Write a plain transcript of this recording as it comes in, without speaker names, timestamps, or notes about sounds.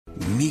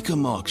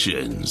Mecum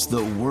Auctions,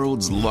 the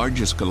world's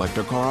largest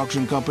collector car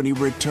auction company,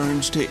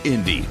 returns to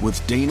Indy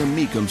with Dana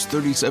Mecum's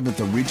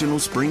 37th Original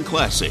Spring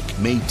Classic,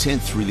 May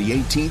 10th through the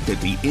 18th at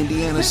the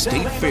Indiana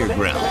State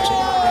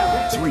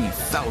Fairgrounds.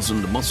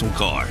 3,000 muscle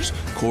cars,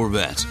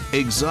 Corvettes,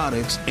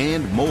 exotics,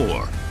 and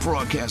more.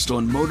 Broadcast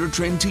on Motor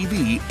Trend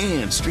TV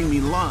and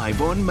streaming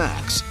live on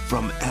Max.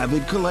 From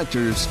avid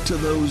collectors to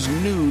those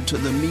new to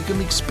the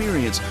Mecum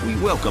experience, we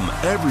welcome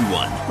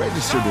everyone.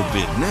 Register to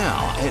bid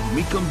now at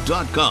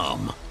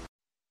Mecum.com.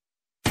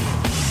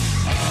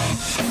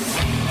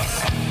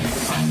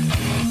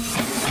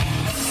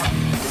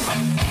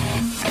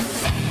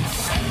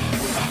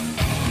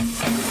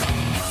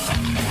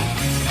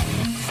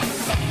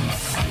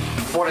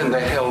 What in the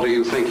hell do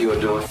you think you're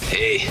doing?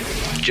 Hey,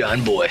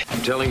 John Boy.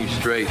 I'm telling you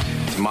straight,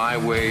 it's my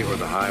way or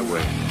the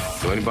highway.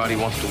 So anybody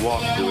wants to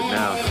walk, do it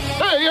now.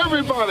 Hey,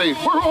 everybody,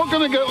 we're all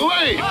gonna get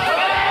late.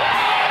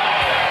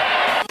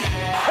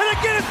 And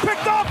again, it's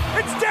picked off.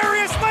 It's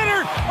Darius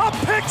Leonard, a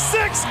pick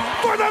six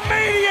for the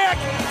Maniac.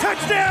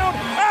 Touchdown,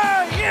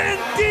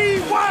 I-N-D-Y.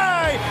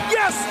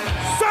 Yes,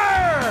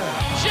 sir.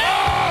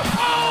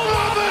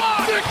 Oh, the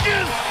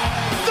Dickens!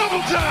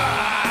 Double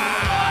time!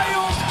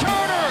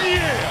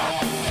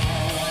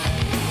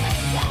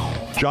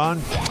 John,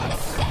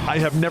 I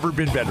have never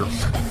been better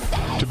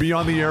to be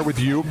on the air with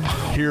you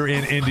here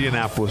in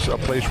Indianapolis, a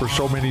place where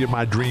so many of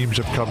my dreams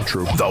have come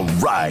true. The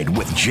Ride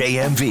with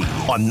JMV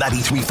on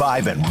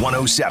 93.5 and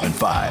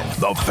 107.5.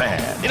 The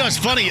Fan. You know, it's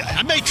funny.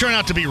 I may turn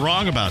out to be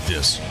wrong about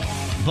this,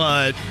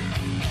 but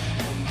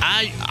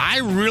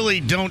I really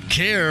don't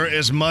care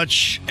as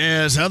much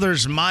as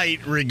others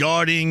might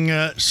regarding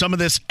some of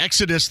this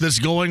exodus that's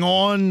going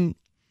on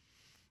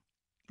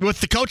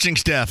with the coaching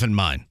staff in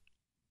mind.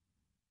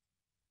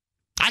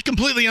 I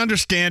completely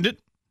understand it.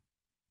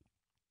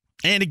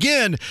 And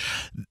again,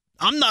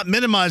 I'm not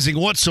minimizing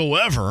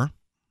whatsoever,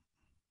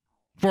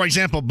 for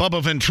example,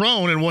 Bubba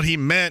Ventrone and what he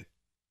meant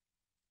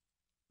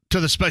to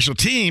the special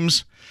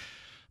teams.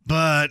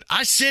 But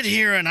I sit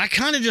here and I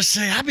kind of just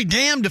say, I'd be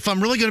damned if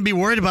I'm really going to be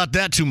worried about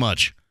that too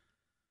much.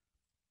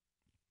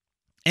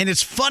 And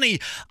it's funny,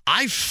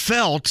 I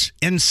felt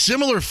in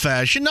similar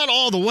fashion, not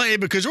all the way,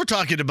 because we're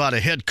talking about a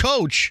head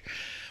coach.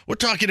 We're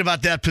talking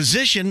about that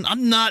position.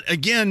 I'm not,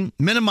 again,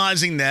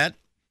 minimizing that,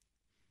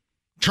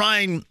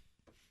 trying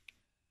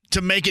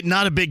to make it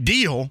not a big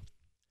deal.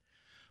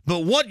 But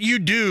what you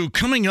do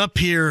coming up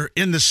here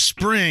in the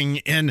spring,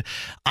 and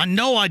I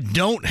know I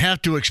don't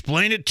have to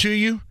explain it to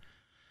you,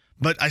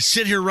 but I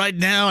sit here right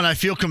now and I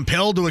feel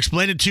compelled to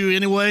explain it to you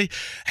anyway,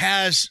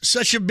 has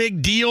such a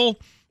big deal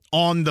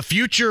on the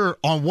future,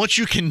 on what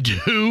you can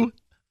do.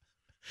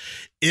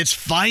 It's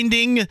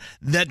finding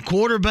that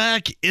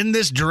quarterback in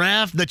this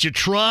draft that you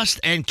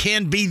trust and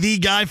can be the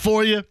guy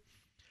for you.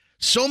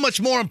 So much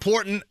more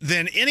important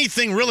than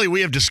anything really we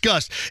have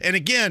discussed. And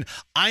again,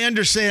 I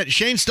understand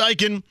Shane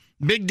Steichen,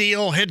 big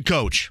deal, head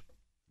coach.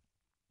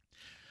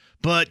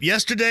 But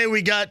yesterday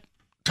we got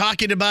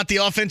talking about the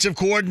offensive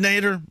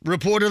coordinator,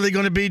 reportedly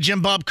going to be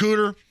Jim Bob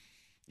Cooter.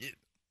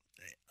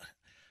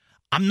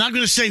 I'm not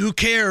going to say who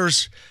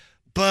cares,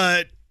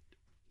 but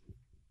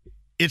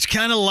it's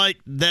kind of like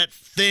that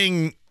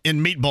thing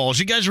in Meatballs.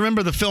 You guys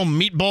remember the film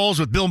Meatballs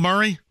with Bill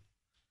Murray?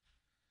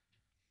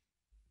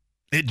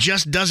 It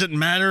just doesn't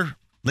matter.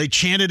 They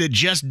chanted, it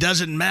just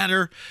doesn't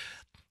matter.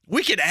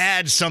 We could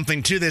add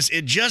something to this.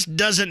 It just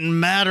doesn't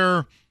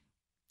matter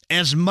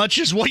as much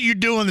as what you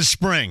do in the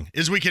spring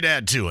as we could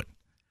add to it.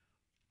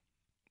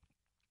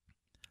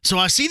 So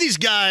I see these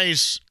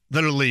guys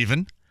that are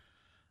leaving.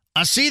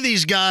 I see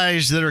these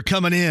guys that are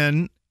coming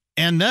in,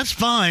 and that's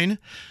fine.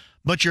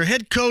 But your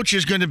head coach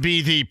is going to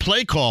be the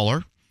play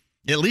caller,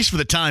 at least for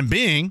the time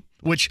being,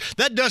 which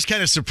that does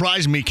kind of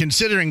surprise me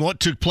considering what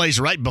took place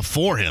right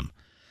before him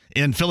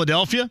in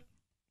Philadelphia.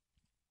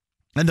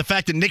 And the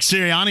fact that Nick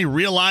Sirianni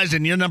realized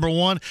in year number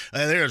one,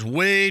 there's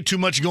way too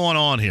much going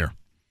on here.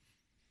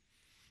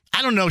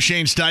 I don't know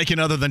Shane Steichen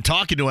other than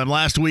talking to him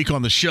last week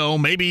on the show.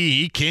 Maybe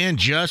he can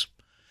just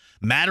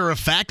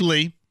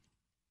matter-of-factly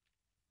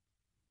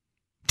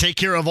take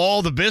care of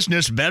all the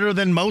business better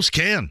than most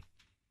can.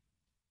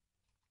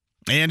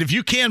 And if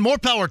you can, more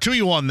power to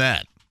you on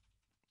that.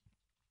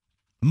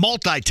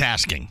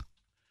 Multitasking.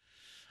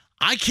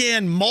 I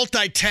can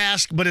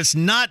multitask, but it's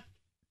not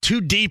too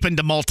deep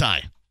into multi.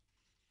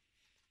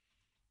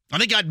 I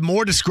think I'd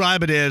more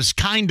describe it as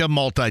kind of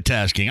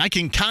multitasking. I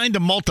can kind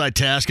of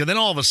multitask, and then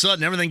all of a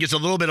sudden, everything gets a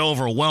little bit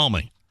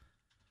overwhelming.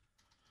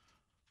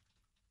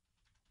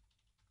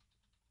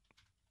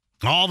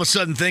 All of a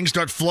sudden, things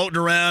start floating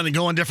around and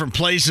going different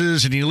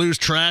places, and you lose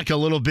track a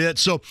little bit.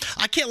 So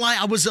I can't lie,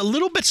 I was a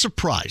little bit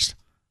surprised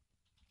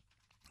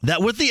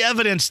that with the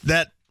evidence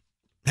that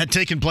had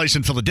taken place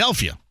in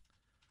Philadelphia,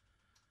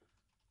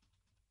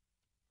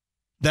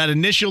 that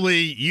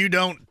initially you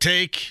don't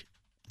take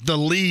the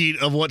lead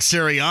of what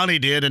Sirianni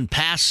did and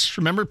pass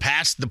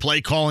the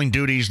play calling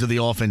duties to the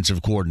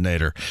offensive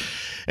coordinator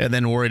and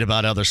then worried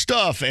about other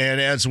stuff.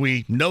 And as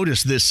we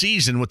noticed this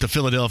season with the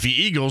Philadelphia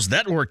Eagles,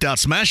 that worked out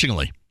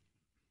smashingly.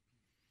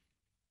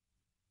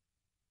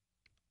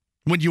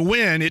 When you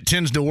win, it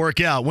tends to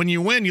work out. When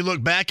you win, you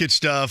look back at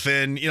stuff,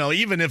 and,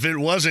 even if it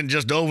wasn't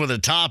just over the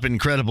top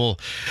incredible,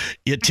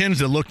 it tends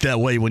to look that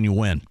way when you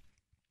win.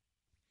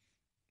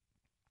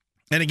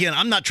 And again,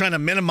 I'm not trying to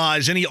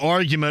minimize any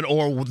argument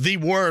or the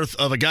worth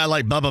of a guy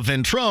like Bubba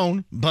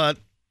Ventrone, but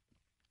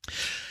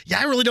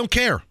I really don't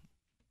care.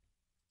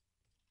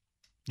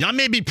 I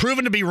may be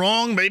proven to be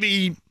wrong.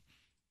 Maybe,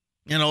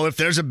 if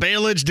there's a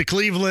bailage to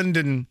Cleveland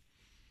and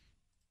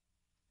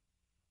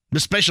the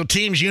special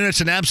teams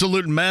unit's an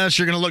absolute mess,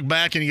 you're going to look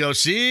back and you go,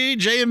 see,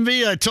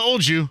 JMV, I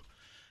told you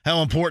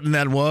how important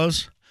that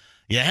was.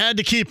 You had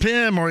to keep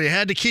him, or you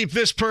had to keep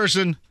this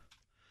person.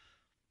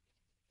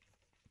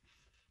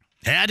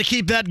 Had to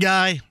keep that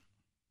guy.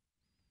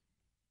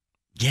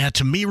 Yeah,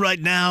 to me right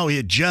now,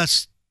 it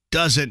just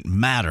doesn't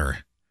matter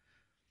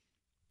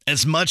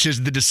as much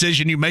as the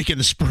decision you make in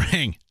the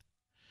spring.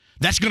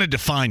 That's going to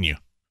define you.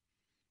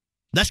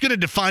 That's going to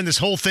define this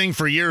whole thing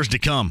for years to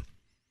come.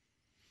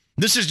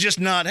 This is just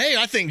not, hey,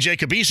 I think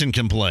Jacob Eason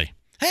can play.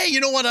 Hey,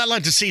 you know what? I'd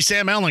like to see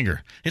Sam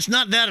Ehlinger. It's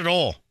not that at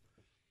all.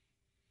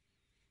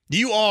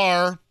 You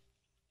are,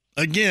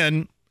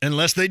 again,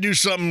 unless they do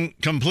something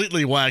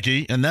completely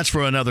wacky, and that's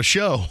for another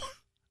show,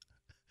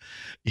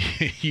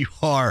 you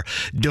are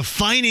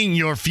defining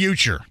your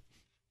future.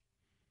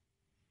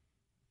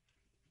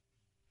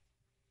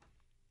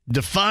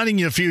 Defining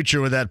your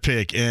future with that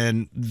pick.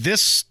 And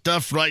this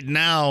stuff right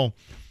now,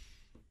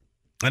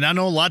 and I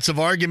know lots of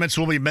arguments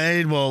will be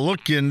made. Well,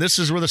 look, and this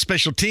is where the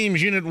special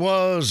teams unit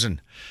was.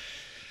 And,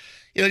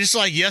 just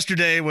like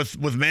yesterday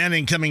with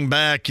Manning coming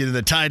back in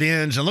the tight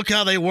ends, and look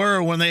how they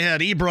were when they had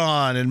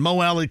Ebron and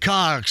Mo Alley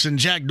Cox and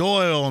Jack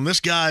Doyle. And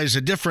this guy's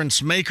a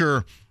difference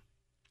maker.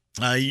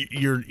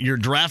 You're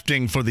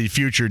drafting for the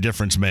future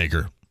difference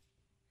maker.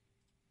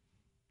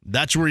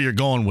 That's where you're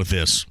going with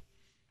this.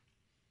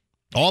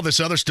 All this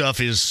other stuff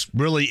is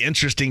really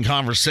interesting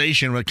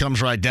conversation when it comes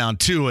right down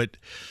to it.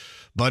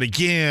 But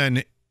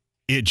again,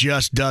 it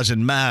just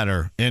doesn't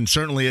matter. And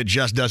certainly it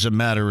just doesn't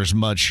matter as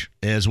much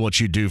as what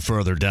you do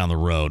further down the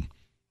road.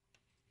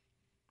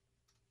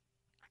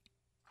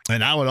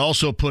 And I would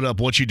also put up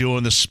what you do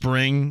in the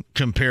spring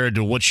compared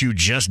to what you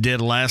just did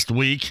last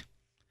week.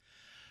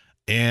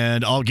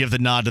 And I'll give the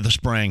nod to the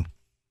spring.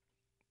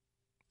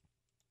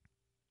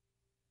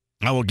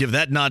 I will give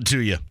that nod to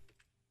you.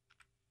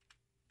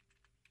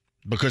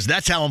 Because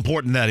that's how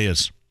important that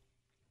is.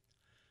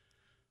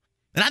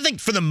 And I think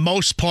for the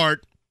most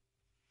part,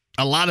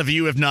 a lot of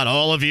you, if not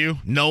all of you,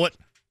 know it.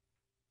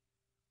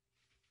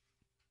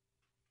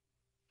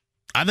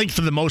 I think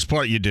for the most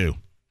part you do.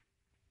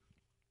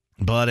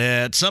 But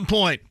at some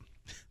point,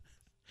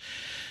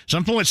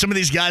 some of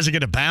these guys are going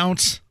to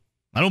bounce.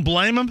 I don't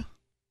blame them.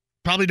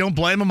 Probably don't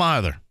blame them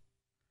either.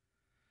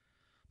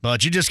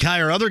 But you just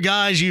hire other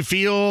guys you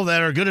feel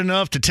that are good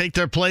enough to take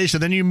their place,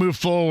 and then you move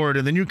forward,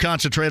 and then you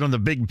concentrate on the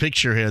big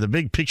picture here. The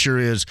big picture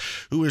is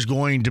who is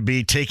going to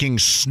be taking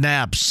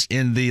snaps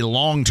in the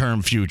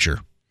long-term future.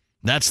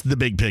 That's the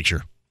big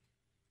picture.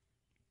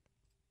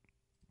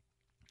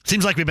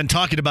 Seems like we've been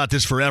talking about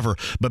this forever,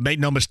 but make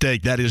no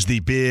mistake, that is the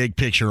big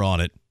picture on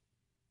it.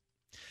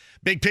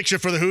 Big picture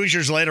for the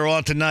Hoosiers later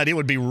on tonight. It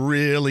would be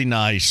really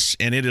nice,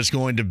 and it is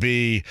going to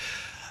be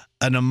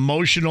an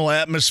emotional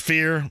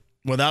atmosphere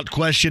without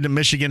question at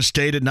Michigan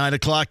State at 9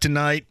 o'clock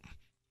tonight.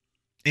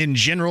 In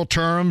general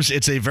terms,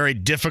 it's a very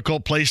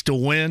difficult place to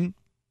win.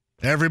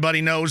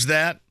 Everybody knows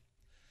that.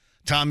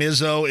 Tom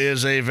Izzo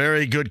is a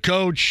very good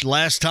coach.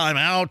 Last time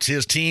out,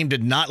 his team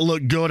did not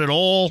look good at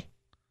all.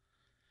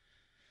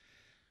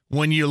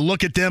 When you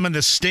look at them in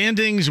the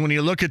standings, when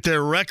you look at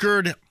their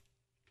record,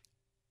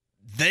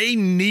 they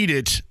need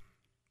it.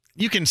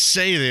 You can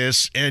say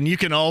this, and you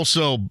can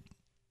also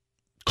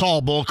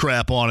call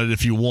bullcrap on it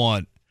if you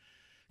want.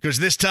 Because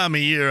this time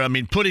of year,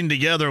 putting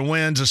together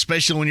wins,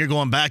 especially when you're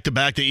going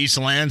back-to-back to East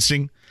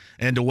Lansing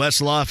and to West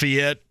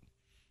Lafayette,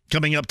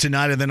 coming up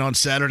tonight and then on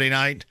Saturday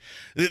night,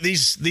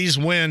 these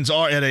wins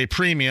are at a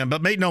premium.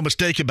 But make no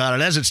mistake about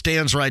it, as it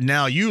stands right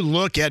now, you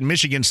look at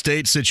Michigan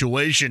State's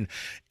situation,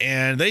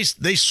 and they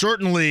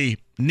certainly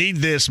need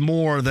this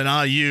more than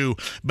IU.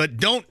 But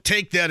don't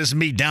take that as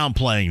me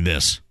downplaying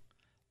this.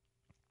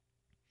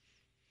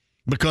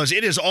 Because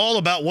it is all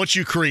about what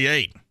you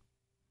create.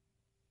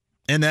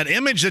 And that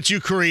image that you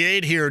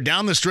create here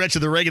down the stretch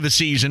of the regular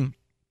season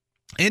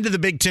into the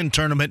Big Ten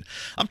tournament,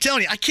 I'm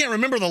telling you, I can't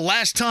remember the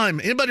last time.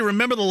 Anybody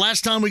remember the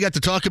last time we got to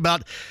talk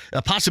about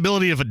a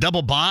possibility of a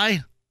double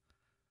bye?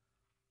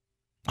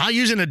 I'm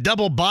using a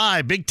double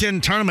bye Big Ten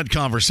tournament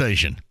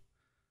conversation.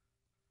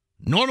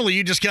 Normally,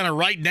 you just kind of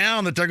write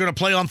down that they're going to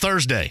play on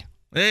Thursday.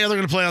 Yeah, they're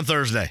going to play on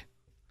Thursday.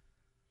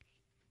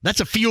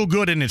 That's a feel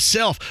good in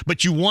itself,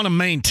 but you want to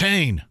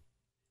maintain.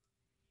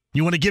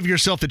 You want to give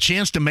yourself the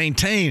chance to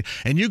maintain,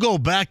 and you go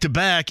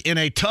back-to-back in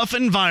a tough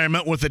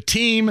environment with a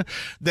team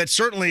that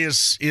certainly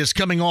is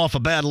coming off a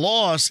bad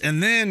loss,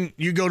 and then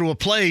you go to a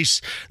place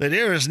that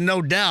there is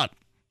no doubt,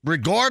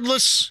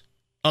 regardless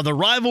of the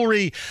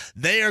rivalry,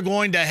 they are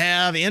going to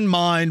have in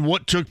mind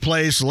what took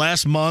place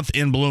last month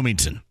in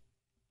Bloomington.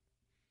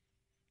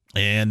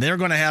 And they're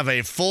going to have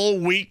a full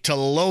week to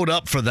load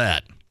up for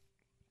that.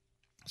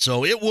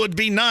 So it would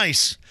be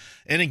nice.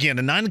 And again,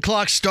 a 9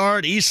 o'clock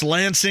start, East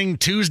Lansing,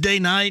 Tuesday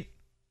night.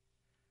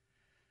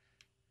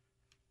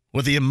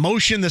 With the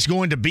emotion that's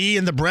going to be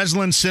in the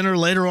Breslin Center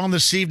later on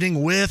this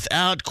evening,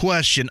 without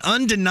question.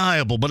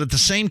 Undeniable, but at the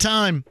same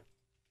time,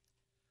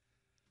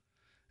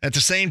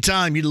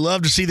 you'd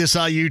love to see this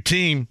IU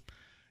team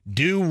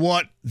do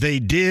what they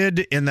did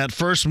in that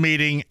first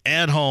meeting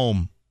at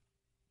home.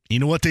 You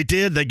know what they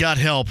did? They got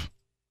help.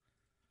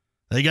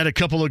 They got a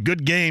couple of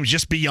good games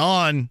just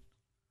beyond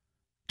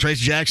Trace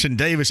Jackson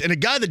Davis. And a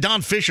guy that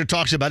Don Fisher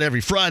talks about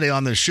every Friday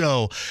on this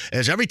show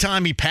is every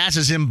time he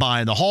passes him by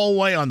in the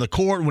hallway, on the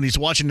court, when he's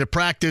watching the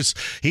practice,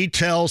 he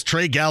tells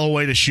Trey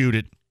Galloway to shoot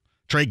it.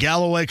 Trey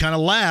Galloway kind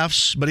of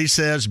laughs, but he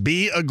says,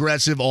 be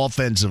aggressive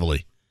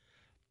offensively.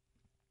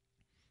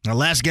 Now,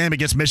 last game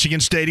against Michigan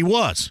State, he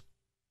was.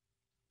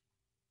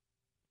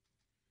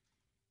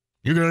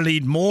 You're going to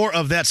need more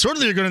of that.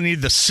 Certainly you're going to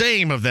need the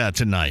same of that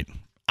tonight.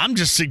 I'm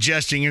just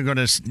suggesting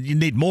you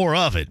need more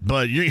of it,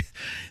 but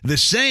the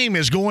same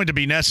is going to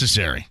be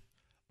necessary.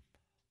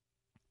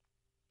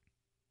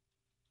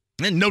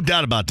 And no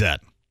doubt about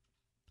that.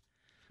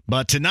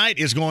 But tonight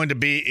is going to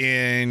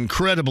be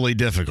incredibly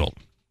difficult.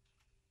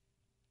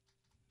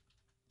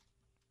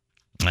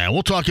 Now,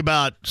 we'll talk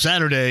about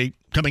Saturday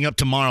coming up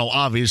tomorrow,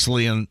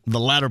 obviously, in the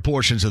latter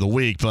portions of the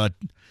week, but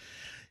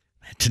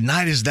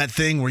tonight is that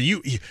thing where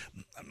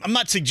I'm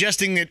not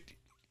suggesting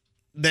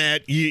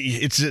that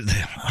it's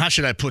how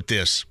should I put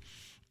this?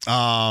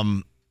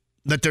 That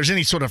there's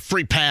any sort of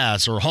free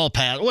pass or hall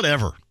pass,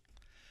 whatever,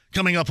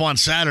 coming up on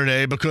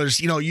Saturday, because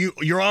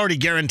you're already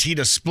guaranteed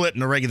a split in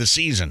the regular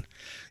season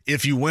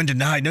if you win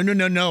tonight.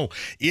 No.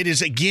 It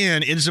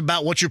is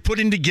about what you're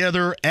putting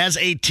together as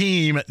a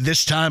team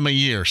this time of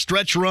year.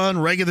 Stretch run,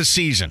 regular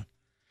season.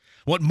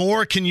 What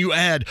more can you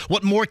add?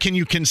 What more can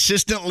you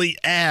consistently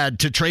add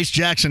to Trace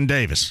Jackson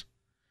Davis?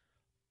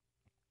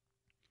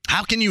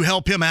 How can you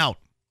help him out?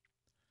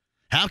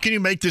 How can you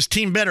make this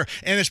team better?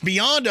 And it's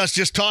beyond us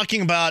just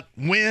talking about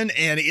when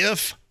and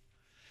if.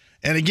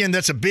 And again,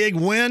 that's a big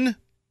win.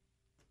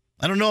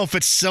 I don't know if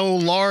it's so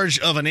large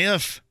of an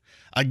if.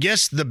 I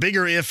guess the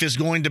bigger if is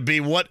going to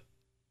be what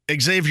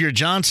Xavier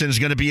Johnson is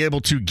going to be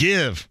able to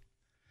give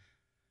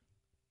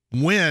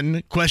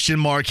when, ?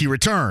 He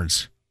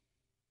returns.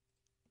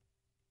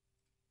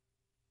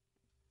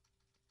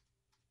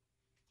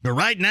 But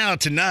right now,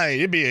 tonight,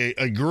 it'd be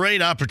a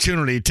great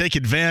opportunity to take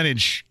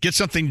advantage, get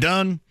something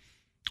done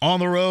on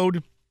the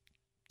road.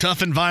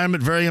 Tough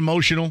environment, very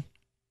emotional.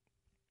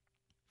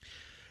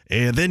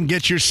 And then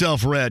get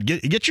yourself ready.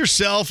 Get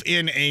yourself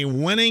in a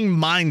winning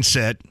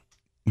mindset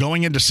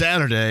going into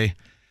Saturday.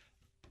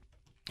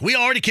 We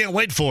already can't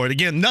wait for it.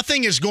 Again,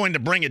 nothing is going to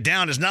bring it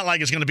down. It's not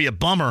like it's going to be a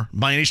bummer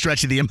by any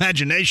stretch of the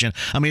imagination.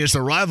 I mean, it's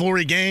a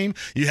rivalry game.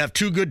 You have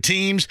two good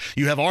teams.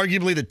 You have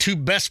arguably the two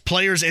best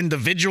players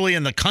individually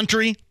in the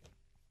country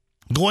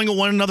going at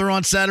one another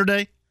on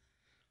Saturday.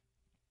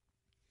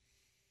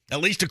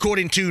 At least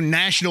according to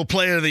National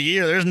Player of the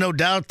Year, there's no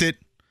doubt that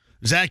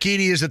Zach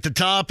Edey is at the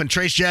top and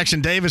Trace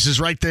Jackson Davis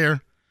is right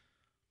there.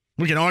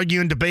 We can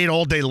argue and debate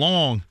all day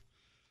long.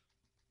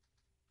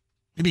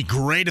 It'd be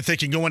great if they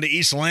could go into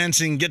East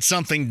Lansing, get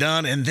something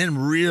done, and then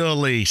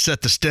really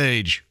set the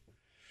stage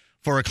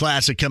for a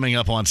classic coming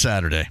up on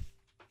Saturday.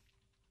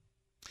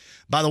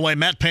 By the way,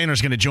 Matt Painter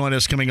is going to join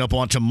us coming up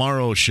on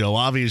tomorrow's show.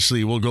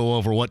 Obviously, we'll go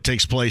over what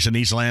takes place in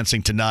East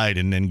Lansing tonight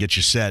and then get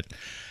you set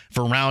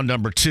for round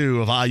number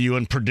 2 of IU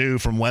and Purdue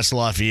from West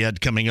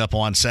Lafayette coming up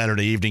on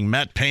Saturday evening.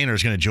 Matt Painter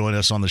is going to join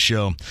us on the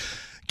show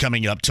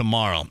coming up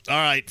tomorrow. All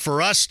right,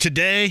 for us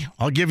today,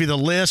 I'll give you the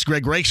list.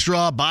 Greg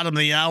Rakestraw, bottom of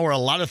the hour, a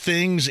lot of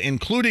things,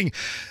 including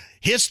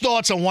his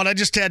thoughts on what I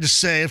just had to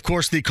say. Of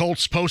course, the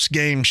Colts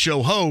post-game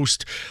show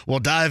host will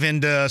dive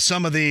into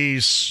some of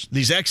these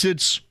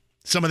exits,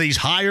 some of these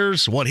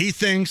hires, what he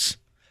thinks.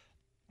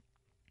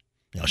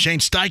 Shane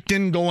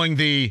Steichen going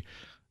the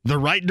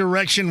right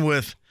direction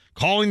with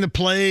calling the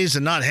plays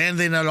and not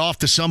handing it off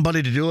to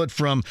somebody to do it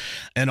from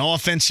an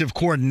offensive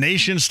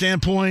coordination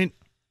standpoint.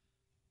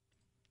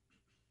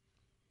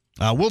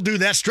 We'll do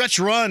that stretch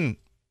run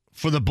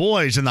for the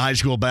boys in the high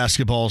school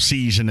basketball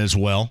season as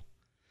well.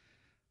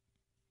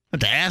 But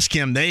to ask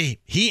him,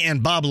 he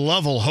and Bob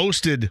Lovell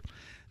hosted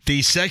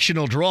the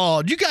sectional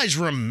draw. Do you guys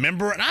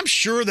remember? And I'm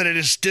sure that it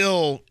is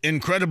still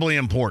incredibly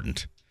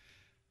important.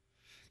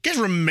 You guys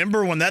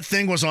remember when that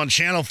thing was on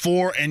Channel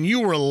 4 and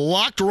you were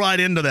locked right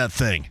into that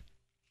thing?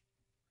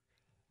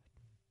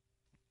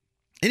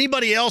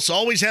 Anybody else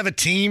always have a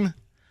team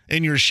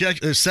in your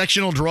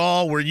sectional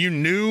draw where you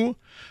knew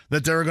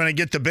that they were going to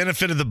get the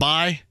benefit of the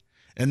bye,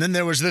 and then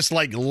there was this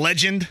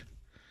legend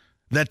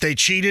that they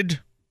cheated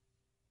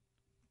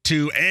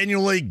to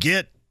annually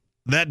get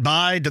that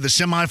bye to the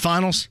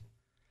semifinals?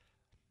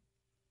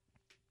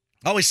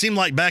 Always seemed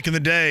like back in the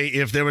day,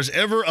 if there was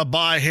ever a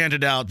bye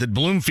handed out, that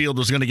Bloomfield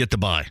was going to get the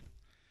bye.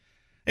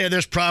 Yeah,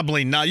 there's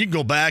probably not. You can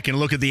go back and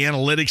look at the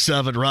analytics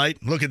of it, right?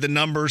 Look at the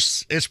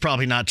numbers. It's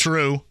probably not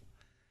true.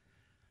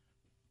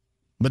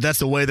 But that's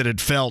the way that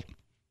it felt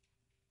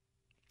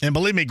And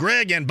believe me,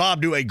 Greg and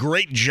Bob do a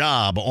great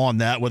job on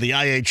that with the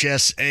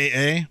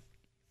IHSAA.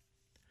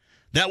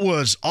 That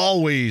was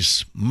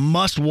always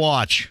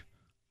must-watch.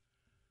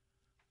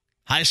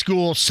 High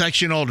school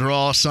sectional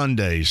draw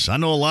Sundays. I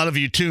know a lot of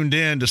you tuned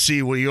in to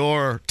see where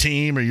your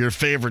team or your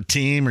favorite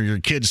team or your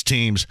kids'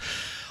 teams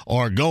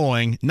are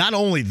going. Not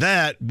only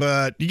that,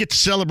 but you get to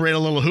celebrate a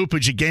little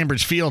hoopage at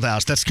Cambridge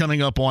Fieldhouse. That's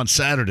coming up on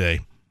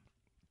Saturday.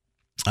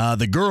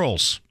 The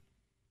girls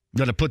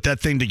got to put that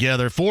thing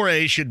together.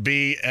 4A should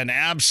be an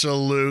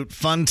absolute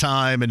fun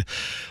time. And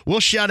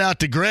we'll shout out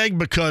to Greg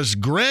because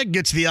Greg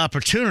gets the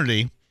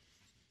opportunity. I'm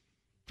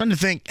trying to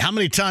think how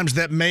many times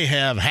that may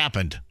have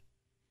happened.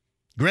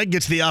 Greg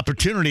gets the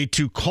opportunity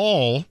to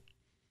call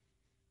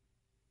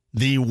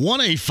the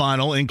 1A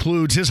final,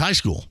 includes his high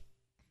school.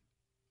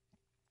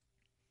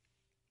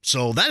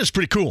 So that is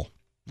pretty cool.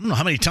 I don't know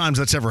how many times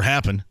that's ever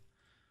happened.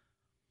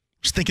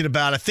 I was thinking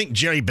about, I think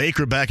Jerry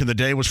Baker back in the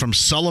day was from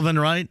Sullivan,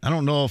 right? I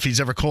don't know if he's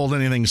ever called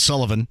anything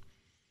Sullivan.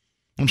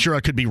 I'm sure I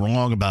could be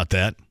wrong about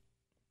that.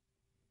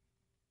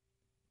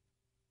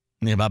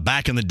 Yeah, about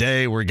back in the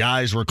day where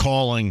guys were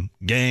calling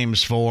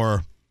games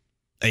for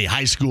a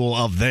high school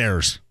of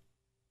theirs.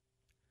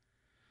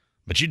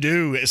 But you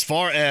do, as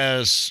far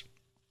as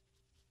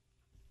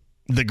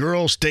the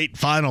girls' state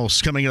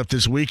finals coming up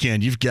this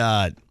weekend, you've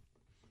got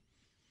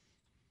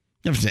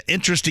some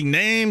interesting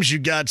names.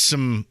 You've got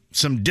some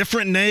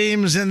different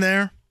names in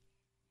there.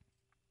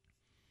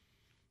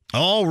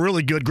 All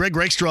really good. Greg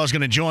Rakestraw is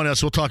going to join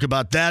us. We'll talk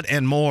about that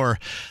and more.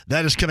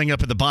 That is coming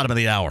up at the bottom of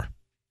the hour.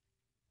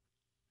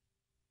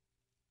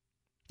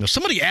 Now,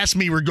 somebody asked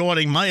me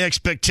regarding my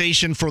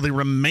expectation for the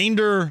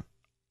remainder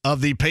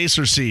of the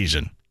Pacer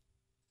season.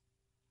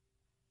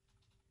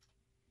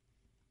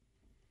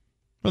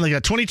 Well, they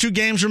got 22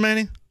 games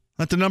remaining.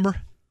 That's the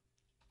number.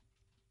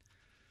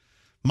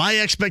 My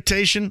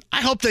expectation,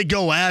 I hope they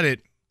go at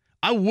it.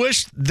 I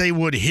wish they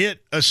would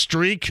hit a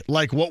streak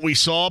like what we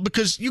saw,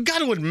 because you got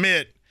to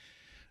admit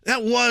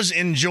that was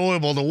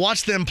enjoyable to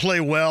watch them play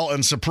well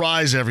and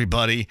surprise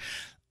everybody.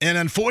 And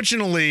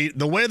unfortunately,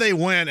 the way they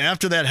went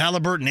after that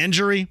Halliburton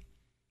injury,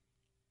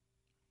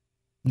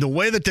 the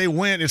way that they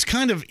went is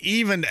kind of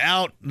evened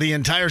out the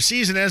entire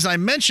season. As I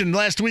mentioned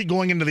last week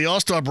going into the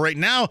All-Star break,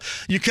 now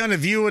you kind of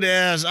view it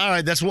as, all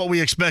right, that's what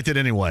we expected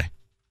anyway.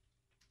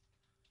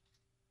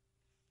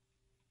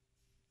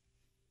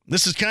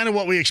 This is kind of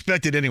what we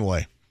expected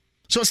anyway.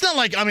 So it's not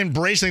like I'm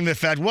embracing the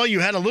fact, well, you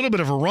had a little bit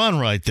of a run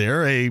right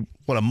there, a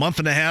month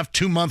and a half,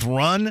 2-month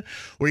run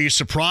where you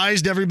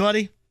surprised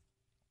everybody.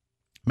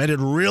 Made it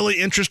really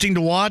interesting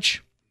to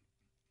watch.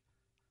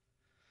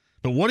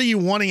 But what are you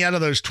wanting out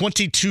of those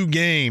 22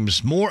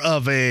 games? More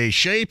of a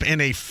shape and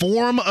a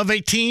form of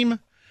a team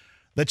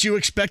that you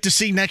expect to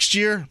see next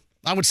year?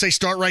 I would say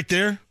start right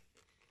there.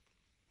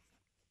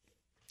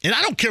 And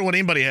I don't care what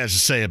anybody has to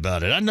say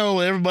about it. I know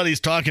everybody's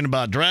talking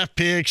about draft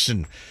picks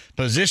and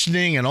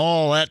positioning and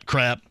all that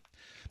crap.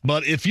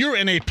 But if you're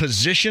in a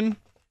position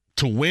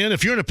to win,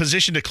 if you're in a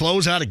position to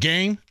close out a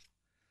game,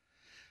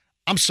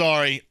 I'm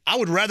sorry, I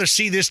would rather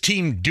see this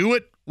team do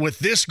it with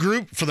this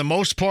group for the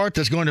most part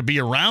that's going to be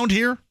around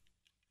here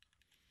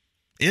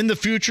in the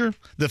future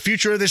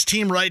of this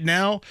team right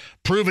now,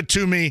 prove it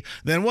to me,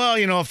 then, well,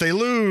 if they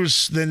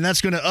lose, then that's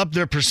going to up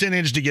their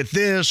percentage to get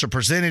this or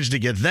percentage to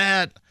get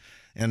that,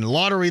 and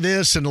lottery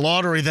this and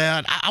lottery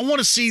that. I want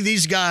to see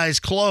these guys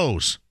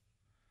close,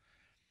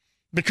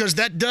 because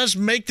that does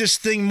make this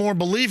thing more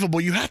believable.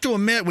 You have to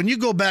admit, when you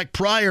go back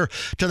prior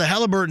to the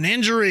Halliburton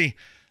injury,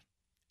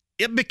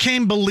 it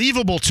became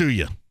believable to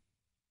you.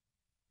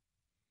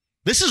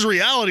 This is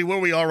reality where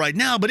we are right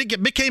now, but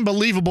it became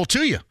believable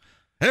to you.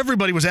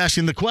 Everybody was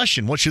asking the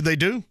question, what should they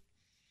do?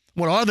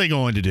 What are they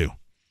going to do?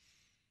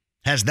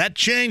 Has that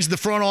changed the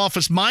front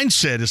office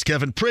mindset? Is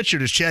Kevin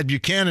Pritchard, is Chad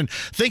Buchanan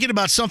thinking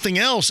about something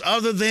else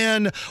other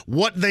than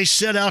what they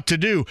set out to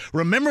do?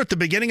 Remember at the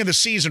beginning of the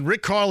season,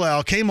 Rick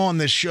Carlisle came on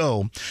this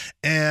show,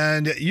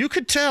 and you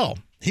could tell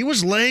he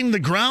was laying the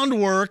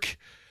groundwork.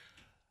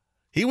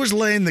 He was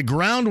laying the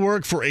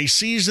groundwork for a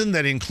season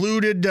that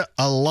included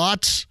a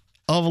lot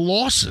of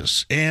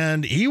losses.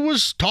 And he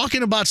was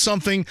talking about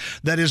something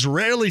that is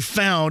rarely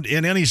found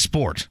in any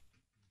sport,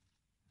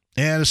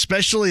 and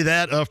especially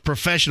that of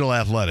professional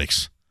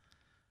athletics.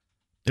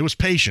 It was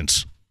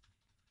patience.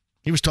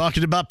 He was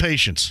talking about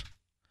patience.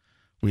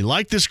 We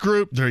like this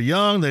group. They're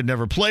young. They've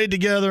never played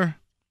together.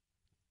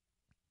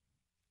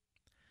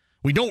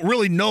 We don't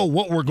really know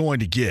what we're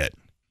going to get,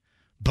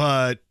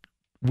 but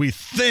we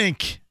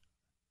think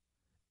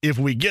if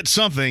we get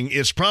something,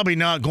 it's probably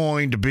not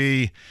going to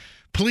be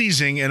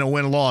pleasing in a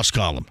win-loss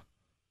column.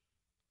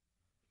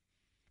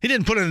 He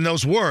didn't put it in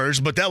those words,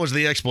 but that was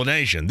the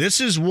explanation.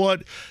 This is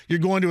what you're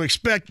going to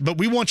expect, but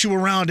we want you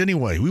around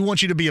anyway. We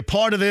want you to be a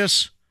part of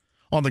this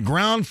on the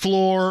ground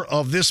floor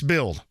of this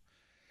build.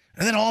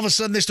 And then all of a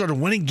sudden they started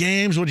winning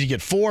games. What did you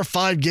get, 4 or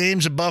 5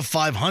 games above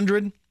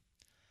 500?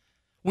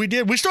 We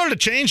did. We started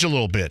to change a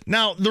little bit.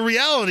 Now, the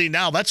reality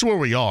now, that's where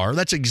we are.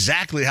 That's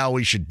exactly how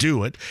we should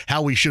do it,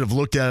 how we should have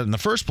looked at it in the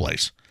first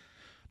place.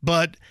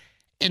 But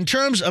in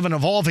terms of an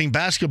evolving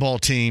basketball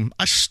team,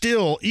 I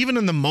still, even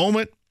in the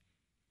moment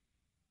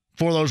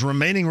for those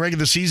remaining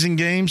regular season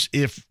games,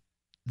 if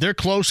they're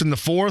close in the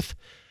fourth,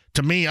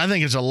 to me, I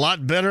think it's a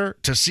lot better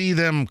to see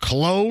them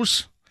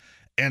close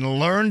and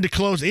learn to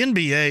close.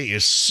 NBA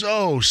is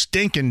so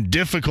stinking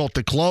difficult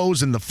to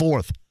close in the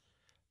fourth.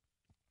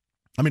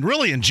 I mean,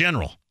 really in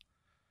general.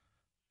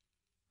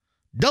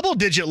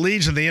 Double-digit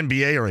leads in the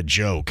NBA are a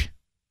joke.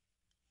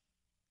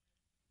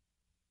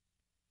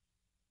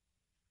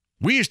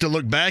 We used to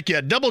look back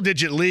at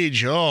double-digit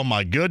leads. Oh,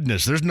 my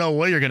goodness. There's no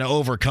way you're going to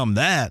overcome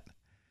that.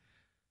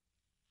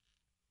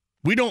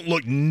 We don't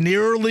look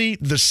nearly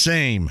the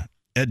same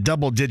at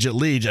double-digit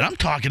leads, and I'm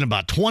talking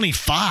about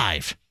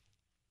 25.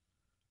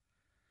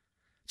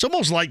 It's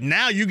almost like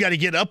now you got to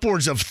get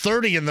upwards of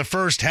 30 in the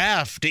first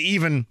half to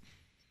even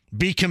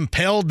be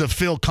compelled to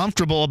feel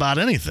comfortable about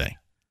anything.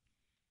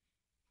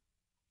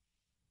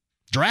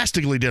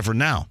 Drastically different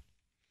now.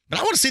 But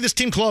I want to see this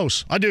team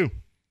close. I do.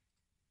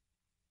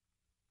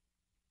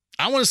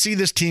 I want to see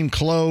this team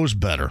close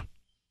better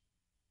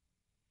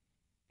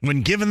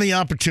when given the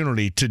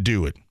opportunity to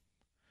do it.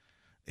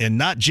 And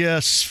not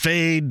just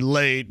fade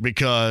late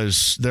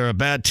because they're a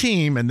bad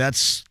team, and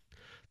that's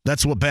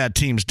what bad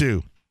teams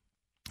do.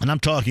 And I'm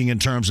talking in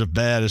terms of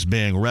bad as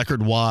being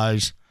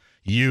record-wise,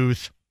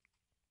 youth,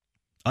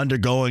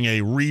 undergoing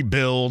a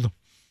rebuild,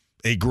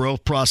 a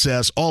growth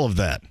process, all of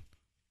that.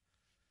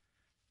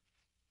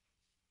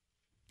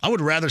 I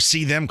would rather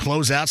see them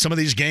close out some of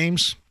these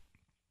games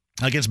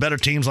against better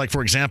teams, like,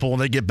 for example, when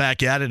they get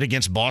back at it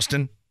against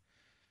Boston.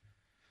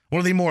 One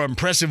of the more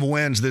impressive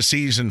wins this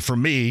season for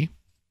me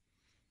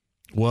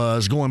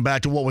was going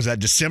back to, what was that,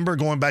 December?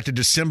 Going back to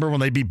December when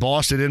they beat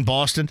Boston in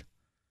Boston.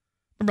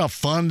 Remember how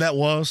fun that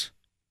was?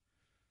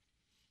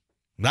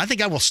 And I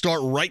think I will start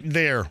right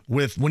there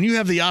with when you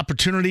have the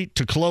opportunity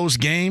to close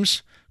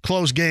games.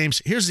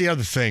 Here's the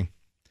other thing.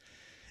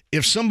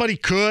 If somebody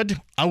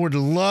could, I would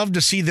love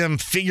to see them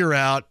figure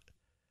out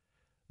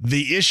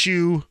the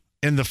issue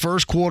in the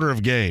first quarter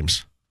of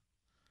games.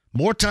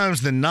 More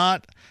times than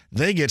not,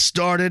 they get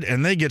started,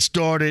 and they get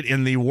started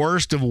in the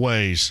worst of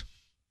ways.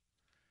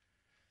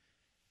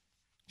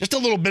 Just a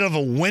little bit of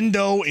a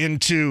window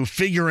into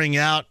figuring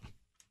out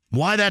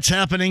why that's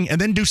happening, and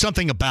then do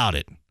something about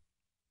it.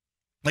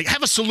 Like,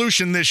 have a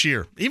solution this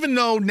year, even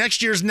though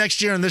next year's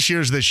next year and this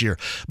year's this year.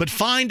 But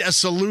find a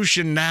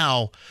solution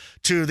now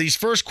to these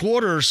first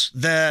quarters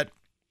that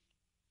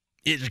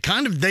it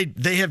kind of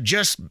they have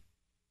just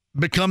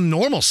become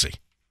normalcy.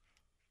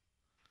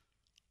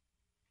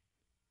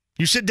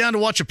 You sit down to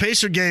watch a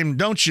Pacer game,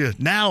 don't you,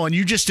 now, and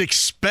you just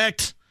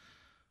expect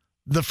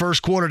the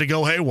first quarter to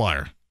go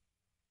haywire.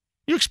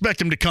 You expect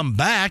them to come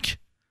back,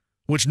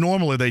 which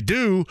normally they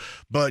do,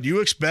 but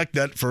you expect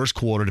that first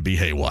quarter to be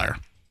haywire.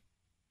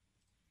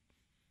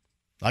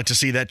 I'd like to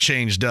see that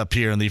changed up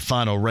here in the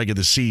final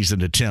regular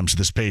season attempts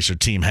this Pacer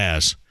team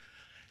has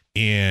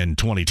in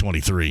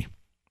 2023.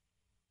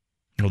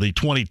 Or the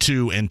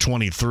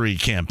 22-23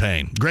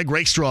 campaign. Greg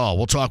Rakestraw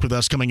will talk with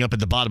us coming up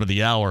at the bottom of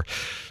the hour.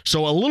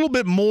 So a little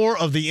bit more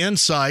of the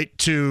insight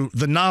to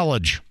the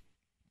knowledge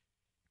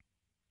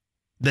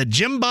that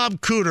Jim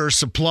Bob Cooter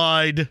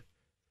supplied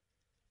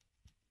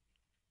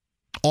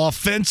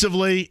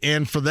offensively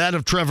and for that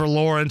of Trevor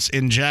Lawrence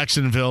in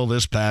Jacksonville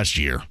this past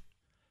year.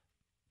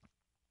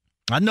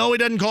 I know he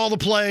doesn't call the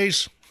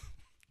plays,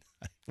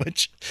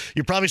 which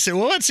you probably say,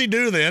 well, what's he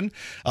do then?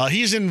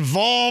 He's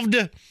involved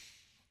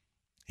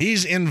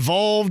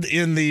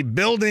in the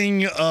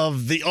building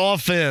of the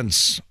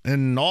offense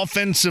and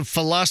offensive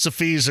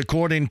philosophies,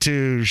 according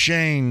to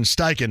Shane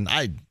Steichen,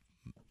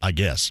 I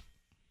guess.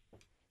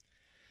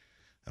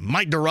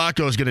 Mike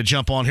DiRocco is going to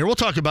jump on here. We'll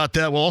talk about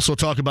that. We'll also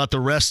talk about the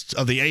rest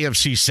of the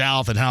AFC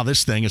South and how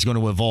this thing is going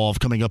to evolve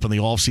coming up in the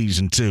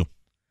offseason, too.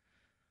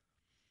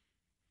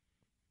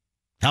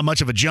 How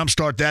much of a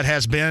jumpstart that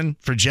has been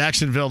for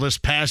Jacksonville this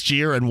past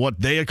year and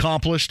what they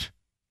accomplished.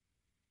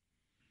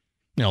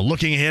 You know,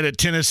 looking ahead at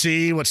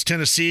Tennessee, what's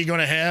Tennessee going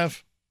to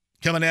have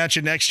coming at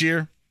you next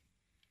year?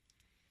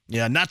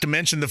 Yeah, not to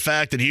mention the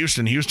fact that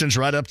Houston's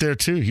right up there,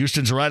 too.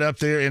 Houston's right up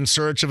there in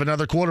search of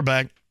another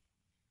quarterback.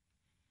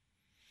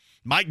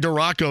 Mike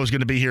DiRocco is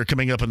going to be here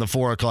coming up in the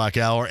 4 o'clock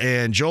hour,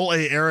 and Joel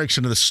A.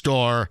 Erickson of the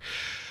Star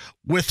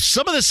with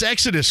some of this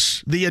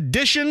exodus, the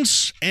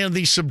additions and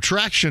the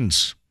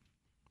subtractions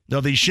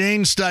of the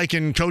Shane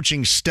Steichen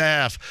coaching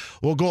staff.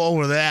 We'll go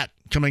over that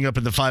coming up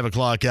in the 5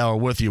 o'clock hour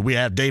with you. We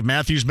have Dave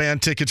Matthews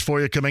Band tickets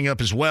for you coming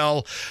up as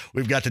well.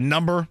 We've got the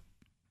number,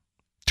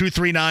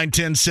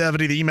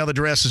 239-1070. The email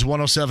address is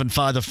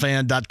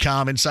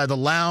 1075thefan.com. Inside the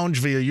lounge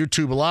via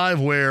YouTube Live,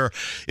 where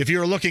if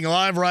you're looking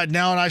live right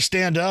now and I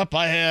stand up,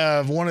 I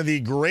have one of the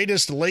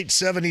greatest late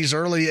 70s,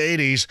 early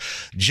 80s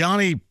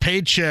Johnny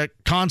Paycheck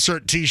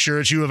concert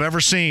T-shirts you have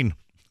ever seen.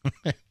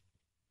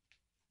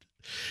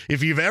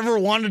 If you've ever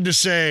wanted to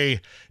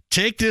say,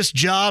 take this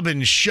job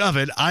and shove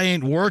it, I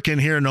ain't working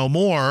here no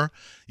more,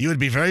 you would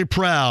be very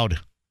proud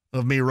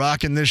of me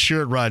rocking this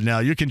shirt right now.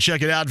 You can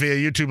check it out via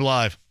YouTube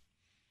Live.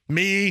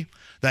 Me,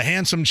 the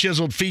handsome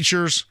chiseled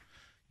features,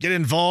 get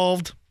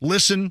involved,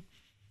 listen,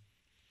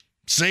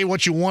 Say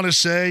what you want to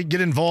say.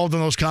 Get involved in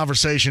those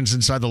conversations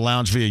inside the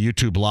lounge via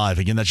YouTube Live.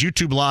 Again, that's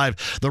YouTube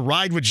Live, The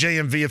Ride with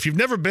JMV. If you've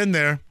never been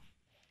there,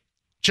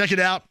 check it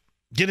out.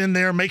 Get in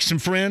there, make some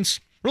friends.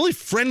 Really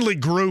friendly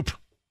group.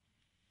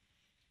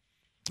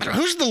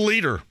 Who's the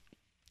leader?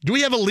 Do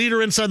we have a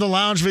leader inside the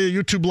lounge via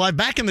YouTube Live?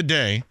 Back in the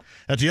day,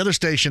 at the other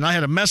station, I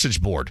had a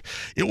message board.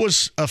 It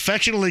was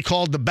affectionately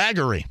called the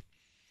Baggery.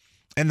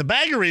 And the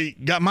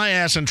Baggery got my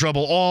ass in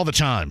trouble all the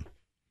time.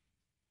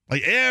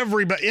 Like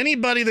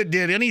anybody that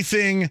did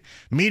anything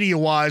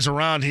media-wise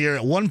around here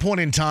at one point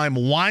in time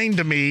whined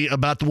to me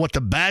about what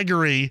the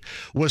Baggery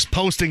was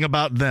posting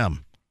about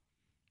them.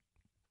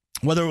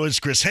 Whether it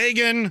was Chris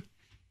Hagan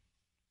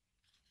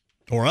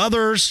or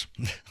others,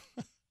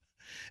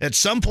 at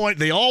some point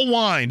they all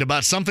whined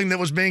about something that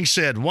was being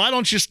said. Why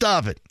don't you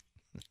stop it?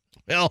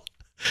 Well,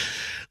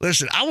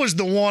 listen, I was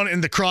the one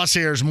in the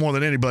crosshairs more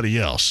than anybody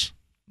else.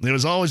 It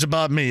was always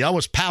about me. I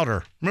was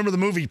Powder. Remember the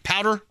movie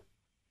Powder?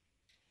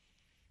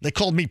 They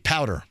called me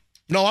Powder.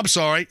 No, I'm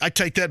sorry. I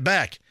take that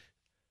back.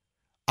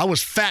 I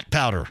was Fat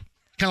Powder.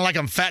 Kind of like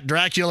I'm Fat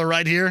Dracula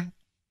right here.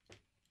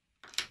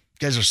 You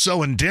guys are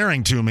so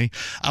endearing to me.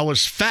 I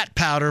was Fat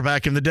Powder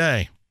back in the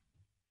day.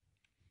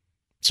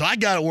 So I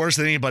got it worse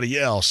than anybody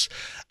else.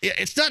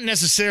 It's not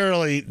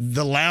necessarily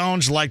the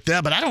lounge like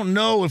that, but I don't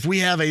know if we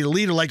have a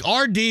leader. Like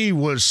RD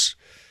was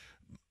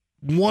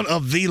one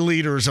of the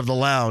leaders of the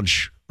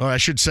lounge, or I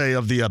should say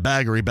of the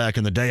Baggery back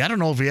in the day. I don't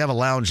know if we have a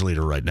lounge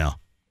leader right now.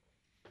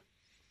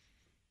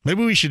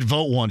 Maybe we should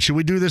vote one. Should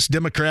we do this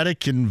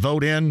democratic and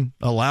vote in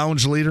a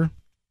lounge leader?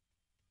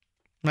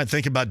 I might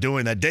think about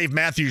doing that. Dave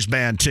Matthews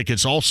Band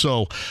tickets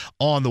also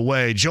on the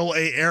way. Joel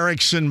A.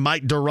 Erickson,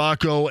 Mike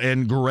Duraco,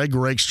 and Greg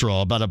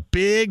Rakestraw. About a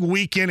big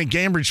weekend at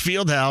Gainbridge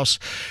Fieldhouse.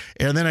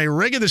 And then a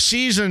rig of the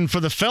season for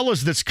the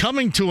fellas that's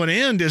coming to an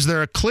end. Is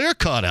there a clear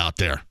cut out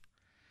there?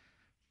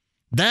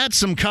 That's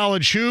some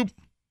college hoop.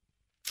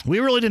 We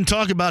really didn't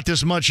talk about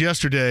this much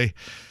yesterday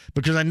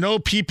because I know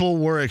people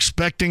were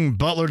expecting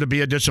Butler to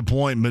be a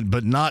disappointment,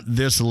 but not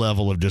this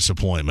level of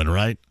disappointment,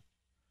 right?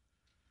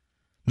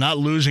 Not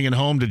losing at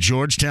home to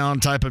Georgetown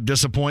type of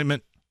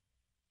disappointment.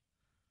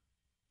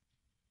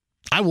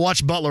 I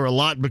watch Butler a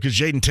lot because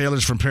Jaden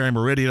Taylor's from Perry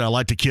Meridian. I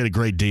like the kid a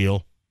great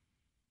deal.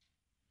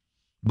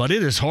 But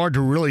it is hard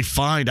to really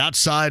find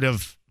outside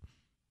of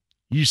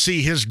you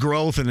see his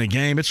growth in the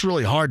game. It's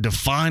really hard to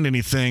find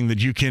anything that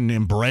you can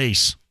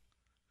embrace.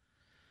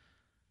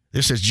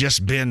 This has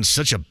just been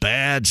such a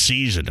bad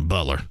season in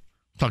Butler.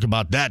 Talk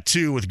about that,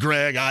 too, with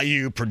Greg,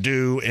 IU,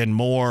 Purdue, and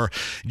more.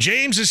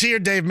 James is here.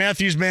 Dave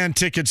Matthews Band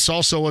tickets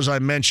also, as I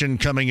mentioned,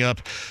 coming up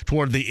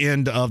toward the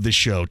end of the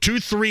show.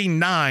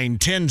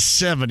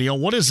 239-1070. Oh,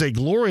 what is a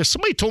glorious...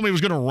 Somebody told me it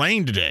was going to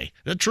rain today.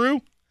 Is that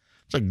true?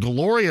 It's a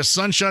glorious,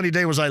 sunshiny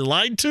day. Was I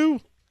lied to?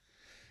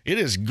 It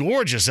is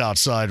gorgeous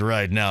outside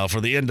right now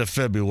for the end of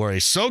February.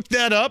 Soak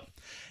that up.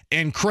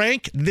 And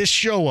crank this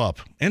show up.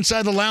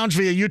 Inside the Lounge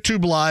via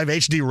YouTube Live,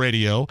 HD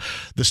Radio,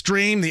 the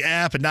stream, the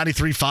app at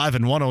 93.5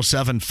 and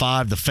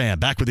 107.5 The Fan.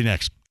 Back with you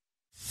next.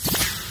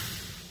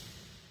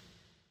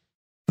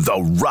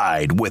 The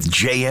Ride with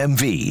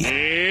JMV.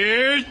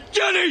 Here's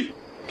Johnny.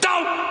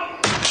 Down.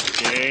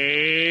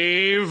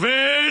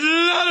 David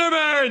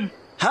Letterman.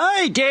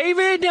 Hi,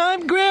 David.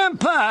 I'm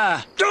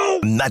Grandpa.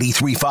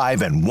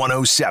 93.5 and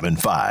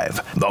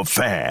 107.5 The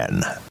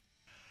Fan.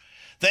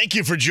 Thank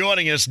you for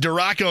joining us.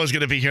 Duraco is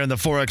going to be here in the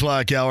 4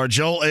 o'clock hour.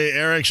 Joel A.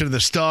 Erickson,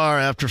 the star,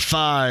 after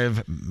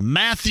 5.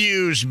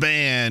 Matthews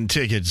Band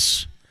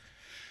tickets.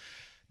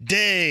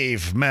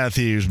 Dave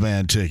Matthews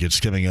Band tickets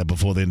coming up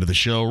before the end of the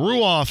show.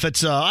 Ruoff,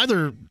 it's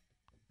either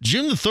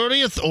June the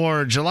 30th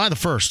or July the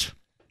 1st.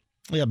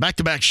 Yeah,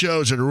 back-to-back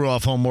shows at the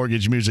Ruoff Home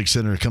Mortgage Music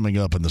Center coming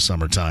up in the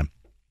summertime.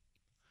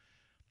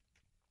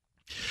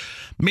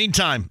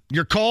 Meantime,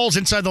 your calls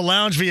inside the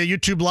lounge via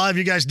YouTube Live.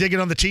 You guys digging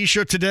on the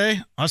T-shirt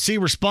today? I see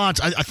response.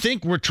 I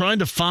think we're trying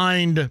to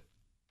find,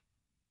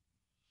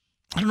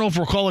 I don't know if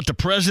we'll call it the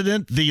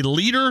president, the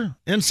leader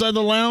inside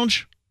the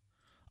lounge.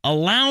 A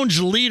lounge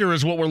leader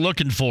is what we're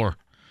looking for.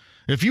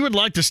 If you would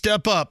like to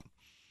step up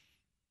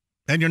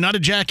and you're not a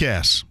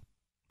jackass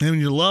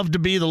and you love to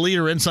be the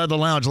leader inside the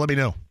lounge, let me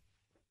know.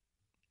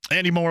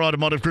 Andy Moore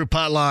Automotive Group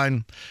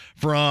hotline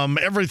from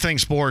Everything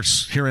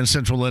Sports here in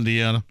Central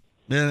Indiana.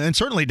 And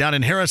certainly down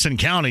in Harrison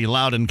County,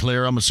 loud and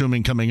clear, I'm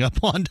assuming, coming up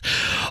on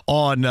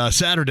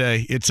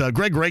Saturday. It's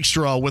Greg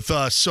Rakestraw with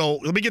us. So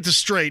let me get this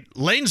straight.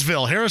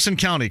 Lanesville, Harrison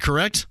County,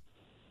 correct?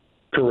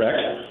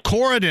 Correct.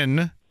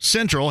 Corridon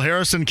Central,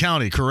 Harrison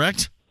County,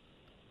 correct?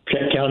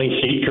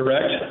 County seat,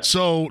 correct.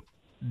 So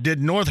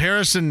did North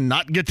Harrison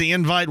not get the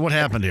invite? What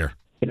happened here?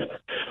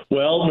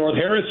 Well, North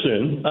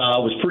Harrison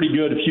was pretty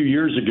good a few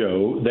years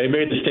ago. They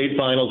made the state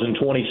finals in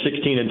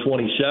 2016 and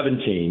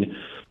 2017.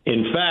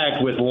 In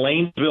fact, with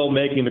Lanesville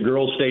making the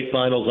girls' state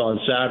finals on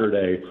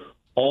Saturday,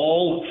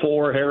 all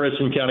 4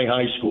 Harrison County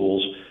high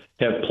schools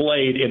have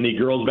played in the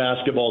girls'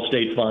 basketball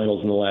state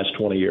finals in the last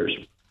 20 years.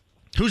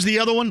 Who's the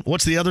other one?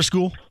 What's the other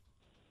school?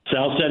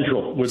 South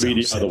Central would be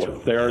the other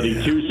one. They are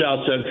the two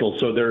South Central.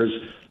 So there's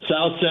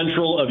South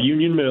Central of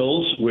Union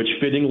Mills, which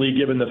fittingly,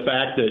 given the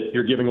fact that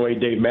you're giving away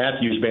Dave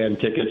Matthews Band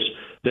tickets,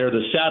 they're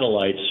the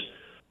satellites.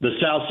 The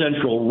South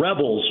Central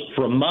Rebels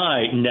from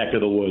my neck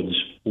of the woods,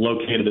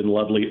 located in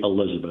lovely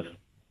Elizabeth.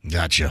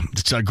 Gotcha.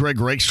 It's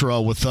Greg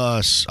Rakestraw with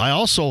us. I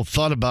also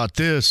thought about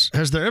this.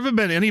 Has there ever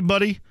been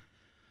anybody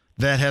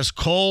that has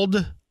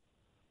called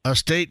a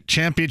state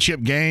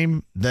championship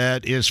game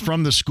that is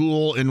from the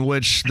school in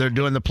which they're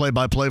doing the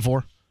play-by-play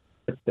for?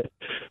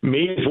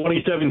 Me in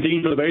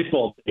 2017 for the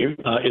baseball team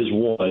is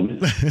one.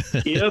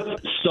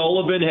 If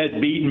Sullivan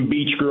had beaten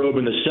Beech Grove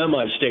in the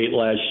semi-state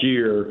last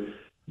year,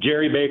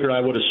 Jerry Baker and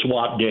I would have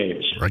swapped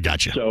games. I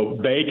gotcha. So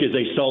Bake is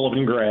a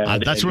Sullivan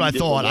grad. That's what I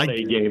thought.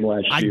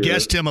 I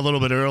guessed him a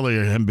little bit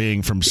earlier, him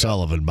being from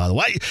Sullivan, by the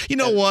way. You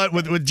know what?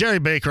 With Jerry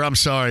Baker, I'm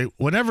sorry.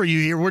 Whenever you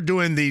hear, we're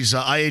doing these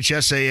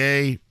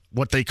IHSAA,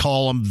 what they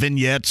call them,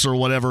 vignettes or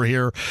whatever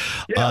here,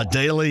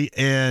 daily.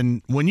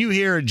 And when you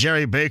hear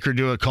Jerry Baker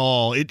do a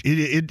call,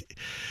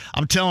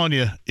 I'm telling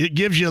you, it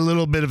gives you a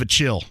little bit of a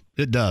chill.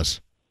 It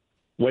does.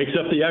 Wakes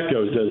up the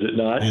echoes, does it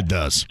not? It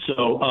does.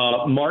 So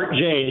Mark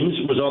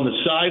James was on the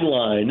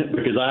sideline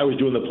because I was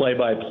doing the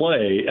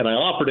play-by-play, and I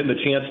offered him the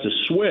chance to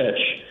switch,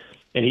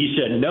 and he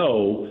said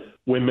no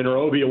when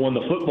Monrovia won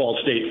the football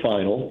state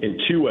final in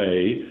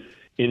 2A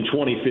in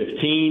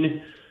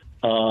 2015.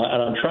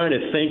 And I'm trying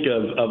to think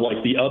of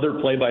like the other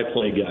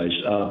play-by-play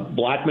guys.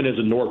 Blackman is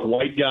a North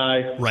White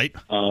guy. Right.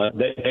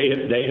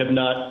 They have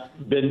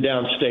not been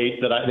downstate.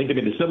 That I think they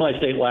did the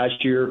semi-state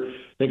last year.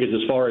 I think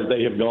it's as far as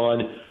they have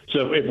gone.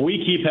 So if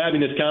we keep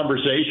having this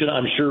conversation,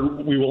 I'm sure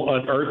we will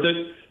unearth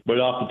it. But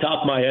off the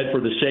top of my head,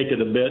 for the sake of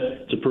the bit,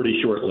 it's a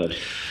pretty short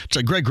list.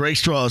 So Greg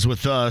Rakestraw is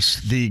with us.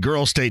 The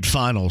girls' state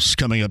finals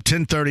coming up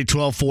 10:30,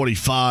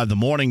 12:45. The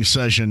morning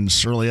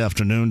sessions, early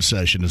afternoon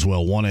session as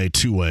well, 1A,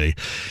 2A.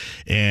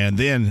 And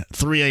then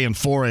 3A and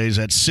 4A's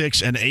at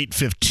 6 and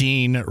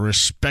 8:15,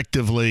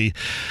 respectively.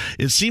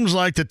 It seems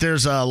like that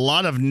there's a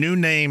lot of new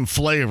name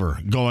flavor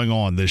going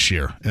on this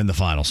year in the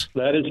finals.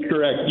 That is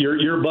correct.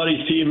 Your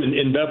buddy's team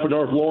in Bedford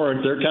North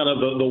Lawrence, they're kind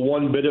of the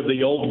one bit of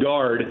the old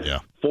guard. Yeah.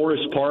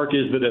 Forest Park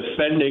is the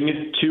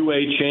defending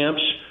 2A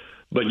champs,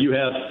 but you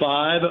have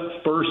 5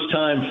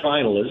 first-time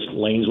finalists,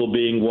 Lanesville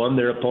being one,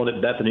 their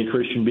opponent Bethany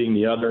Christian being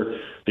the other.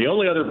 The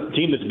only other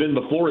team that's been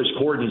before is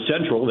Corden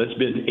Central. That's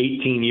been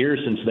 18 years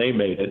since they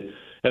made it.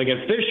 And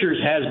again,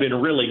 Fishers has been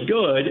really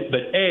good,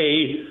 but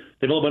A,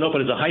 they've only been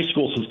open as a high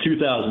school since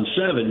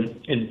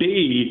 2007, and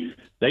B,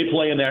 they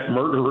play in that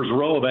murderer's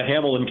row of a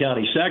Hamilton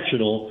County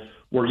sectional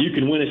where you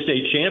can win a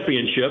state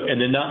championship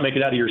and then not make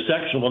it out of your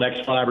sectional the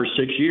next 5 or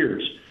 6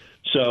 years.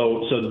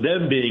 So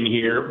them being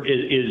here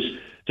is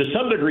to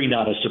some degree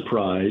not a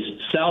surprise.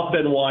 South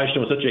Bend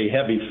Washington was such a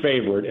heavy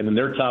favorite, and then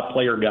their top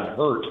player got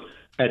hurt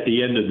at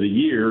the end of the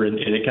year, and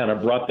it kind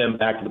of brought them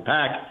back to the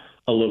pack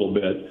a little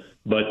bit.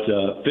 But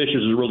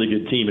Fishers is a really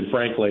good team, and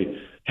frankly,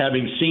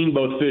 having seen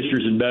both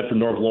Fishers and Bedford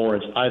North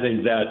Lawrence, I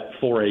think that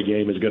 4A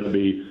game is going to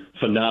be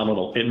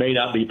phenomenal. It may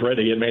not be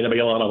pretty. It may not be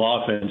a lot of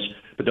offense,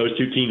 but those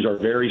two teams are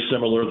very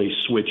similar. They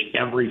switch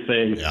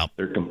everything. Yep.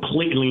 They're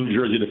completely New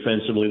Jersey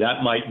defensively.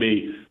 That might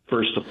be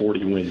first to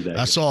 40 wins day.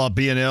 I saw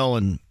B&L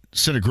and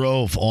Center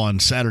Grove on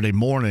Saturday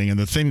morning, and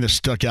the thing that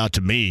stuck out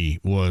to me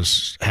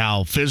was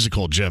how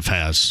physical Jeff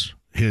has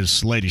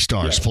his Lady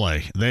Stars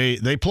play.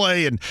 They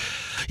play, and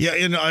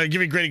I'll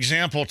give you a great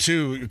example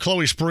too.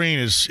 Chloe Spreen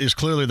is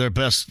clearly their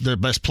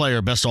best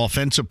player, best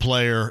offensive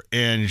player,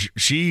 and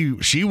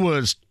she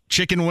was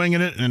chicken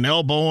winging it and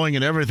elbowing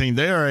and everything.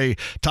 They are a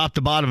top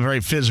to bottom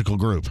very physical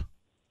group.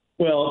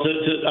 Well,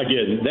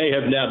 again, they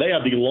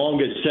have the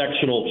longest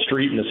sectional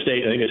streak in the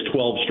state. I think it's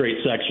 12 straight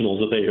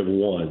sectionals that they have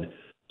won.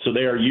 So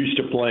they are used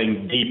to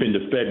playing deep into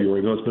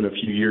February. It's been a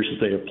few years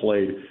since they have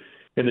played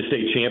in the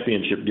state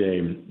championship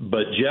game.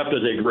 But Jeff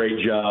does a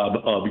great job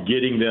of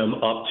getting them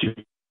up to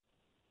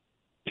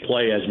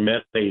play as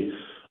many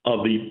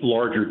of the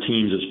larger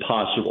teams as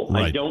possible.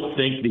 Right. I don't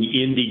think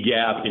the Indy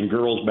gap in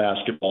girls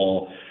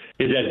basketball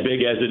is as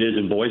big as it is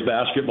in boys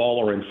basketball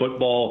or in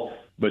football.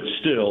 But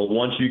still,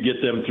 once you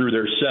get them through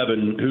their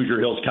 7 Hoosier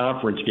Hills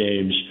Conference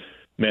games,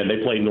 man, they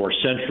play North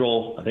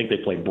Central. I think they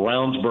play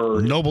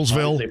Brownsburg.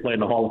 Noblesville. They play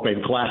in the Hall of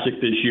Fame Classic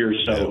this year.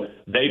 So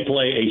they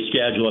play a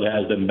schedule that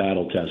has them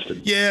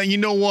battle-tested. Yeah, you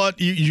know what?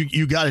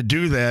 You got to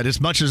do that. As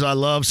much as I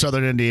love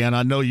Southern Indiana,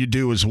 I know you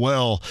do as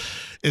well,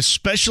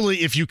 especially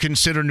if you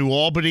consider New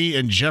Albany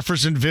and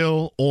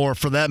Jeffersonville, or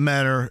for that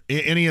matter,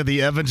 any of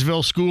the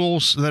Evansville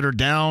schools that are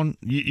down.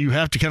 You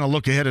have to kind of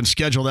look ahead and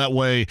schedule that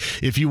way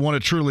if you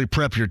want to truly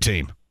prep your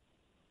team.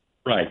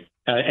 Right.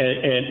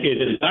 And it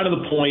is out of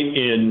the point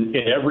in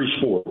every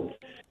sport.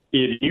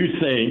 If you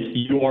think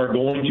you are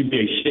going to be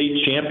a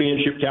state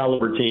championship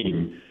caliber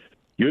team,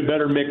 you had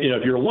better make,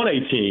 if you're a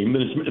 1A team,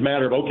 then it's a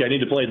matter of, okay, I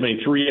need to play as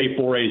many 3A,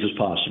 4As as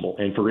possible.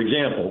 And for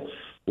example,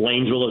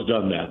 Lanesville has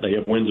done that. They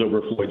have wins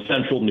over Floyd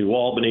Central, New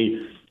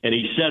Albany, and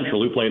East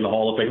Central, who play in the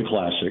Hall of Fame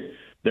Classic.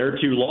 Their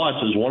two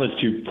losses, one is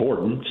to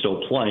Gordon,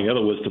 still playing. The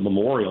other was to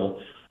Memorial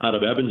out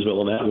of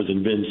Evansville, and that was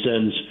in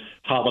Vincennes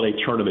Holiday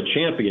Tournament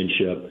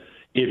Championship.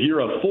 If you're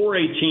a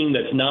 4A team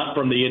that's not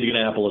from the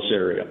Indianapolis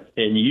area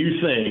and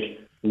you think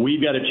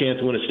we've got a chance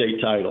to win a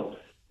state title,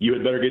 you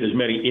had better get as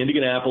many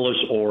Indianapolis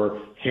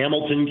or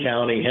Hamilton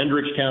County,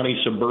 Hendricks County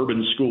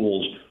suburban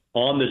schools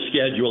on the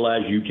schedule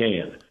as you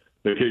can.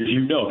 Because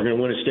you know if you're going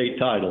to win a state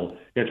title,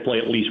 you have to play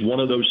at least one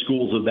of those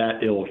schools of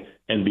that ilk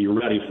and be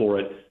ready for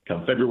it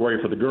come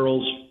February for the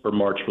girls or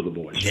March for the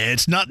boys. Yeah,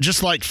 it's not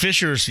just like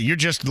Fishers. You're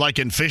just like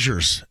in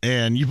Fishers,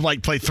 and you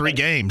play 3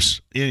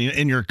 games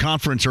in your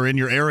conference or in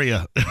your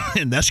area,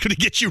 and that's going to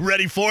get you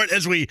ready for it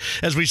as we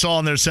saw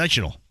in their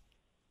sectional.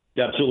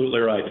 Absolutely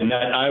right. And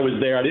I was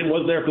there. I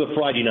wasn't there for the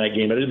Friday night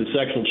game. I did the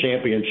sectional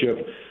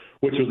championship,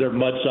 which was their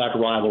Mudsock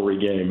rivalry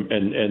game.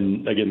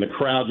 And again, the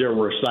crowd there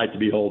were a sight to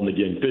behold. And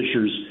again,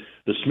 Fishers,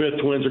 the Smith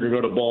twins are going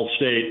to go to Ball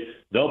State.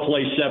 They'll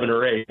play 7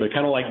 or 8, but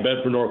kind of like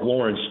Bedford North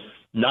Lawrence,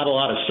 not a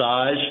lot of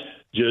size.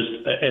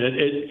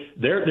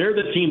 They're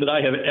the team that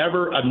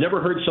I've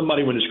never heard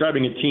somebody when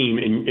describing a team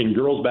in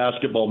girls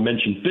basketball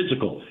mention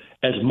physical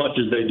as much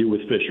as they do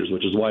with Fishers,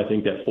 which is why I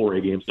think that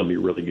 4A game is going to be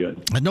really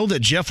good. I know that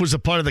Jeff was a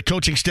part of the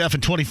coaching staff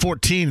in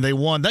 2014. They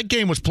won. That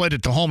game was played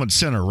at the Holman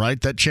Center, right?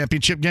 That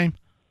championship game?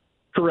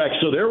 Correct.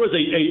 So there was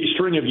a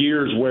string of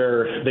years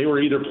where they were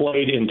either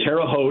played in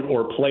Terre Haute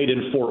or played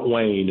in Fort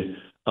Wayne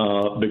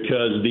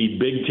because the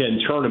Big Ten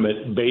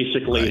tournament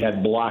basically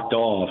had blocked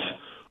off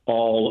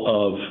all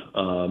of,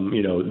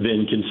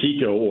 then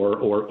Conseco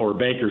or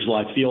Bankers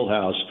Life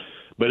Fieldhouse.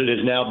 But it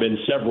has now been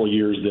several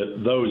years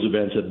that those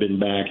events have been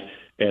back,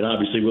 and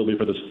obviously will be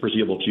for the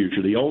foreseeable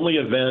future. The only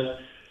event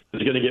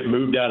that's going to get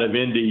moved out of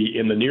Indy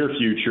in the near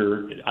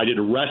future, I did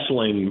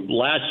wrestling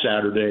last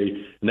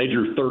Saturday, and they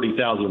drew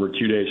 30,000 over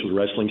 2 days for the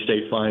wrestling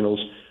state finals.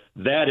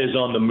 That is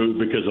on the move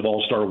because of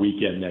All-Star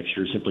Weekend next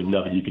year. Simply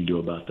nothing you can do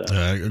about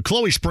that.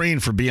 Chloe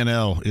Spreen for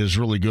BNL is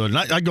really good. And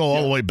I go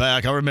all the way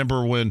back. I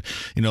remember when,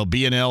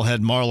 BNL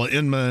had Marla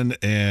Inman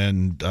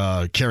and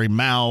Carrie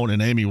Mount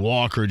and Amy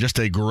Walker, just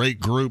a great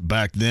group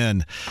back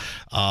then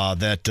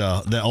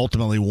that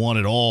ultimately won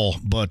it all.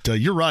 But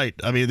you're right.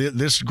 I mean,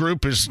 this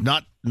group is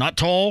not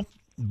tall,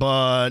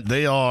 but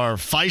they are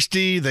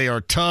feisty. They are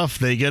tough.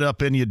 They get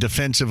up in you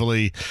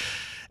defensively.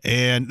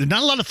 And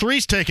not a lot of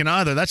threes taken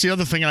either. That's the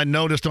other thing I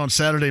noticed on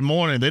Saturday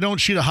morning. They don't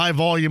shoot a high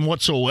volume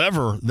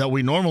whatsoever that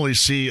we normally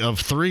see of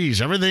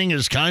threes. Everything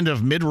is kind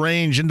of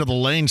mid-range into the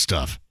lane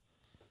stuff.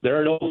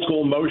 They're an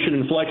old-school motion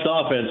and flex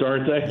offense,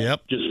 aren't they?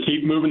 Yep. Just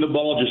keep moving the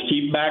ball, just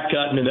keep back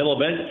cutting, and they'll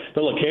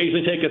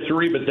occasionally take a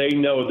three, but they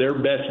know their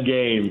best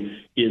game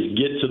is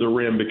get to the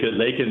rim because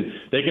they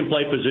can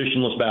play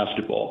positionless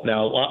basketball.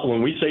 Now,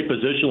 when we say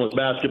positionless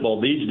basketball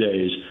these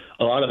days,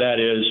 a lot of that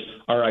is,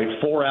 all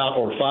right, 4 out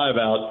or 5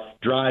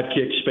 out, drive,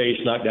 kick, space,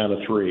 knock down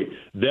a three.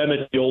 Then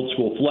it's the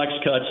old-school flex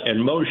cuts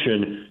and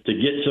motion to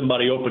get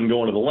somebody open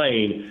going to the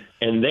lane,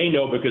 and they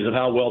know because of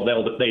how well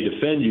they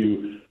defend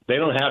you, they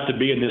don't have to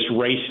be in this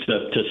race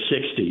to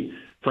 60.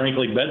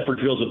 Frankly, Bedford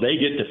feels if they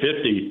get to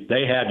 50,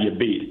 they have you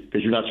beat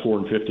because you're not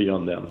scoring 50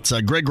 on them.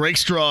 So Greg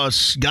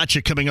Rakestraw's got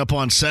you coming up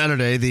on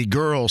Saturday, the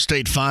girls'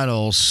 state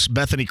finals.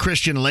 Bethany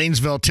Christian,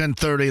 Lanesville,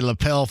 10:30,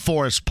 LaPel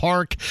Forest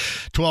Park,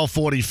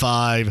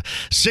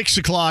 12:45. 6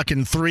 o'clock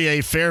in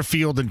 3A,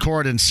 Fairfield and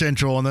Corydon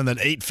Central, and then that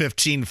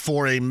 8:15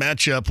 4A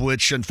matchup,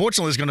 which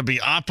unfortunately is going to be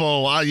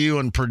Oppo, IU,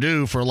 and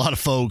Purdue for a lot of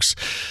folks.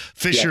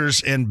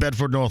 Fishers and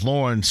Bedford North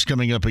Lawrence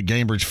coming up at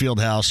Gainbridge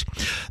Fieldhouse.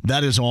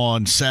 That is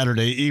on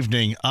Saturday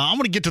evening. I'm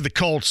going to get to the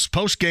Colts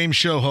post-game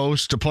show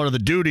host, a part of the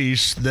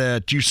duties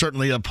that you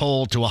certainly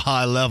uphold to a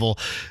high level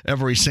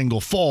every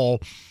single fall.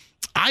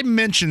 I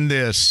mentioned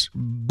this.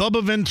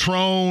 Bubba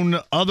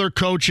Ventrone, other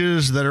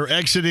coaches that are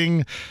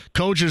exiting,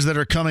 coaches that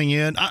are coming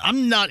in.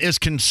 I'm not as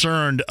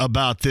concerned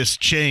about this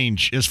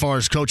change as far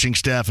as coaching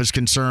staff is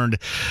concerned.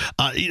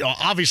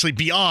 Obviously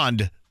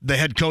beyond the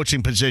head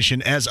coaching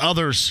position as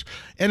others,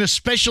 and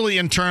especially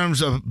in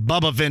terms of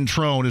Bubba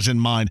Ventrone is in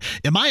mind.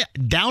 Am I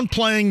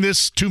downplaying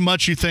this too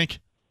much, you think?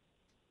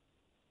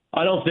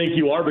 I don't think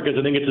you are because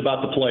I think it's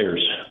about the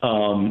players.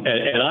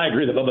 And I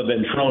agree that Bubba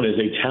Ventrone is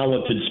a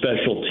talented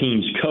special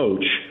teams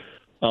coach,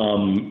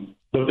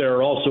 but there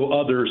are also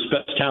other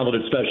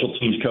talented special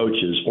teams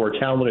coaches or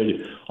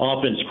talented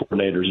offense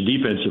coordinators,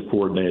 defensive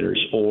coordinators,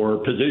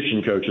 or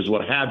position coaches,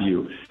 what have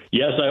you.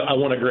 Yes, I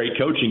want a great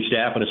coaching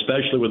staff, and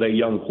especially with a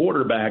young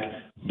quarterback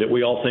that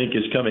we all think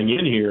is coming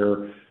in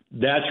here,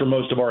 that's where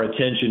most of our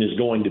attention is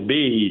going to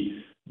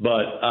be.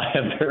 But I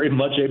am very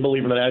much a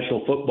believer in the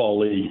National Football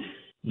League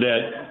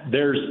that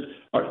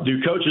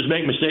do coaches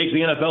make mistakes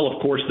in the NFL?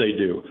 Of course they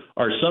do.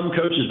 Are some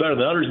coaches better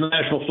than others in the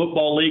National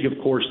Football League? Of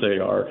course they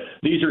are.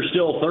 These are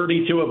still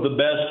 32 of the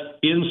best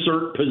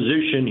insert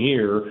position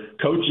here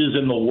coaches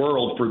in the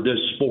world for this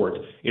sport.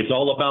 It's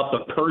all about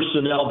the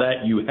personnel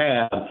that you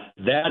have.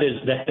 That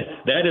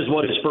is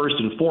what is first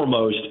and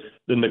foremost.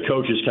 Then the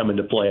coaches come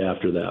into play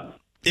after that.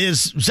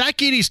 Is Zach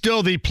Edey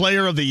still the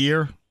player of the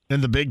year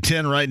in the Big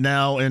Ten right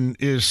now? And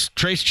is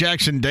Trace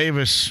Jackson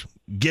Davis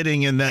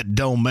getting in that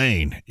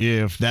domain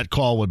if that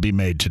call would be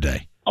made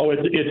today? Oh,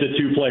 it's a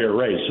two-player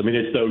race. I mean,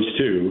 it's those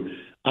two.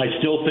 I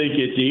still think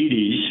it's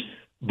Edie's,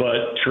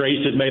 but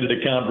Trace has made it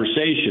a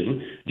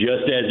conversation,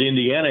 just as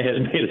Indiana has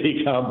made it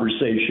a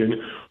conversation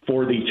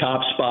for the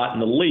top spot in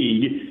the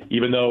league,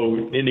 even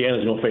though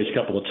Indiana's going to face a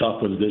couple of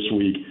tough ones this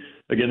week.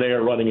 Again, they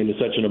are running into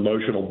such an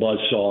emotional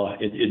buzzsaw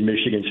in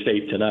Michigan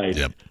State tonight.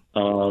 Yep.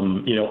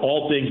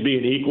 All things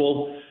being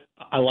equal,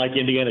 I like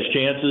Indiana's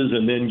chances,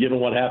 and then given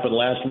what happened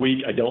last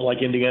week, I don't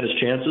like Indiana's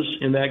chances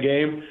in that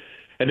game.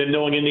 And then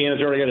knowing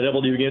Indiana's already got a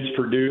W against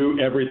Purdue,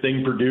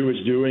 everything Purdue is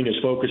doing is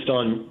focused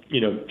on,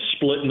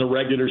 splitting the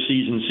regular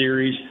season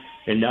series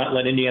and not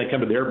letting Indiana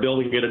come to their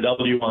building and get a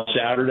W on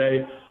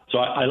Saturday. So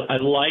I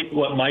like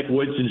what Mike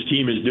Woodson's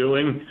team is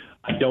doing.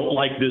 I don't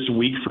like this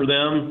week for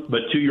them.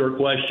 But to your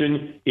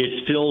question,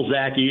 it's still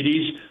Zach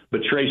Edey's,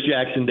 but Trace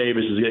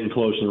Jackson-Davis is getting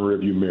close in the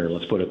rearview mirror.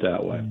 Let's put it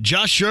that way.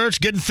 Josh Schertz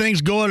getting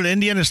things going at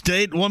Indiana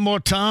State one more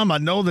time. I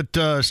know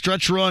that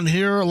stretch run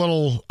here, a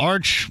little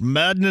Arch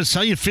Madness.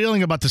 How you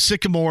feeling about the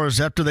Sycamores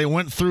after they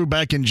went through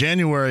back in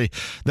January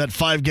that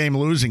 5-game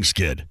losing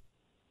skid?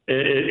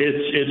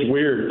 It's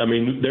weird. I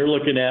mean, they're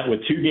looking at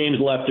with 2 games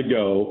left to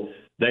go.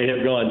 They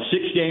have gone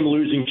 6-game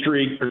losing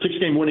streak or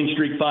 6-game winning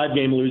streak,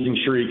 5-game losing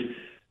streak,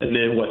 and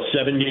then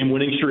 7-game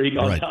winning streak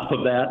on top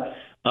of that.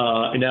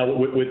 And now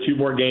with 2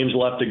 more games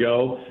left to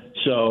go.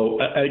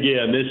 So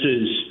again, this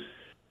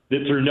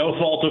is through no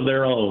fault of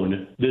their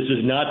own. This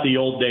is not the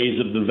old days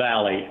of the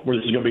Valley where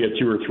this is going to be a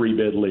 2 or 3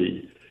 bid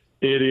league.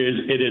 It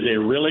is a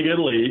really good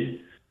league.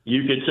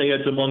 You could say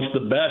it's amongst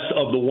the best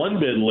of the 1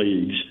 bid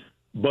leagues,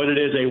 but it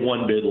is a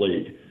 1 bid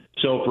league.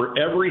 So for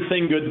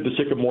everything good that the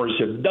Sycamores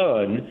have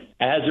done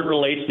as it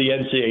relates to the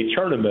NCAA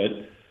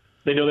tournament,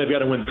 they know they've got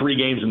to win 3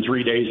 games in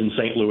 3 days in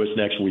St. Louis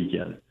next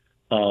weekend.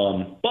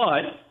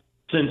 But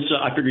since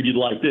I figured you'd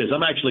like this,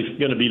 I'm actually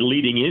going to be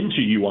leading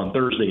into you on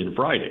Thursday and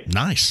Friday.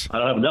 Nice. I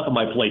don't have enough on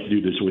my plate to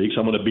do this week,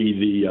 so I'm going to be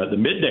the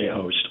midday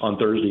host on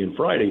Thursday and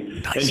Friday.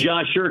 Nice. And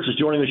Josh Schertz is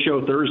joining the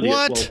show Thursday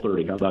at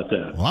 12:30. How about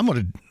that?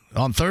 Well,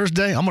 on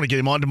Thursday, I'm going to get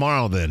him on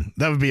tomorrow then.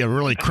 That would be a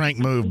really crank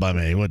move by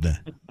me, wouldn't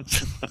it?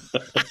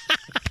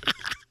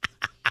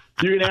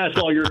 You can ask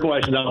all your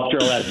questions. I'm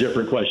sure I'll ask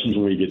different questions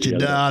when we get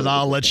together. No,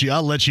 I'll let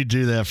you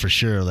do that for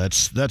sure.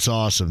 That's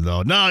awesome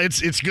though. No,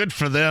 it's good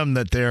for them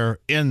that they're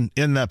in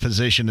that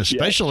position,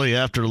 especially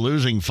after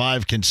losing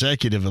 5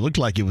 consecutive. It looked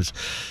like it was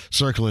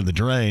circling the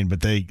drain, but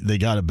they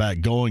got it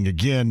back going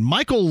again.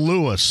 Michael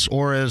Lewis,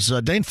 or as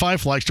Dane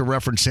Fife likes to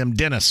reference him,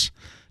 Dennis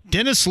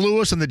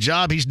Lewis, and the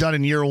job he's done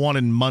in year 1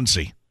 in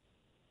Muncie.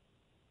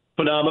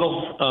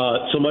 Phenomenal.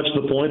 So much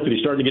to the point that he's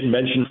starting to get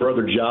mentioned for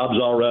other jobs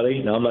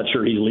already. Now, I'm not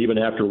sure he's leaving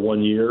after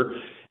 1 year.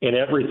 And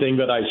everything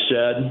that I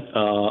said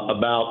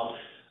about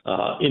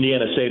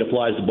Indiana State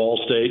applies to Ball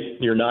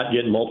State. You're not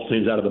getting multiple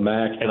teams out of the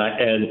MAC.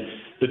 And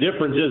the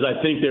difference is I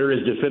think there is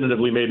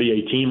definitively maybe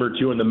a team or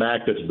 2 in the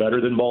MAC that's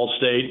better than Ball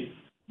State.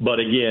 But,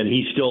 again,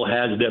 he still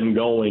has them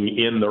going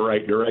in the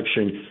right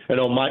direction.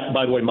 And,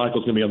 by the way,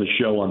 Michael's going to be on the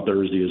show on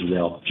Thursday as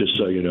well, just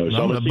so you know.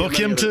 So I'm going to book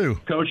him, too.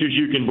 Coaches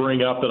you can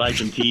bring up that I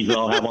can tease that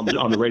I'll have on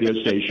the radio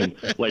station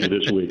later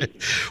this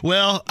week.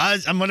 Well,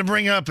 I'm going to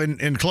bring up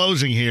in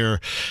closing here,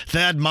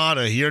 Thad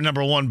Matta, year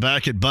number 1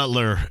 back at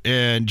Butler,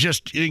 and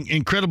just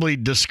incredibly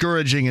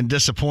discouraging and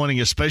disappointing,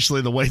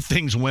 especially the way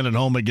things went at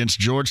home against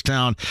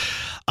Georgetown.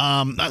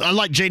 I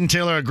like Jaden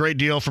Taylor a great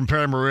deal from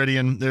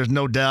Parameridian. There's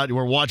no doubt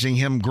we're watching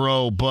him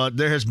grow, but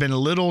there has been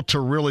little to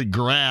really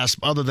grasp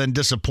other than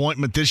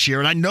disappointment this year.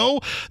 And I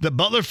know the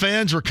Butler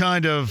fans were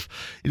kind of,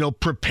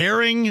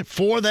 preparing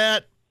for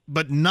that,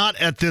 but not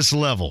at this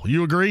level.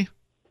 You agree?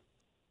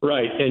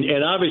 Right.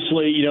 And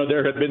obviously,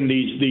 there have been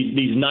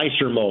these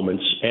nicer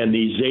moments, and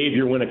the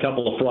Xavier win a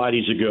couple of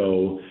Fridays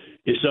ago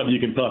is something you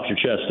can puff your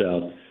chest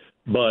out.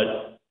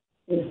 But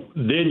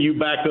then you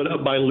back that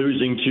up by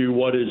losing to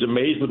what is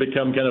amazingly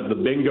become kind of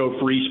the bingo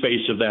free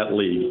space of that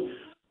league.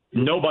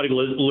 Nobody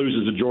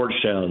loses to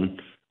Georgetown,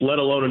 let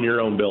alone in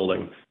your own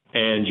building.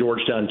 And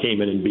Georgetown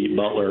came in and beat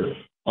Butler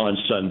on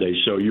Sunday.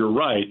 So you're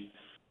right.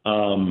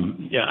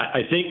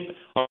 I think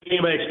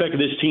anybody expected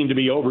this team to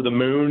be over the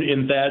moon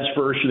in Thad's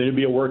first year. They'd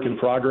be a work in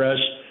progress.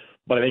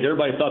 But I think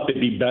everybody thought they'd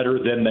be better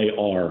than they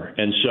are.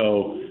 And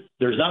so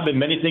there's not been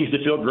many things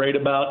to feel great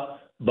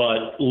about,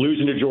 but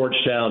losing to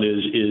Georgetown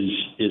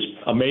is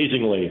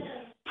amazingly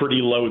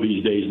pretty low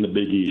these days in the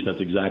Big East. That's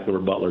exactly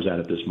where Butler's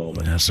at this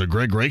moment. Yeah, so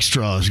Greg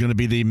Rakestraw is going to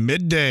be the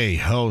midday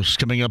host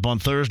coming up on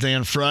Thursday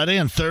and Friday.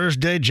 On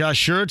Thursday,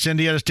 Josh Schertz,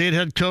 Indiana State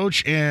head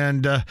coach,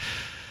 and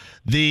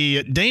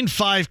the Dane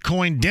Fife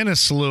coined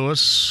Dennis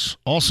Lewis,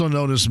 also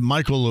known as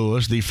Michael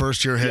Lewis, the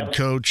first-year head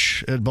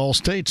coach at Ball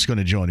State, is going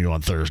to join you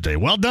on Thursday.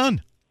 Well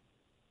done.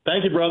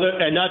 Thank you, brother.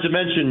 And not to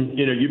mention,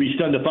 you'd be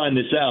stunned to find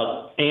this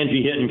out,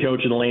 Angie Hinton,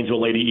 coach of the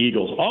Lanesville Lady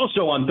Eagles,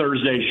 also on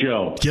Thursday's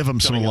show. Give them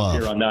some love.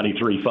 Here on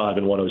 93.5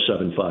 and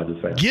 107.5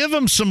 The Fan. Give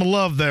them some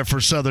love there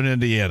for Southern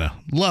Indiana.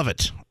 Love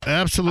it.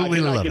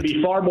 Absolutely love it. I can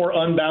be far more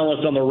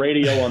unbalanced on the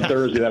radio on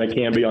Thursday than I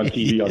can be on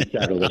TV on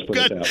Saturday. Let's put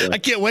it that way. I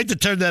can't wait to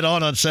turn that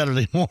on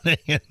Saturday morning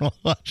and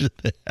watch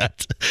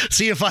that.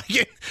 See if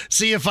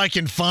I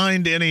can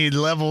find any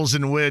levels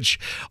in which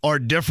are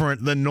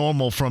different than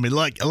normal from me,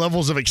 like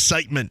levels of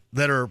excitement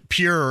that are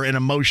pure and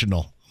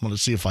emotional. I'm going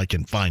to see if I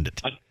can find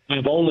it.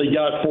 I've only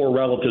got 4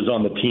 relatives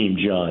on the team,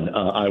 John.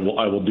 I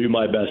will do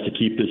my best to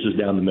keep this as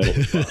down the middle.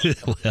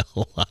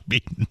 Well, I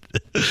mean,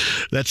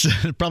 that's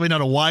probably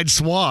not a wide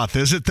swath,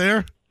 is it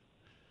there?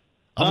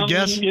 I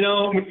guess.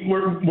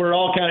 We're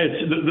all kind of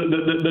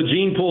the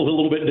gene pool is a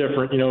little bit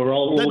different. We're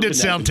all. That did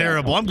sound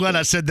terrible. I'm glad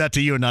I said that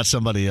to you and not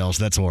somebody else.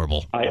 That's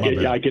horrible. I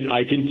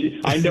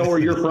know where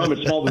you're from.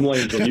 It's Spalding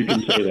Lane, so you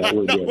can say that.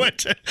 We're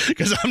good.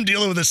 Because I'm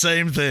dealing with the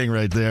same thing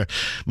right there,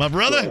 my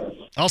brother. Right.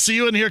 I'll see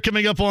you in here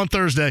coming up on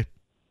Thursday.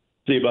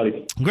 See you,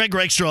 buddy. Greg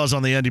Rakestraw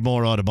on the Andy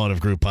Moore Automotive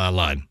Group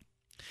hotline.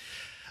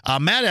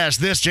 Matt asked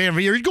this, JMV,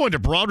 are you going to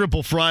Broad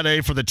Ripple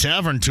Friday for the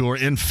Tavern Tour?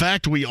 In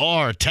fact, we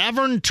are.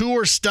 Tavern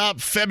Tour stop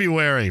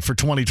February for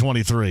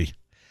 2023.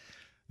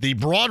 The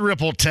Broad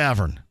Ripple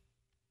Tavern.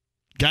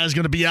 Guys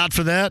going to be out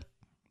for that?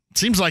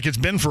 Seems like it's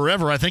been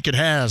forever. I think it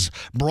has.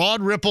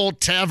 Broad Ripple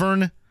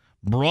Tavern,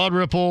 Broad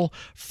Ripple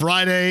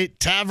Friday,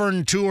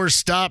 Tavern Tour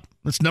stop.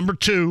 That's number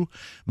 2,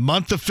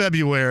 month of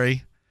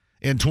February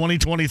in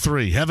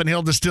 2023. Heaven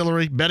Hill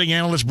Distillery, betting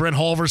analyst Brent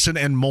Halverson,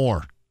 and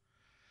more.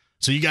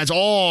 So you guys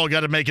all got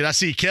to make it. I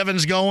see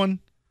Kevin's going.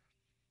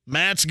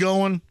 Matt's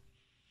going.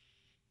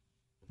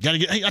 Got to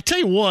get. Hey, I tell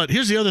you what.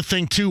 Here's the other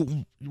thing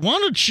too. Why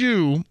don't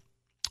you?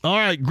 All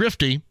right,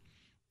 Grifty.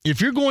 If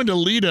you're going to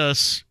lead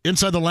us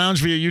inside the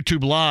lounge via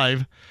YouTube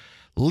Live,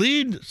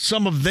 lead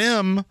some of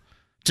them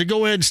to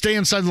go ahead and stay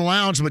inside the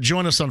lounge, but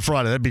join us on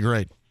Friday. That'd be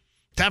great.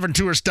 Tavern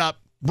Tour stop.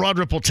 Broad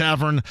Ripple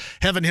Tavern,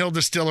 Heaven Hill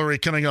Distillery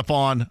coming up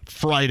on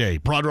Friday.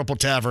 Broad Ripple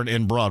Tavern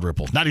in Broad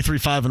Ripple.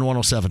 93.5 and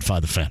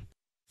 107.5 The Fan.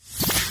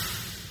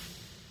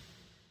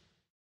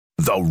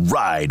 The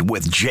Ride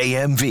with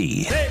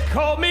JMV. They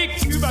call me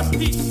Cuba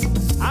Pete.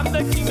 I'm the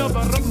king of the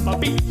rumba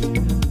beat.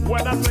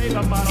 When I play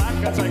the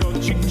maracas, I go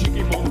chick,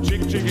 chicky, boom,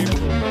 chick, chicky,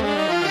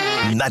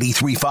 boom.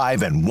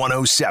 93.5 and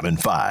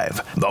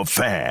 107.5 The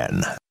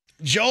Fan.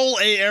 Joel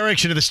A.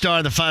 Erickson to the star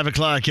of the 5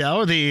 o'clock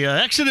hour. The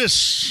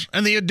exodus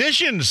and the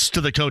additions to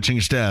the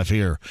coaching staff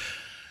here.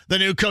 The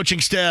new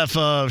coaching staff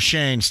of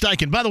Shane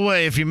Steichen. By the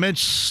way, if you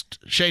missed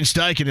Shane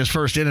Steichen, his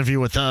first interview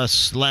with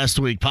us last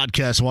week,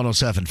 podcast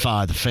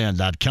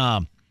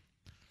 1075thefan.com.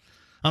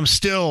 I'm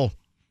still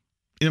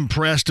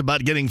impressed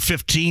about getting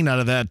 15 out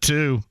of that,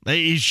 too.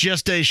 He's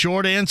just a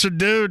short answer,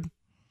 dude.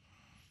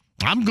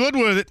 I'm good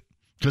with it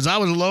because I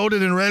was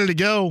loaded and ready to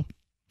go.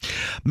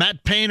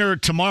 Matt Painter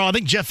tomorrow. I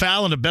think Jeff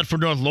Allen of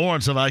Bedford North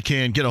Lawrence, if I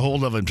can get a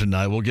hold of him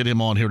tonight. We'll get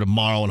him on here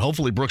tomorrow. And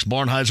hopefully Brooks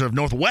Barnheiser of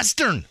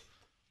Northwestern.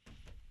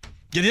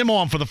 Get him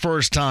on for the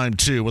first time,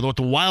 too, with what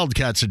the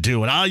Wildcats are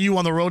doing. IU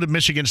on the road at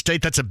Michigan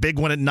State. That's a big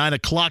one at 9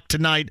 o'clock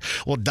tonight.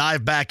 We'll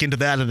dive back into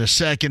that in a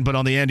second. But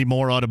on the Andy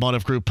Moore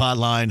Automotive Group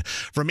hotline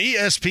from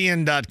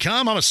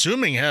ESPN.com, I'm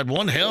assuming had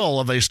one hell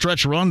of a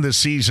stretch run this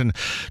season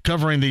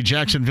covering the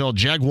Jacksonville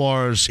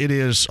Jaguars. It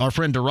is our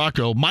friend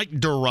Mike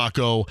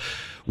Duraco,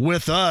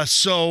 with us.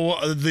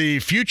 So the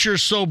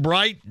future's so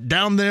bright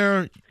down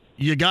there.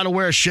 You got to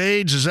wear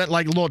shades. Is that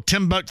like a little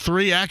Timbuk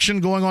 3 action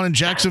going on in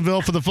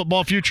Jacksonville for the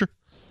football future?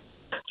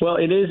 Well,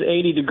 it is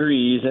 80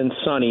 degrees and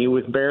sunny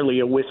with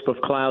barely a wisp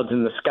of clouds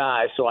in the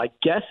sky, so I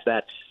guess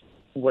that's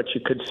what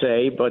you could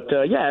say. But,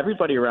 yeah,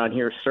 everybody around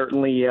here is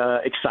certainly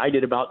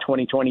excited about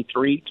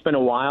 2023. It's been a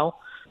while,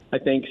 I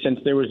think,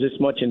 since there was this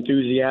much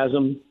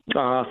enthusiasm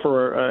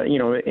for,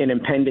 an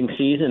impending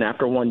season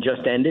after one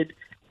just ended.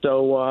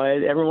 So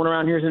everyone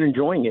around here is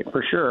enjoying it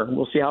for sure.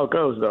 We'll see how it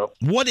goes, though.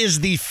 What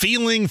is the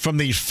feeling from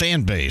the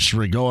fan base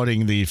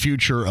regarding the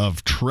future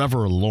of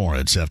Trevor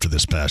Lawrence after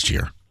this past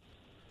year?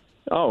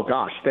 Oh,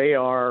 gosh,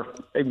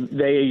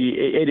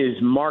 it is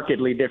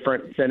markedly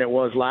different than it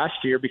was last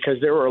year because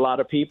there were a lot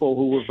of people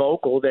who were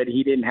vocal that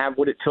he didn't have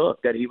what it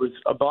took, that he was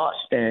a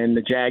bust, and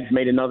the Jags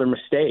made another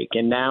mistake.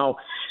 And now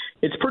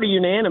it's pretty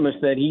unanimous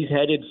that he's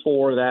headed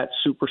for that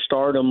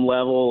superstardom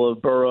level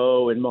of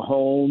Burrow and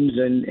Mahomes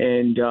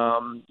and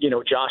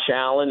Josh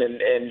Allen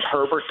and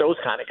Herbert, those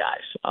kind of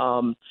guys.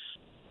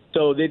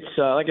 So it's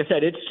like I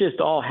said, it's just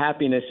all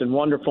happiness and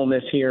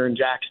wonderfulness here in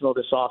Jacksonville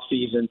this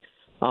offseason.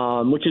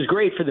 Which is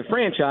great for the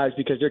franchise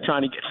because they're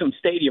trying to get some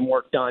stadium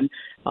work done,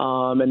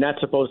 and that's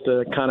supposed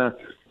to kind of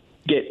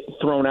get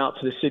thrown out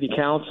to the city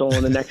council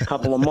in the next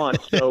couple of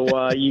months.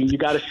 So you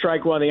got to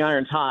strike while the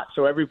iron's hot.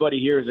 So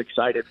everybody here is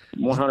excited,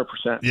 100%.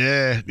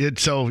 Yeah,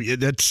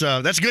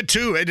 that's good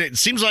too. It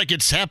seems like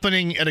it's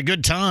happening at a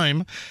good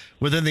time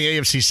within the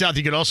AFC South.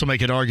 You could also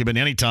make an argument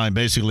anytime,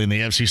 basically, in the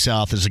AFC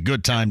South is a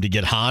good time to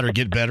get hot or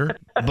get better.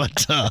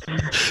 But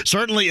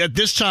certainly at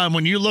this time,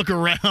 when you look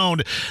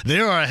around,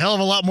 there are a hell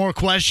of a lot more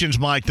questions,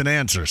 Mike, than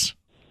answers.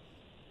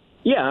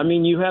 Yeah, I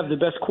mean, you have the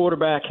best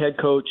quarterback, head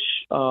coach,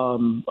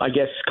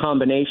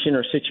 combination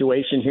or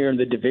situation here in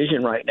the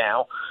division right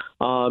now.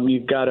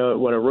 You've got a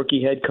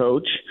rookie head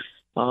coach.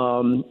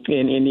 in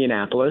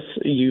Indianapolis.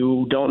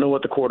 You don't know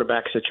what the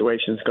quarterback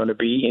situation is going to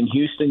be. In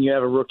Houston, you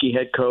have a rookie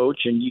head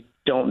coach, and you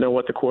don't know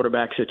what the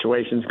quarterback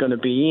situation is going to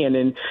be. And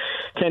in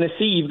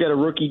Tennessee, you've got a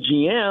rookie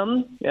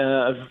GM,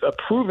 a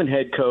proven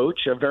head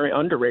coach, a very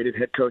underrated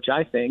head coach,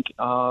 I think.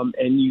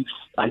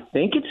 I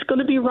think it's going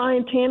to be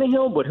Ryan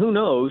Tannehill, but who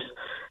knows?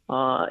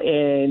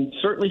 And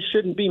certainly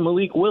shouldn't be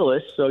Malik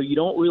Willis, so you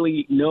don't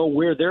really know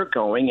where they're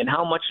going and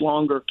how much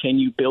longer can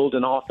you build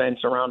an offense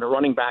around a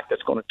running back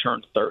that's going to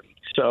turn 30.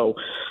 So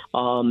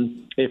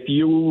if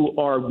you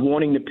are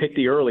wanting to pick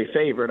the early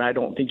favorite, I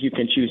don't think you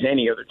can choose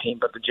any other team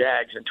but the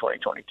Jags in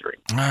 2023.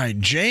 All right,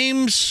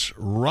 James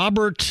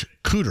Robert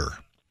Cooter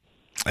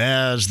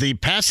as the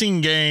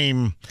passing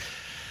game.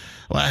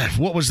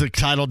 What was the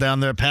title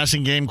down there?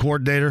 Passing game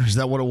coordinator? Is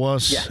that what it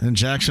was in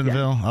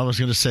Jacksonville? Yeah. I was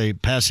going to say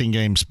passing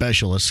game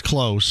specialist.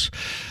 Close.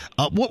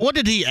 What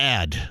did he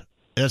add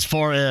as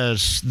far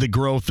as the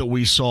growth that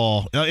we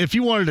saw? If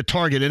you wanted to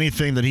target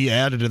anything that he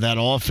added to that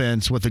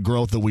offense with the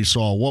growth that we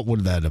saw, what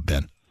would that have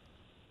been?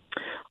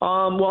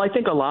 Well, I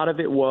think a lot of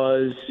it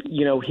was,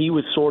 he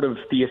was sort of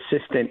the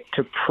assistant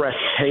to Press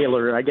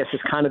Taylor. I guess is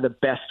kind of the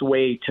best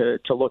way to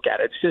look at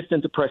it.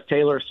 Assistant to Press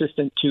Taylor,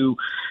 assistant to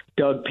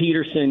Doug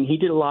Peterson. He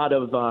did a lot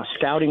of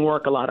scouting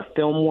work, a lot of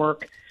film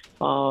work,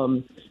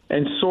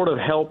 and sort of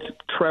helped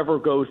Trevor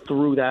go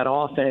through that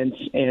offense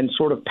and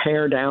sort of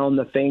pare down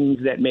the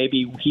things that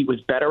maybe he was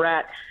better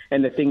at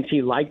and the things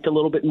he liked a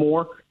little bit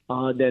more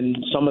than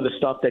some of the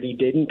stuff that he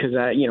didn't. Because,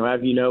 as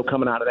you know,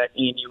 coming out of that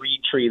Andy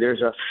Reid tree,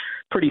 there's a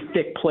pretty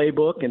thick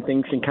playbook and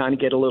things can kind of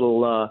get a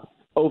little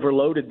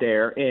overloaded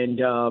there. And,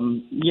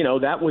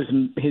 that was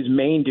his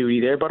main duty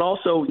there. But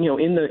also,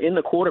 in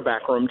the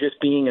quarterback room, just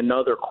being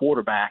another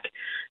quarterback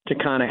to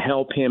kind of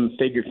help him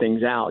figure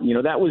things out.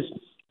 That was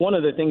one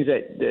of the things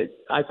that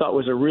I thought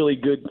was a really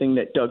good thing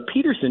that Doug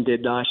Peterson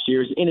did last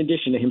year is in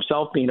addition to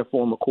himself being a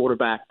former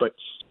quarterback, but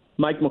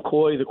Mike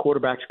McCoy, the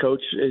quarterback's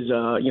coach, is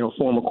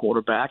former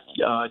quarterback.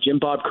 Jim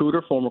Bob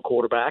Cooter, former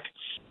quarterback.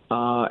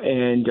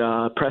 And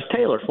Press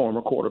Taylor,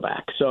 former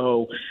quarterback.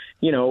 So,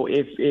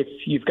 if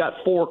you've got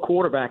four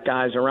quarterback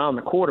guys around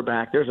the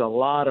quarterback, there's a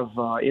lot of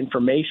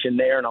information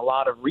there and a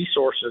lot of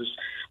resources.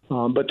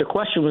 But the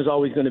question was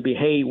always going to be,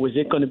 hey, was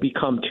it going to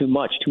become too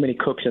much, too many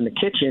cooks in the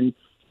kitchen?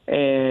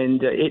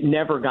 And it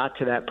never got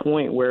to that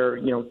point where,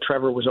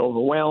 Trevor was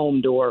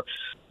overwhelmed or,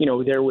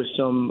 there was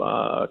some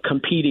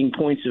competing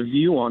points of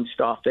view on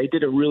stuff. They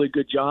did a really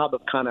good job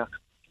of kind of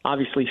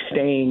obviously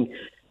staying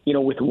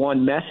with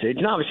one message.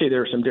 And obviously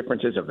there are some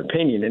differences of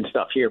opinion and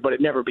stuff here, but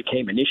it never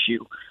became an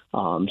issue.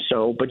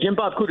 But Jim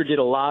Bob Cooter did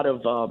a lot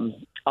of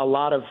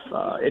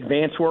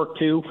advanced work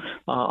too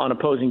on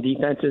opposing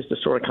defenses to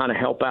sort of kind of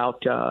help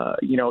out,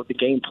 the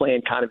game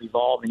plan kind of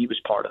evolve, and he was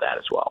part of that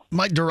as well.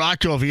 Mike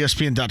Duracto of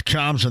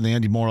ESPN.com's on the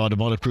Andy Moore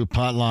Automotive Group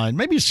hotline.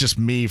 Maybe it's just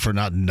me for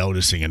not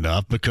noticing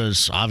enough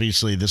because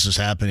obviously this is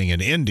happening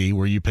in Indy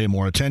where you pay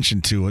more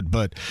attention to it.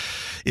 But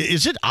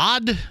is it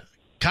odd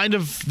kind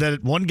of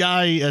that one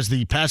guy as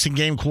the passing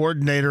game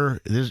coordinator,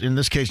 in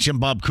this case Jim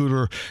Bob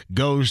Cooter,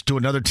 goes to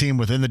another team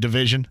within the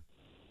division?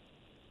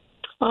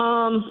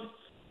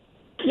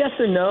 Yes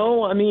and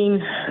no. I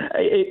mean,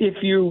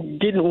 if you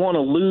didn't want to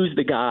lose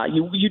the guy,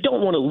 you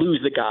don't want to lose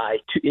the guy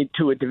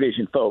to a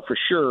division foe for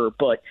sure.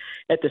 But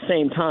at the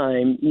same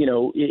time,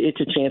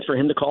 it's a chance for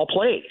him to call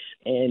plays.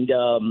 And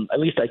at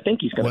least I think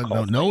he's going to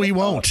call. No, he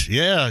won't.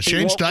 Yeah,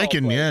 Shane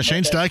Steichen. Yeah,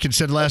 Shane Steichen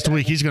said last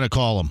week he's going to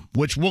call him,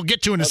 which we'll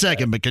get to in a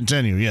second. But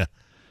continue. Yeah.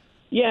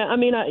 Yeah, I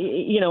mean,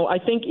 I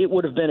think it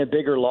would have been a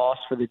bigger loss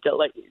for the.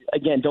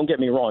 Again, don't get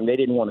me wrong; they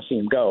didn't want to see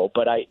him go.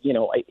 But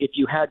if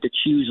you had to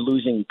choose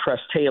losing Press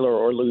Taylor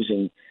or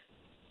losing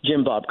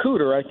Jim Bob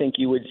Cooter, I think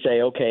you would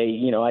say, okay,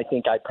 I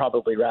think I'd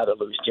probably rather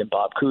lose Jim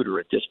Bob Cooter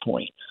at this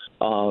point.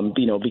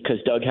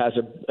 Because Doug has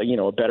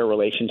a better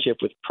relationship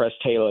with Press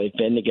Taylor. They've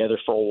been together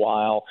for a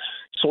while,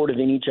 sort of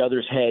in each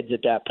other's heads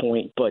at that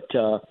point. But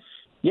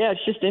yeah,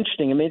 it's just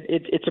interesting. I mean,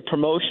 it's a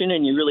promotion,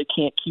 and you really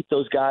can't keep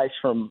those guys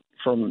from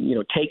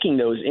taking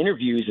those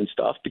interviews and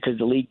stuff because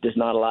the league does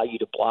not allow you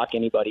to block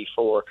anybody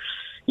for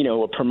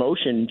a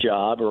promotion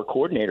job or a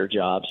coordinator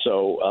job.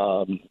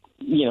 So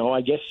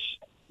I guess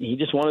he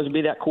just wanted to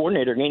be that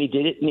coordinator again. He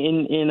did it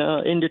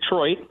in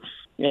Detroit,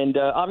 and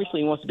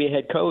obviously he wants to be a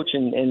head coach.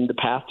 And the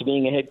path to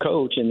being a head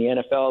coach in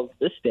the NFL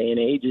this day and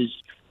age is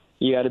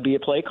you got to be a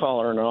play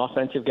caller and an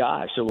offensive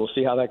guy. So we'll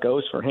see how that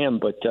goes for him.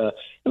 But the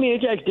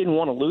Jags didn't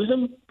want to lose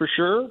him for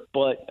sure,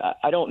 but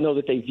I don't know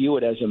that they view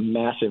it as a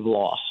massive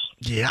loss.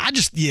 Yeah,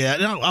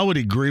 I would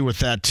agree with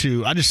that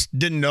too. I just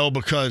didn't know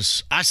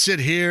because I sit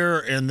here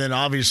and then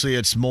obviously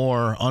it's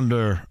more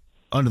under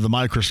the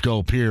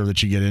microscope here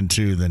that you get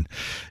into than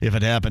if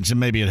it happens. And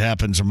maybe it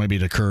happens or maybe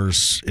it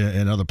occurs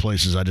in other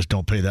places I just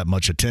don't pay that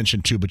much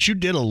attention to. But you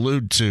did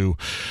allude to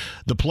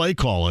the play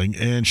calling.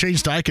 And Shane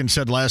Steichen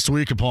said last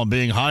week upon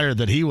being hired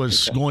that he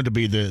was going to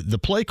be the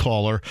play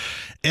caller.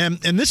 And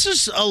this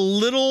is a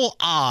little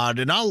odd,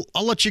 and I'll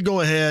let you go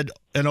ahead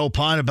and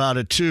opine about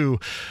it too.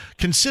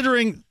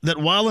 Considering that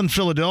while in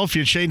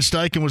Philadelphia, Shane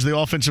Steichen was the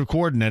offensive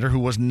coordinator who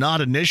was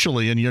not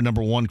initially in year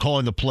number one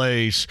calling the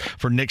plays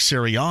for Nick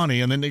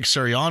Sirianni, and then Nick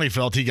Sirianni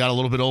felt he got a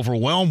little bit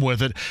overwhelmed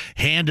with it,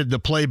 handed the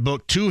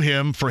playbook to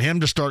him for him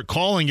to start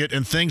calling it,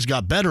 and things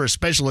got better,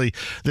 especially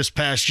this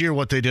past year,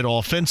 what they did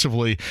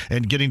offensively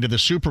and getting to the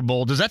Super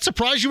Bowl. Does that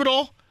surprise you at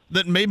all?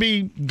 That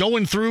maybe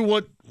going through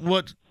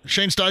what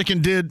Shane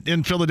Steichen did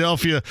in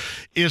Philadelphia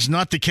is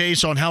not the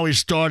case on how he's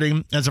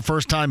starting as a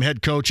first-time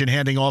head coach and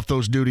handing off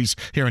those duties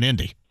here in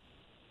Indy?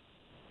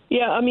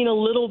 Yeah, I mean, a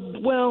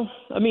little. Well,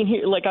 I mean,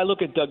 here, like I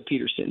look at Doug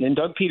Peterson, and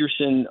Doug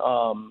Peterson,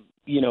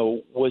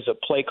 was a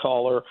play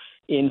caller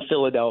in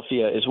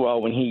Philadelphia as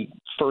well when he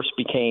first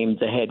became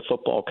the head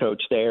football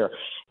coach there.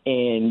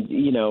 And,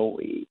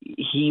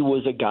 he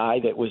was a guy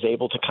that was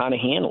able to kind of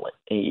handle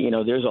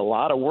it. There's a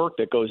lot of work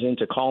that goes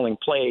into calling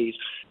plays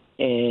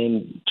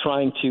and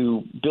trying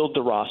to build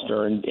the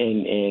roster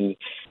and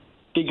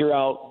figure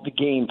out the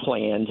game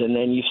plans. And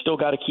then you still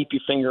got to keep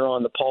your finger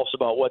on the pulse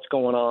about what's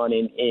going on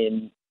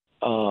in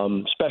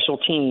special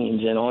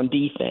teams and on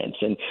defense.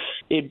 And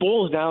it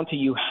boils down to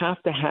you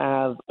have to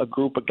have a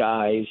group of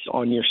guys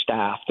on your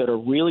staff that are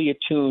really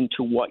attuned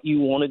to what you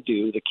want to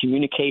do. The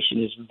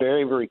communication is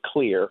very, very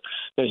clear.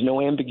 There's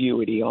no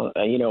ambiguity on,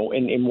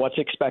 in what's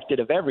expected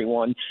of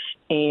everyone.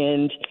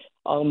 And,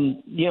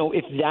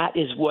 if that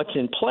is what's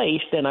in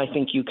place, then I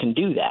think you can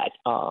do that.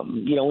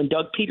 And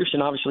Doug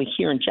Peterson, obviously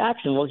here in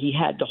Jacksonville, he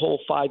had the whole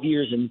 5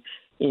 years in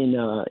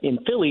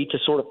Philly to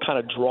sort of kind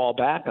of draw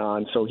back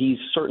on. So he's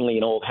certainly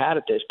an old hat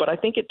at this, but I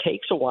think it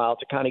takes a while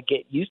to kind of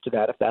get used to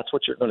that if that's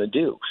what you're going to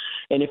do.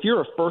 And if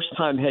you're a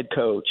first-time head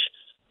coach,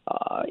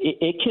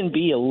 it can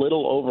be a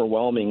little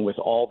overwhelming with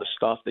all the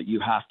stuff that you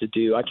have to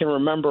do. I can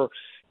remember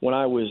when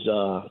I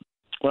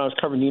was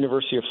covering the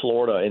University of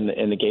Florida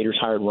and the Gators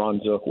hired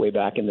Ron Zook way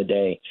back in the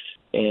day.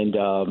 And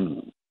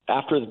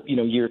after,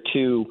 year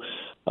two,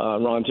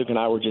 Ron Zook and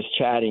I were just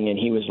chatting, and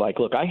he was like,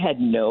 look, I had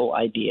no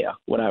idea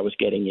what I was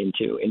getting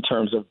into in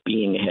terms of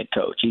being a head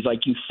coach. He's like,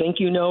 you think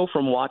you know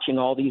from watching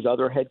all these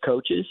other head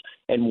coaches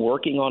and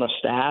working on a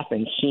staff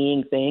and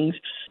seeing things,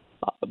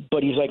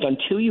 but he's like,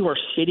 until you are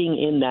sitting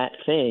in that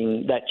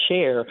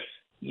chair,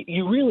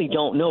 you really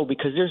don't know,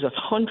 because there's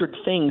 100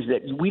 things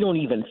that we don't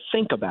even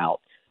think about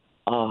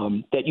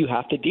that you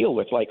have to deal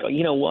with. Like,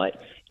 what?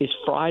 Is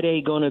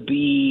Friday going to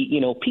be,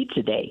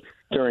 pizza day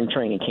during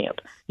training camp?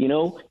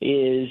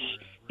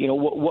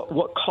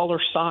 What color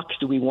socks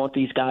do we want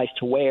these guys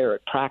to wear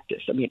at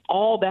practice? I mean,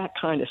 all that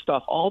kind of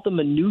stuff, all the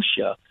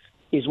minutia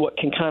is what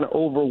can kind of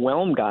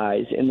overwhelm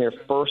guys in their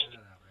first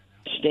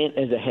stint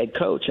as a head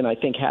coach. And I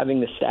think having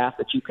the staff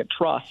that you can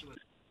trust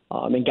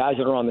and guys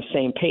that are on the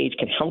same page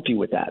can help you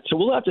with that. So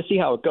we'll have to see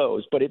how it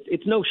goes. But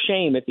it's no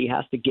shame if he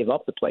has to give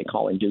up the play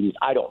calling duties,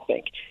 I don't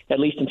think, at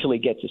least until he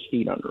gets his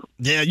feet under him.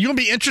 Yeah, you'll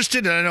be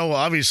interested. I know,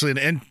 obviously,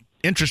 an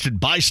interested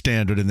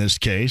bystander in this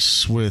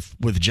case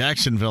with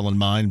Jacksonville in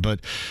mind, but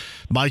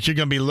Mike, you're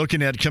going to be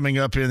looking at coming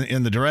up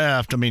in the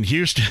draft. I mean,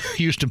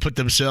 Houston put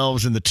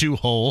themselves in the 2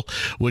 hole,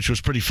 which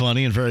was pretty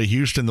funny and very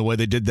Houston the way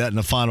they did that in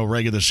the final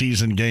regular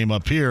season game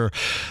up here.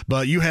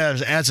 But you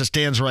have, as it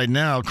stands right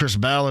now, Chris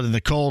Ballard and the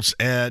Colts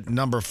at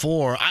number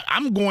 4.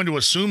 I'm going to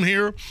assume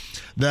here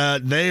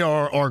that they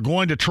are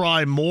going to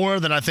try more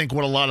than I think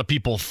what a lot of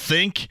people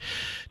think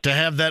to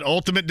have that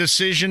ultimate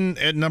decision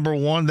at number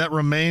 1. That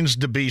remains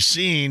to be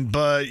seen.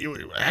 But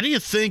how do you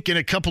think in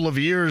a couple of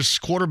years,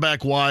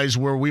 quarterback-wise,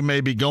 where we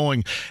may be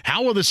going,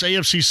 how will this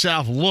AFC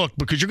South look?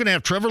 Because you're going to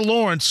have Trevor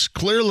Lawrence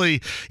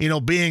clearly,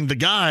 being the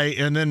guy,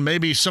 and then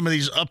maybe some of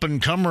these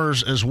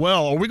up-and-comers as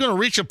well. Are we going to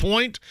reach a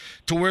point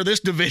to where this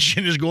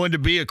division is going to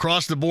be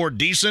across the board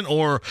decent,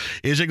 or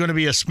is it going to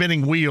be a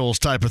spinning wheels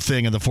type of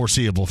thing in the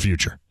foreseeable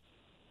future?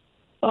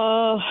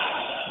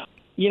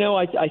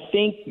 I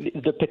think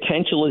the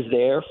potential is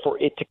there for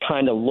it to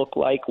kind of look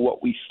like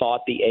what we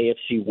thought the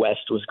AFC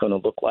West was going to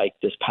look like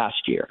this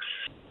past year,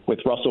 with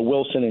Russell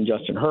Wilson and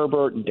Justin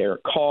Herbert and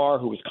Derek Carr,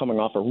 who was coming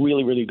off a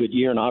really, really good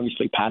year, and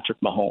obviously Patrick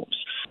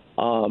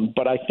Mahomes.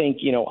 But I think,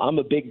 I'm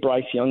a big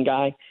Bryce Young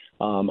guy.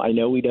 I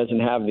know he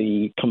doesn't have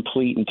the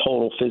complete and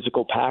total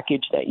physical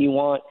package that you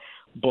want,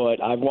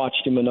 but I've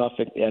watched him enough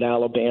at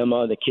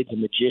Alabama. The kid's a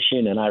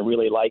magician, and I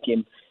really like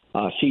him.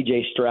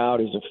 C.J.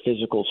 Stroud is a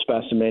physical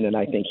specimen, and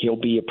I think he'll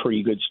be a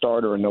pretty good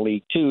starter in the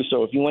league too.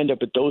 So if you end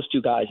up with those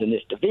 2 guys in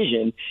this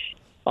division,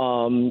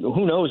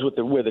 who knows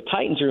where the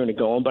Titans are going to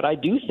go. But I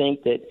do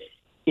think that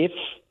if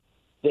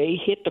they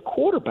hit the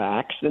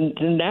quarterbacks,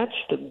 then that's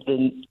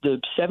the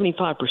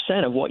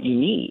 75% of what you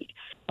need.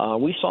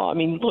 We saw,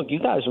 look, you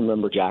guys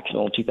remember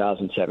Jacksonville in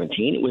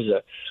 2017. It was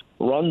a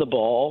run the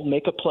ball,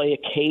 make a play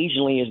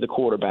occasionally as the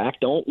quarterback,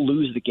 don't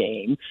lose the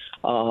game,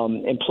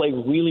 and play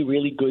really,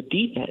 really good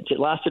defense. It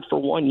lasted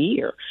for 1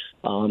 year.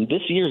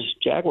 This year's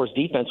Jaguars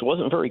defense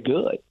wasn't very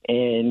good,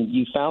 and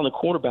you found the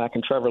quarterback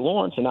in Trevor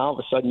Lawrence, and now all of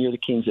a sudden you're the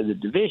kings of the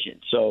division.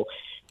 So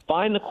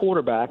find the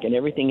quarterback, and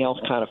everything else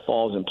kind of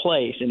falls in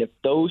place. And if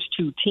those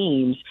 2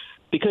 teams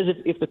Because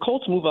if the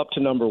Colts move up to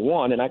number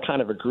one, and I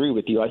kind of agree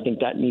with you, I think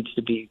that needs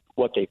to be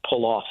what they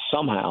pull off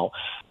somehow.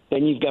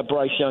 Then you've got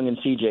Bryce Young and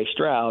C.J.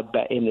 Stroud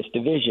in this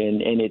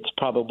division, and it's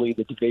probably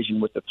the division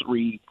with the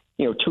 2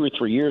 or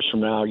 3 years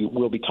from now,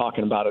 we'll be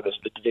talking about it as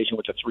the division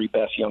with the 3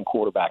 best young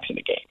quarterbacks in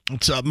the game.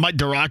 It's Mike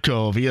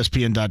Duraco of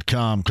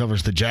ESPN.com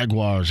covers the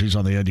Jaguars. He's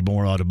on the Andy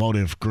Moore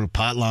Automotive Group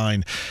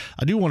hotline.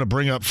 I do want to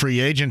bring up free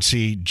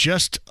agency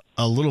just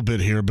a little bit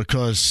here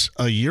because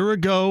a year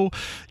ago,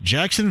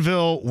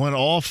 Jacksonville went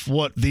off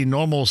what the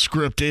normal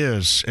script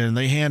is, and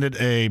they handed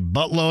a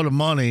buttload of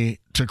money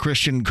to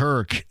Christian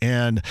Kirk.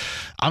 And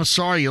I'm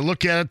sorry, you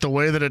look at it the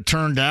way that it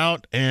turned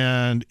out,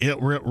 and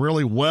it went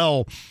really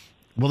well.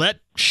 Will that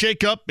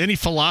shake up any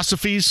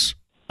philosophies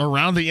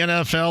around the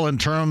NFL in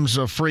terms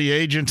of free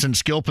agents and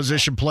skill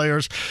position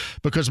players?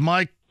 Because,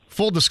 Mike,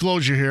 full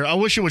disclosure here, I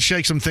wish it would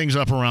shake some things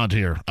up around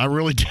here. I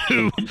really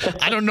do.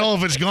 I don't know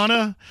if it's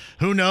gonna.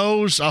 Who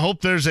knows? I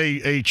hope there's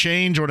a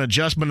change or an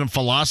adjustment in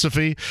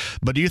philosophy.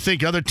 But do you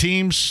think other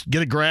teams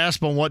get a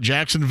grasp on what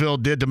Jacksonville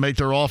did to make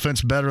their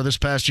offense better this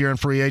past year in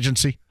free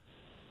agency?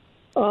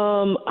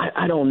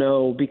 I don't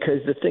know,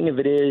 because the thing of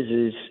it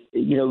is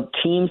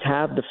teams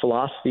have the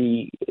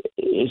philosophy.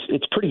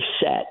 It's pretty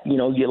set.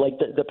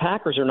 The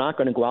Packers are not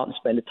going to go out and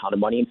spend a ton of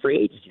money in free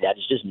agency. That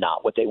is just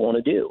not what they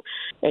want to do.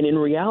 And in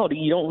reality,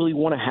 you don't really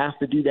want to have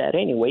to do that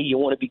anyway. You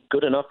want to be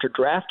good enough to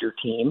draft your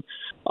team,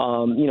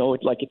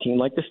 like a team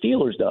like the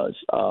Steelers does,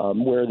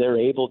 where they're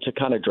able to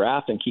kind of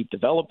draft and keep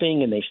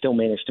developing, and they still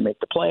manage to make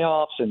the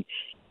playoffs. And,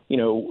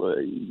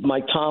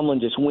 Mike Tomlin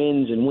just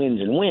wins and wins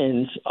and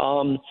wins.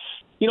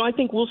 I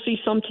think we'll see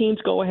some teams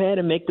go ahead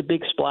and make the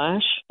big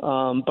splash,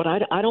 but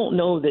I don't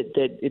know that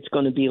it's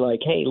going to be like,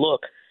 hey,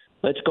 look,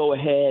 let's go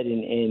ahead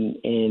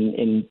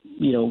and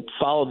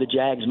follow the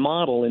Jags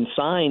model and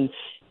sign,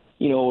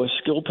 a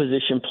skill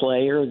position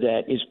player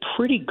that is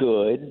pretty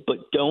good, but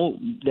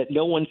that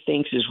no one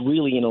thinks is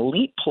really an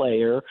elite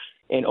player,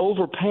 and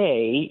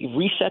overpay,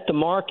 reset the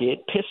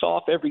market, piss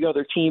off every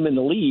other team in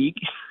the league,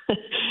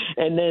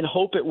 and then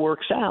hope it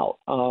works out.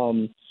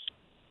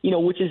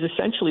 Which is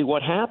essentially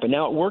what happened.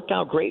 Now, it worked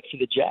out great for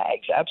the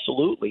Jags,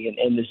 absolutely.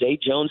 And the Zay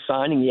Jones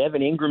signing, the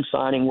Evan Ingram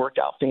signing worked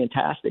out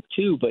fantastic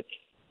too. But,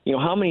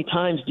 how many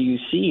times do you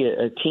see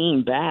a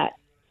team bat,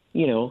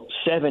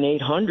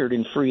 700-800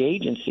 in free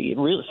agency?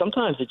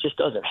 Sometimes it just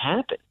doesn't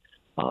happen.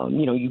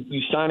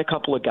 You sign a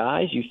couple of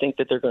guys, you think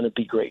that they're going to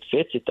be great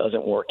fits. It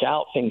doesn't work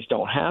out. Things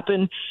don't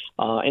happen.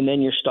 And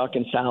then you're stuck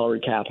in salary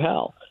cap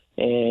hell.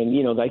 And,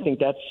 I think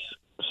that's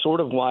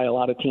sort of why a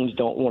lot of teams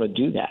don't want to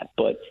do that.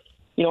 But,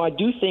 I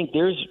do think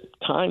there's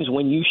times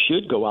when you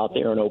should go out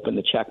there and open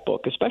the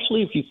checkbook,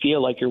 especially if you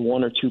feel like you're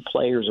 1 or 2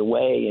 players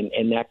away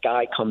and that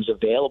guy comes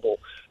available.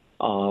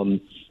 Whether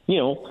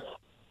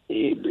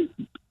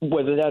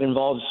that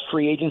involves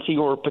free agency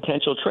or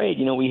potential trade.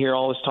 We hear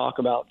all this talk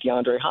about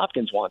DeAndre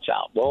Hopkins wants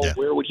out. Well,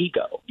 Where would he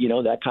go?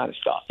 That kind of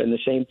stuff. And the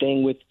same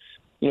thing with,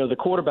 the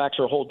quarterbacks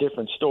are a whole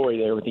different story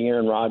there with the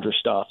Aaron Rodgers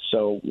stuff.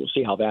 So we'll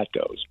see how that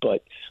goes.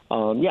 But,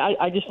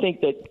 I just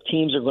think that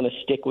teams are going to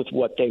stick with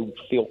what they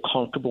feel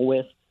comfortable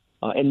with,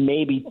 and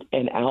maybe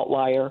an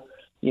outlier,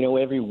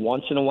 every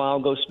once in a while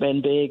go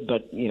spend big.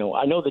 But,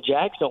 I know the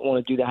Jags don't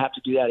want to have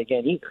to do that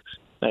again either.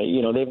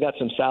 They've got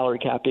some salary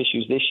cap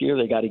issues this year.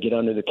 They got to get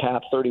under the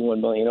cap, $31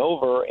 million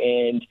over.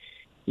 And,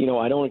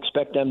 I don't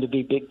expect them to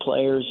be big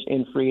players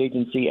in free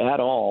agency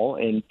at all.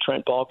 And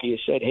Trent Baalke has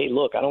said, hey,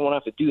 look, I don't want to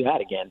have to do that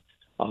again.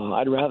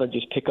 I'd rather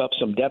just pick up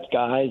some depth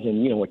guys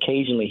and,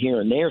 occasionally here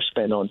and there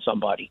spend on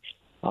somebody.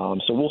 So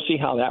we'll see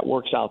how that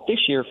works out this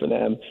year for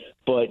them.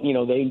 But,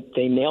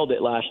 they nailed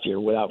it last year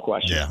without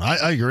question. Yeah,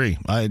 I agree.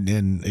 I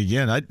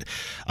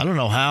don't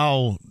know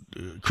how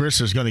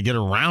Chris is going to get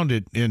around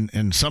it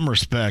in some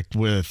respect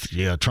with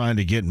trying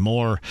to get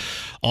more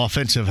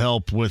offensive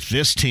help with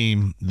this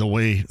team the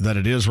way that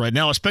it is right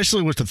now,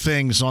 especially with the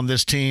things on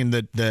this team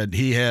that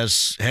he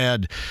has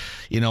had,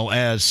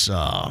 as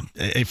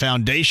a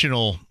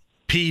foundational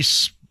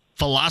piece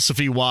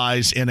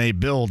philosophy-wise in a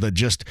build that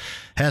just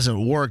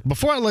hasn't worked.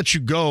 Before I let you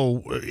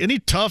go, any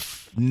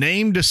tough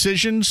name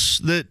decisions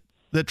that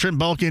Trent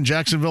Baalke and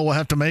Jacksonville will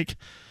have to make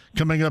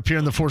coming up here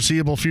in the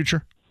foreseeable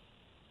future?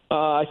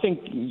 I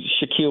think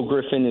Shaquille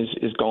Griffin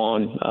is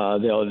gone.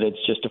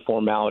 That's just a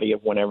formality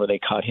of whenever they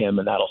cut him,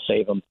 and that'll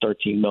save them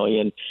 $13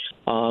 million.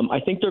 I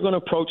think they're going to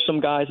approach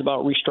some guys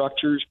about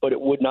restructures, but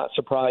it would not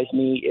surprise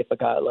me if a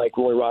guy like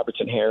Roy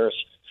Robertson Harris,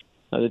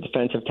 the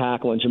defensive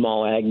tackle, and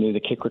Jamal Agnew,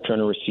 the kick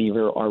returner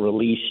receiver, are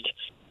released.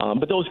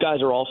 But those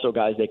guys are also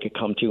guys they could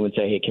come to and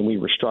say, hey, can we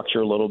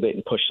restructure a little bit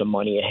and push some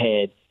money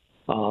ahead?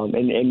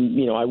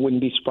 I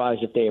wouldn't be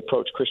surprised if they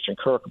approach Christian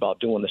Kirk about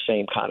doing the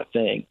same kind of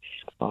thing.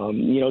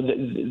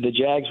 The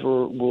Jags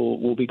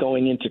will be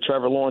going into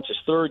Trevor Lawrence's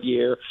third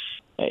year.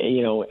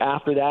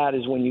 After that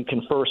is when you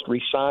can first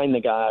re-sign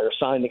the guy or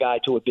sign the guy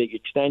to a big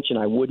extension.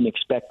 I wouldn't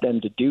expect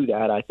them to do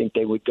that. I think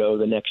they would go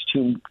the next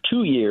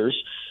two years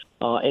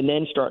and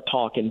then start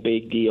talking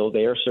big deal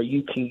there. So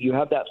you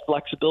have that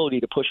flexibility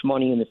to push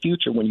money in the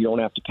future when you don't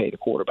have to pay the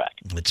quarterback.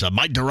 It's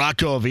Mike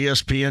DiRocco of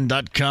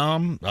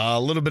ESPN.com. A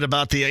little bit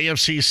about the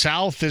AFC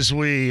South as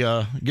we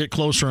get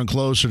closer and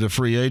closer to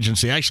free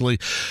agency. Actually,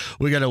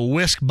 we got to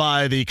whisk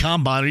by the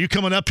Combine. Are you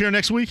coming up here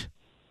next week?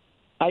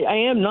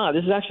 I am not.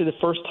 This is actually the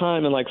first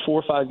time in like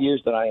 4 or 5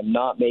 years that I am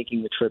not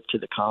making the trip to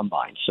the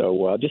Combine.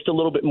 So just a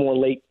little bit more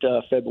late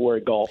February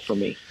golf for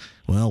me.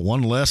 Well,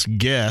 one less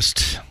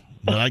guest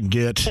that I can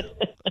get.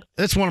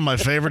 It's one of my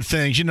favorite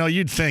things. You know,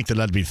 you'd think that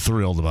I'd be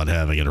thrilled about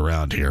having it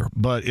around here,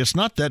 but it's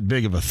not that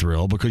big of a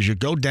thrill because you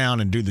go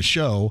down and do the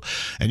show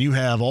and you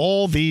have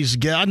all these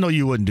guests. I know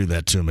you wouldn't do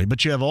that to me,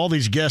 but you have all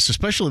these guests,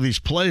 especially these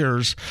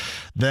players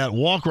that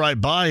walk right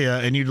by you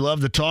and you'd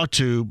love to talk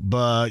to,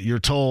 but you're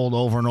told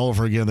over and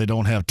over again they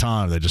don't have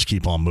time. They just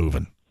keep on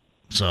moving.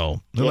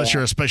 So unless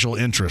you're a special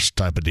interest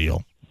type of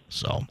deal.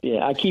 So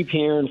yeah, I keep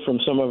hearing from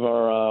some of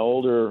our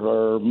older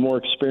or more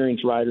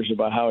experienced writers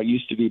about how it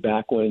used to be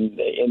back when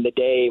in the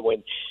day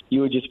when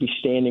you would just be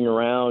standing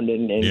around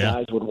and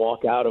guys would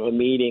walk out of a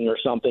meeting or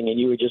something and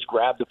you would just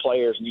grab the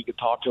players and you could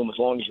talk to them as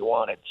long as you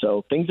wanted.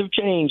 So things have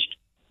changed.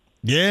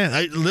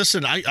 Yeah,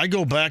 I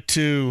go back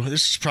to,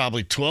 this is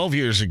probably 12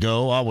 years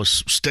ago. I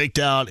was staked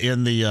out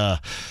in the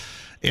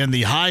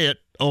Hyatt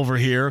over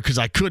here because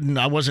I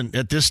wasn't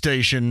at this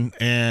station,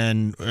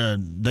 and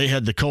they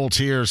had the Colts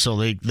here, so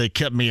they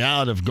kept me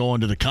out of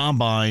going to the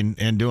Combine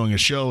and doing a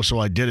show, so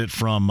I did it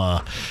from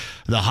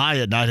the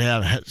Hyatt, and I'd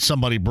have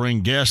somebody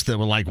bring guests that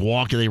were like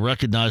walking, they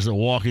recognized they're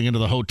walking into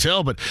the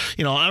hotel, but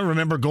I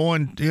remember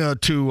going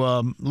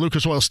to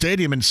Lucas Oil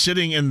Stadium and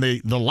sitting in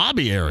the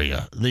lobby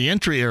area, the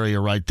entry area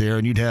right there,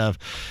 and you'd have,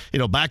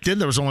 back then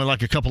there was only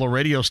like a couple of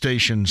radio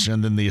stations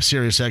and then the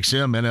Sirius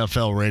XM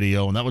NFL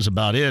radio, and that was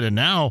about it, and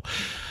now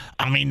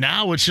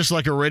it's just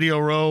like a radio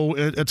row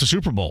at the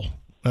Super Bowl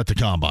at the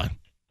Combine.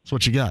 That's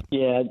what you got.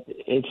 Yeah,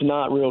 it's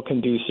not real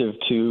conducive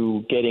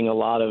to getting a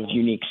lot of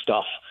unique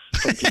stuff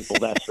from people,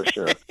 that's for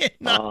sure. They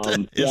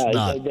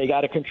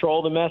got to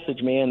control the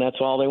message, man. That's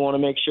all they want to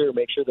make sure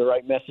the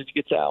right message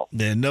gets out.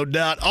 Yeah, no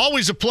doubt.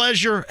 Always a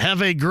pleasure.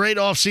 Have a great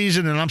offseason,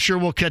 and I'm sure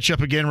we'll catch up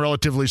again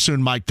relatively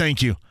soon, Mike.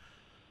 Thank you.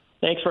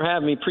 Thanks for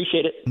having me.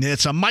 Appreciate it.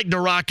 It's Mike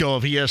DiRocco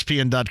of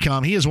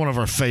ESPN.com. He is one of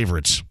our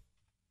favorites.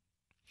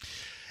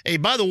 Hey,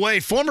 by the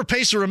way, former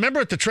Pacer, remember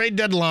at the trade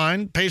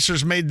deadline,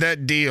 Pacers made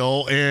that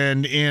deal,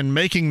 and in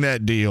making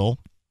that deal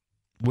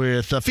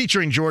with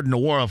featuring Jordan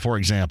Nwora, for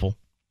example,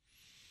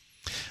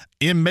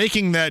 in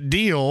making that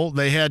deal,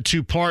 they had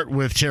to part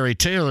with Terry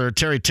Taylor.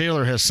 Terry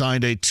Taylor has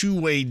signed a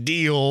two-way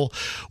deal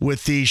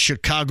with the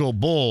Chicago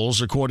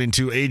Bulls, according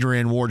to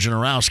Adrian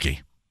Wojnarowski.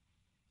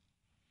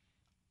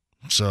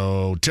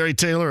 So, Terry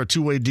Taylor, a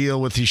two-way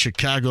deal with the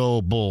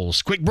Chicago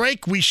Bulls. Quick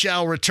break. We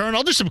shall return.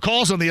 I'll do some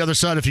calls on the other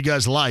side if you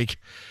guys like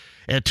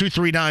at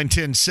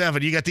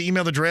 239-1070. You got the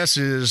email address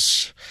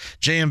is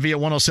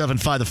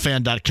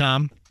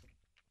jmv@1075thefan.com.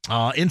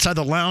 Inside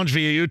the lounge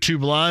via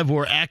YouTube Live,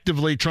 we're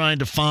actively trying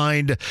to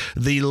find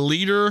the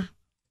leader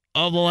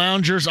of the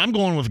loungers. I'm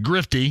going with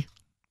Grifty.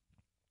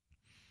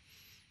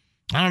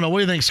 I don't know. What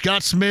do you think?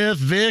 Scott Smith,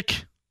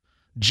 Vic,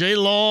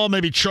 J-Law,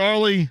 maybe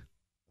Charlie?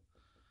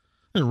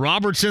 And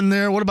Robert's in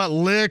there. What about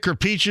Lick or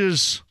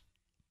Peaches?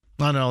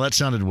 I know, that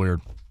sounded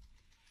weird.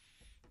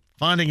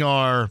 Finding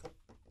our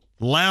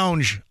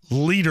lounge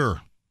leader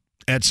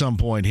at some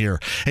point here.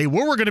 Hey,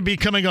 where we're going to be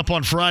coming up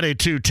on Friday,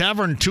 too,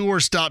 Tavern Tour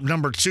Stop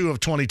number 2 of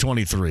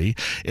 2023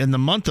 in the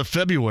month of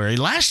February.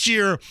 Last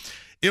year,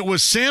 it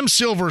was Sam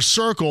Silver's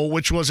Circle,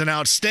 which was an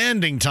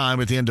outstanding time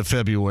at the end of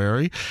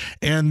February.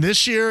 And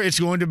this year,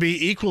 it's going to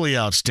be equally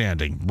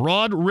outstanding.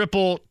 Broad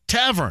Ripple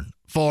Tavern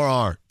for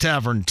our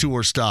Tavern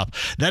Tour Stop.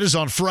 That is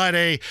on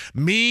Friday.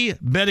 Me,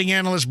 betting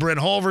analyst Brent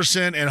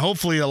Halverson, and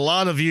hopefully a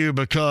lot of you,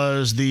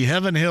 because the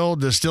Heaven Hill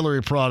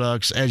Distillery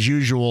products, as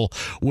usual,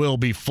 will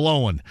be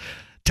flowing.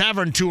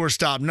 Tavern Tour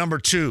Stop number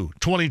 2,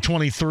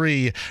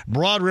 2023,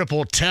 Broad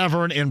Ripple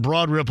Tavern in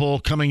Broad Ripple,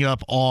 coming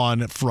up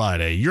on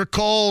Friday. Your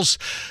calls,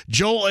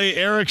 Joel A.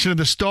 Erickson of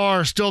the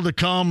Star, still to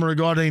come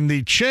regarding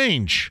the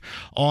change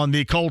on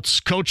the Colts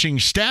coaching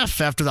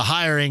staff after the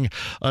hiring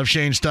of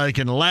Shane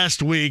Steichen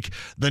last week.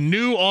 The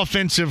new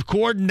offensive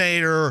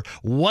coordinator,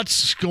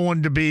 what's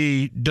going to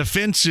be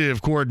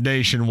defensive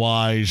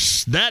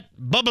coordination-wise? That,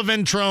 Bubba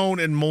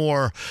Ventrone, and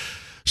more.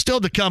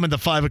 Still to come in the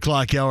 5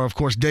 o'clock hour. Of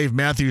course, Dave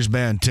Matthews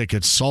Band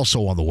tickets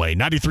also on the way.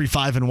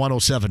 93.5 and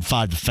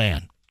 107.5 The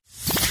Fan.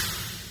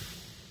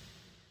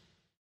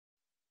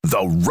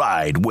 The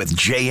Ride with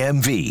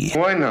JMV.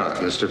 Why not,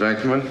 Mr.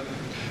 Venkman?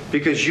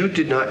 Because you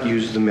did not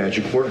use the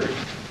magic word.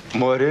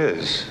 What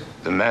is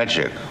the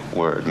magic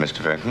word,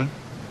 Mr. Venkman?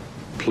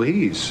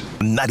 Please.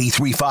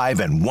 93.5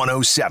 and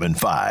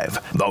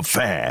 107.5 The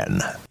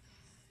Fan.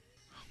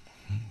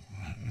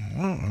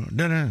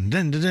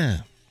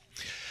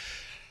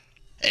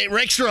 Hey,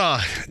 Rakestraw,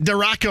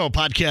 DiRocco,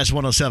 Podcast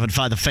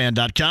 1075,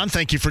 thefan.com.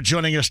 Thank you for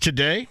joining us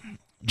today.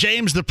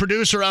 James, the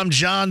producer. I'm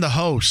John, the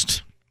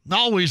host.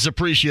 Always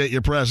appreciate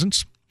your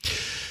presence.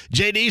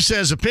 JD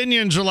says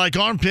opinions are like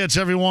armpits.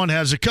 Everyone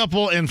has a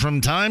couple, and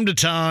from time to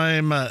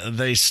time,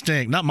 they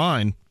stink. Not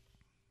mine.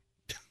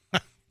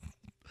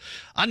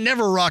 I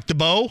never rock the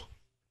bow.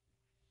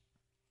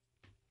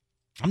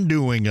 I'm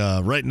doing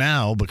right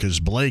now because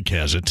Blake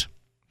has it.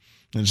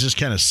 And it's just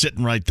kind of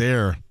sitting right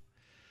there.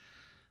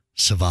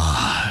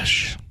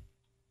 Sauvage.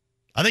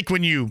 I think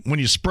when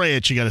you spray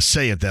it, you got to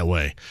say it that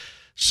way.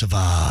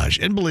 Sauvage.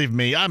 And believe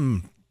me,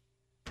 I'm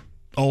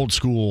old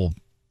school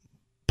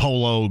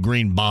polo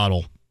green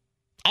bottle.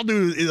 I'll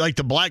do like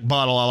the black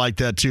bottle. I like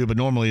that too, but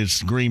normally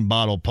it's green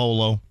bottle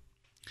polo.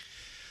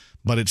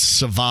 But it's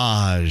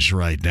Sauvage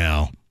right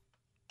now.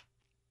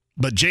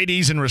 But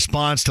JD's in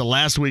response to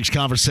last week's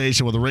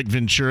conversation with Rick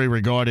Venturi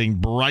regarding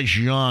Bryce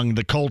Young.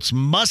 The Colts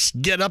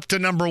must get up to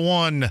number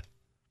 1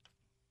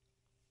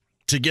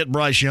 to get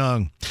Bryce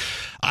Young.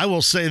 I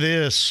will say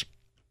this.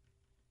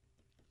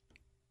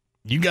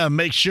 You got to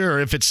make sure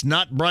if it's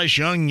not Bryce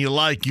Young you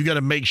like, you got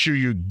to make sure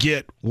you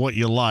get what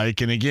you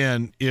like. And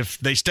again, if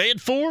they stay at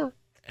 4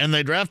 and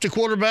they draft a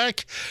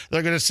quarterback,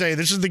 they're going to say,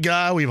 this is the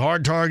guy we've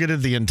hard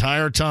targeted the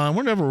entire time.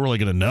 We're never really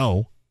going to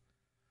know.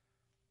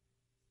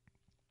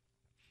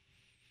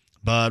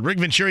 But Rick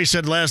Venturi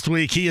said last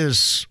week he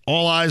is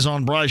all eyes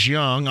on Bryce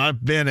Young.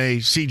 I've been a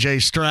C.J.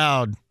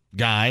 Stroud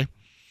guy.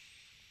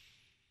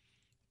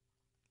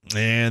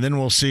 And then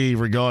we'll see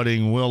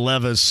regarding Will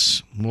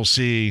Levis. We'll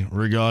see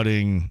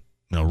regarding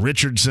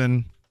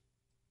Richardson.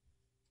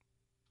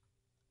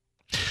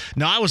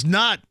 Now, I was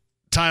not,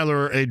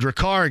 Tyler, a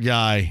Drakkar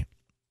guy.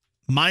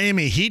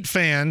 Miami Heat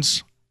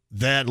fans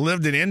that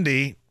lived in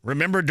Indy,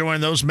 remember during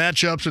those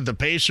matchups with the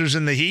Pacers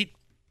and the Heat,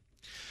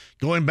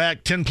 going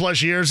back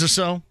 10-plus years or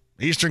so?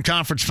 Eastern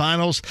Conference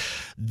Finals,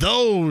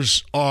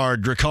 those are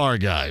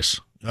Drakkar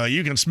guys.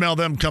 You can smell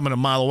them coming a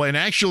mile away. And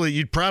actually,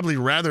 you'd probably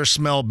rather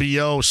smell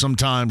B.O.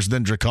 sometimes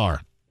than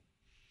Drakkar.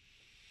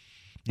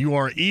 You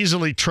are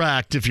easily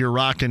tracked if you're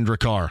rocking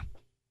Drakkar.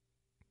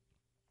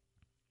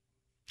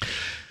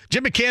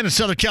 Jim McCann in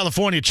Southern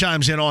California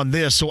chimes in on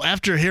this. So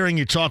after hearing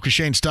you talk with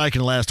Shane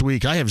Steichen last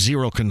week, I have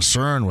zero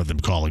concern with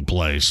him calling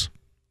plays.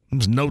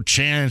 There's no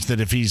chance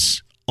that if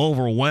he's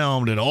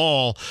overwhelmed at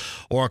all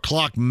or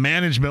clock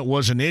management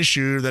was an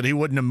issue that he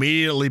wouldn't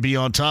immediately be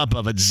on top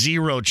of it.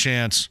 Zero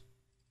chance.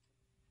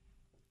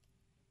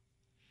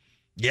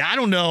 Yeah, I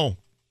don't know.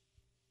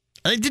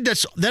 I think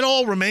that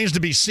all remains to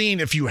be seen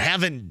if you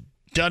haven't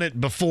done it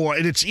before.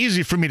 And it's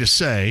easy for me to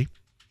say,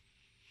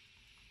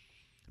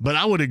 but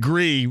I would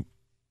agree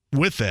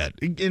with that.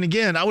 And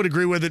again, I would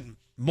agree with it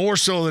more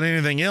so than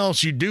anything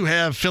else. You do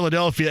have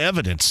Philadelphia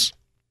evidence.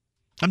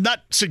 I'm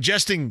not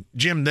suggesting,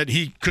 Jim, that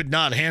he could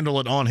not handle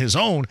it on his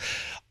own.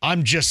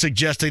 I'm just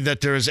suggesting that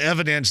there is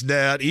evidence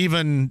that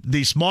even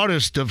the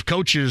smartest of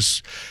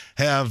coaches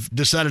have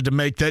decided to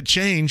make that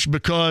change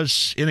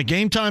because in a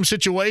game-time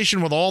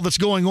situation with all that's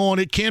going on,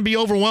 it can be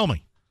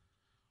overwhelming.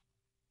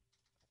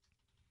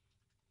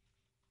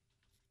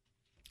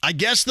 I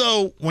guess,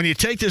 though, when you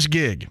take this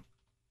gig,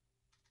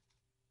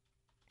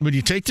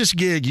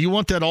 you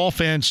want that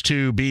offense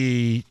to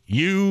be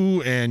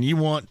you and you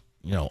want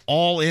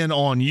all in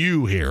on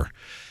you here.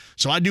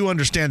 So I do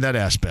understand that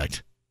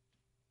aspect.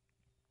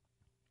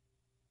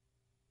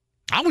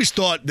 I always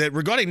thought that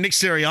regarding Nick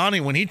Sirianni,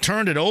 when he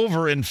turned it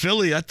over in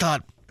Philly, I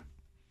thought,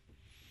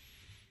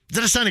 is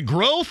that a sign of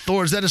growth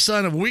or is that a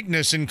sign of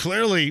weakness? And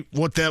clearly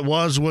what that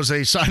was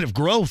a sign of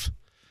growth.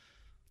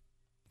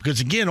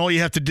 Because, again, all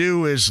you have to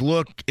do is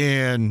look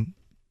and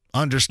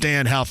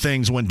understand how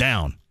things went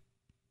down.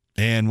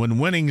 And when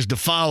winning's to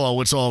follow,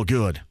 it's all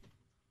good.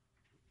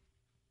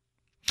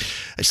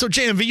 So,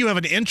 JMV, you have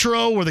an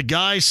intro where the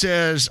guy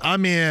says,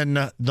 I'm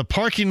in the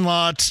parking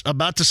lot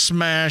about to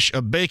smash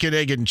a bacon,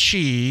 egg, and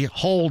cheese.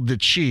 Hold the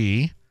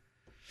cheese.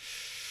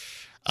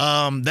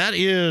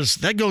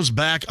 That goes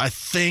back, I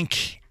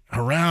think,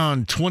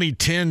 around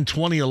 2010,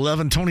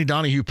 2011. Tony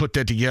Donahue put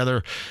that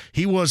together.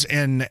 He was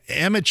an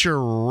amateur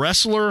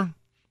wrestler.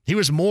 He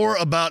was more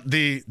about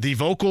the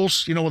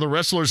vocals. Where the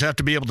wrestlers have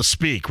to be able to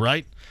speak,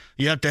 right?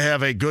 You have to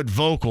have a good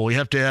vocal. You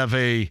have to have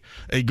a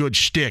good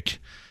shtick.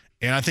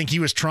 And I think he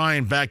was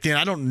trying back then,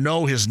 I don't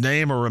know his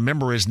name or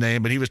remember his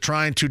name, but he was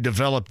trying to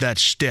develop that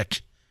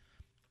shtick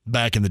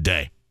back in the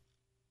day.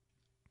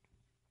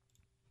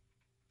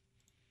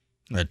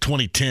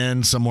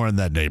 2010, somewhere in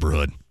that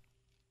neighborhood.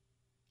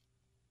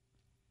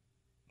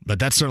 But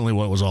that's certainly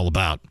what it was all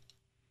about.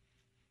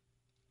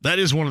 That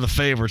is one of the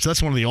favorites.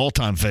 That's one of the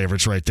all-time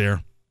favorites right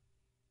there.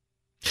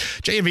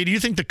 JMV, do you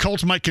think the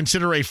Colts might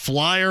consider a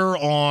flyer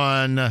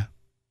on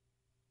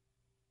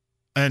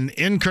an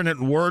incarnate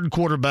word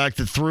quarterback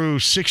that threw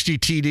 60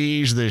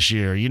 TDs this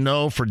year,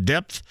 for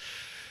depth?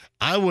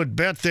 I would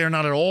bet they're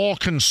not at all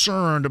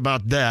concerned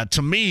about that.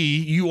 To me,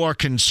 you are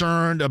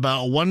concerned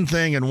about one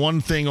thing and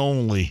one thing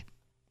only,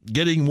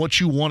 getting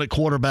what you want at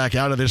quarterback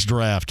out of this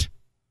draft.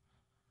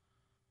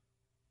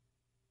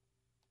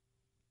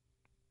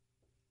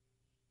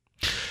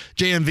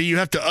 JMV, you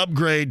have to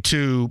upgrade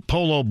to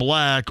Polo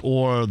Black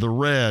or the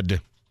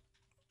red.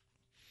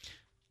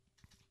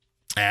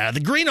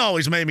 The green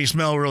always made me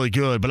smell really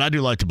good, but I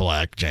do like the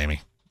black,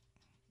 Jamie.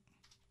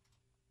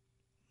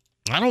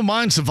 I don't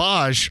mind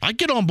Savage. I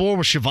get on board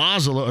with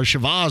Shavaz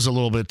a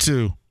little bit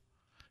too.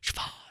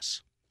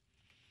 Shavaz.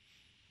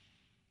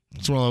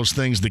 It's one of those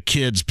things the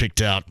kids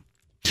picked out.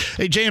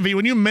 Hey, JMV,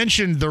 when you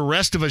mentioned the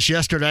rest of us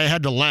yesterday, I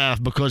had to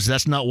laugh because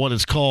that's not what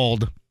it's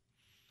called.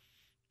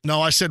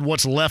 No, I said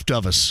what's left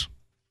of us,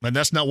 and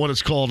that's not what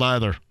it's called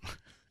either.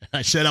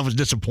 I said I was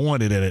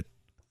disappointed in it.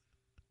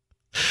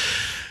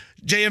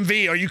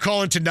 JMV, are you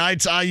calling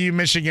tonight's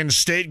IU-Michigan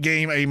State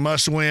game a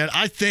must-win?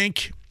 I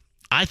think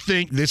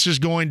this is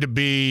going to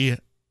be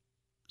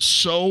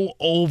so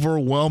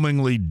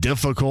overwhelmingly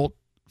difficult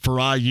for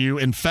IU.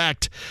 In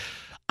fact,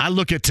 I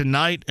look at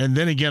tonight and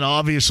then again,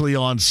 obviously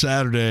on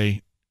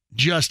Saturday,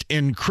 just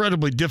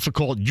incredibly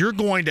difficult. You're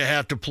going to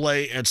have to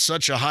play at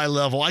such a high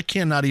level. I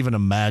cannot even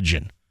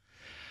imagine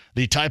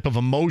the type of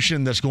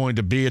emotion that's going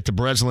to be at the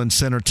Breslin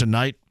Center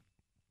tonight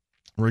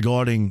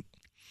regarding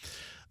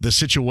the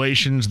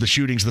situations, the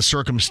shootings, the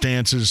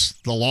circumstances,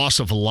 the loss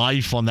of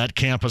life on that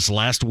campus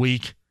last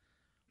week.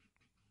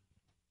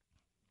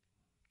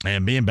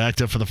 And being back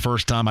there for the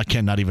first time, I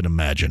cannot even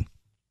imagine.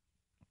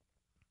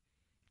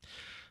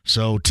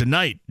 So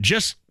tonight,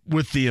 just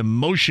with the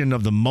emotion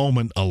of the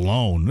moment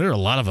alone, there are a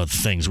lot of other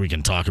things we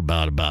can talk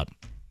about,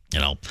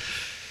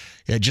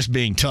 just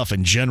being tough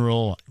in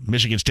general.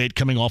 Michigan State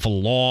coming off a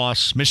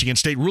loss. Michigan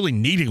State really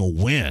needing a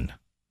win.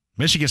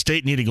 Michigan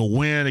State needing a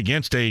win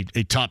against a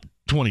top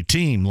 20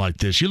 team like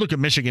this. You look at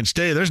Michigan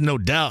State, there's no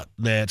doubt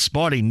that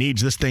Sparty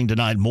needs this thing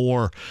tonight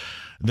more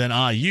than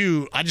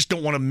IU. I just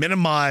don't want to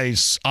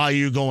minimize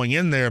IU going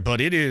in there, but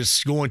it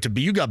is going to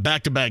be, you got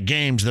back-to-back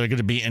games that are going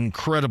to be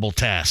incredible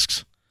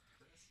tasks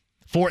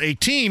for a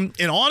team.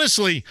 And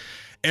honestly,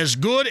 as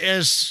good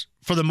as,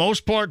 for the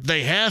most part,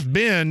 they have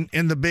been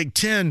in the Big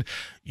Ten,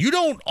 you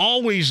don't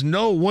always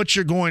know what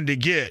you're going to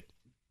get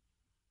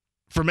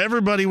from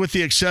everybody with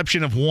the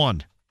exception of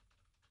one.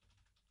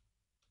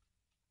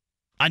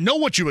 I know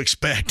what you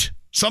expect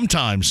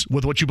sometimes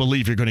with what you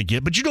believe you're going to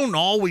get, but you don't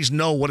always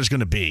know what it's going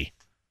to be.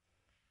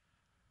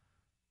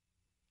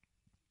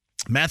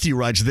 Matthew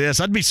writes this: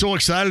 I'd be so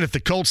excited if the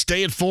Colts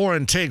stay at 4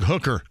 and take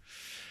Hooker.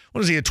 What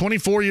is he, a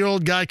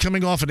 24-year-old guy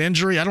coming off an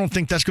injury? I don't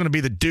think that's going to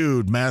be the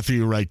dude,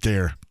 Matthew, right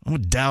there. I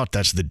would doubt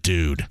that's the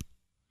dude.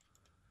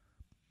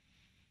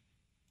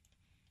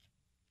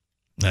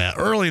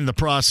 Early in the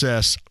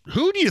process,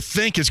 who do you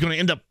think is going to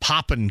end up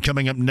popping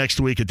coming up next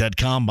week at that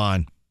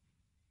combine?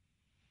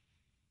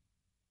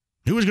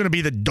 Who is going to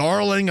be the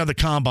darling of the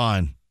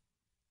combine?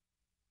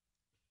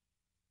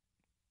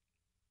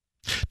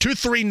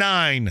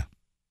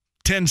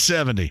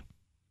 239-1070.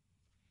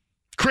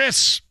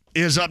 Chris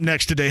is up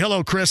next today.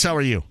 Hello, Chris. How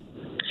are you?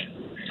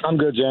 I'm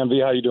good,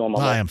 JMV. How you doing, my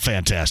man? I am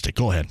fantastic.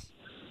 Go ahead.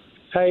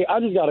 Hey, I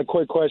just got a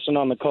quick question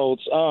on the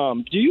Colts.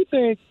 Do you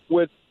think,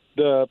 with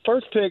the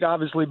first pick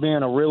obviously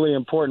being a really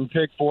important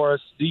pick for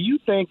us, do you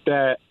think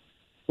that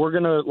we're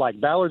going to,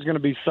 Ballard's going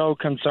to be so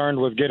concerned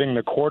with getting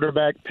the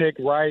quarterback pick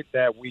right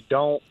that we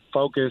don't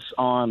focus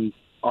on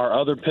our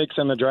other picks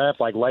in the draft,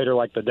 later,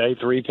 the day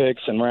 3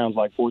 picks in rounds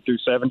 4 through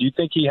 7? Do you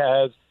think he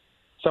has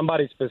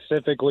somebody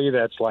specifically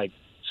that's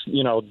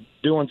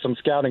doing some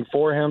scouting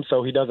for him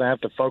so he doesn't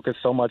have to focus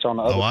so much on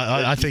the other?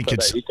 I think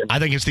it's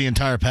the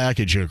entire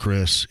package here,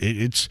 Chris.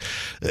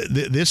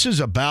 This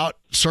is about,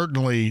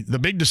 certainly the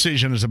big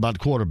decision is about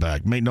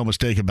quarterback. Make no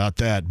mistake about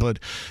that. But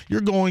you're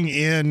going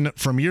in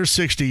from year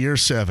 6 to year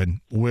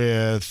 7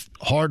 with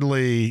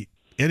hardly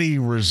any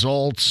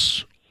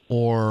results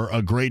or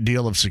a great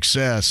deal of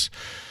success.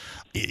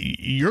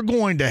 You're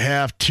going to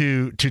have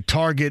to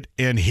target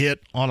and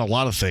hit on a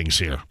lot of things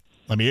here.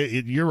 I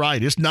mean, you're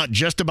right. It's not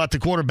just about the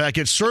quarterback.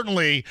 It's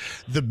certainly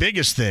the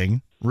biggest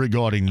thing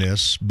regarding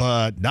this.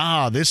 But,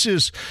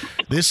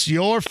 this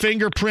your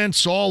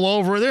fingerprints all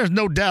over. There's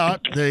no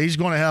doubt that he's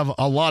going to have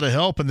a lot of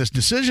help in this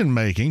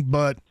decision-making.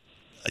 But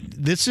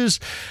this is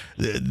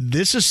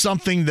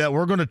something that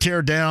we're going to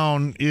tear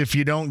down if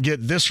you don't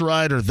get this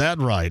right or that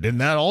right.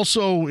 And that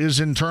also is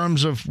in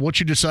terms of what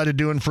you decide to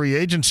do in free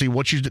agency,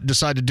 what you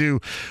decide to do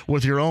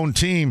with your own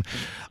team.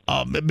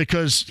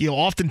 Because,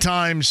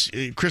 oftentimes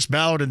Chris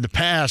Ballard in the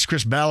past,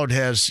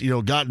 has,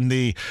 gotten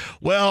he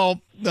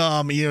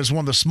is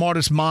one of the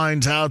smartest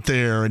minds out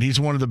there, and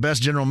he's one of the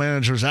best general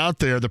managers out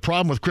there. The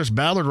problem with Chris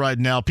Ballard right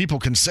now, people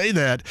can say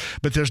that,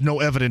 but there's no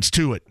evidence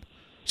to it.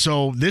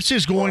 So this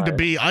is going to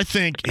be, I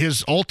think,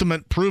 his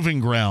ultimate proving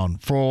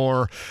ground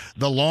for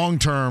the long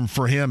term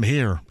for him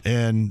here.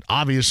 And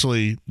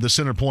obviously the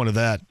center point of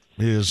that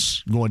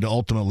is going to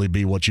ultimately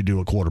be what you do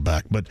at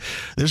quarterback. But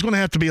there's going to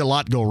have to be a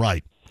lot go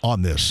right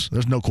on this.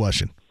 There's no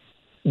question.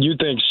 You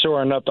think,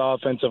 sure enough, the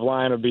offensive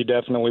line would be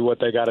definitely what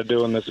they got to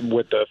do in this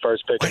with the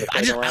first pick in the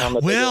second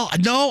round? No,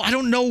 I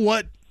don't know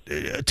what.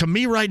 To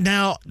me right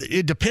now,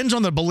 it depends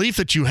on the belief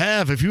that you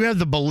have. If you have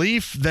the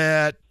belief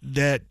that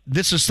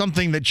this is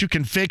something that you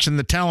can fix and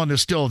the talent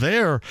is still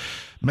there,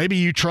 maybe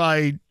you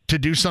try to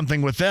do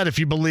something with that. If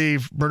you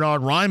believe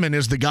Bernard Ryman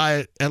is the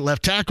guy at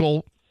left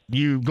tackle,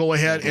 you go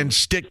ahead and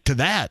stick to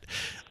that.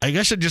 I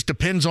guess it just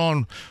depends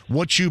on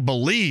what you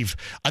believe.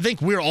 I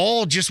think we're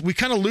all we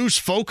kind of lose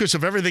focus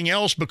of everything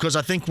else because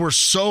I think we're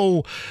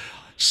so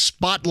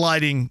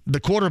spotlighting the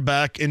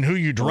quarterback and who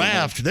you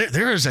draft,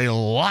 there is a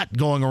lot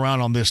going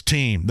around on this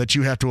team that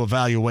you have to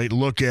evaluate,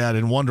 look at,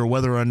 and wonder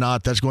whether or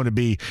not that's going to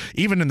be,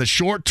 even in the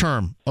short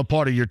term, a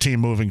part of your team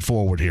moving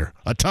forward here.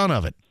 A ton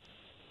of it.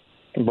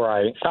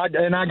 Right.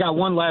 And I got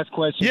one last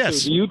question,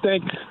 yes. too.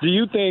 Do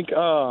you think,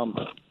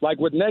 like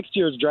with next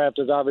year's draft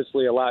is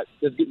obviously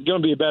it's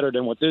going to be better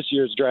than what this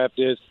year's draft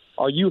is.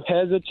 Are you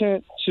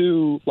hesitant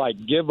to, like,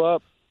 give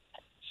up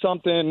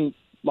something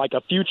like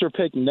a future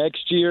pick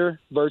next year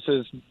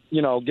versus,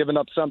 giving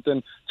up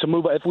something to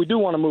move up? If we do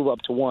want to move up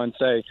to one,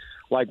 say,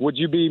 like, would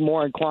you be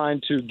more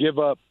inclined to give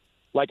up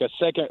like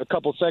a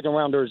couple second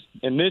rounders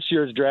in this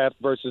year's draft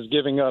versus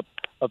giving up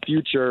a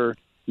future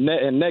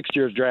in next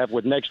year's draft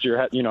with next year,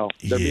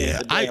 there being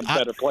a damn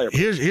better player?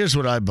 Here's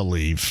what I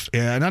believe,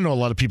 and I know a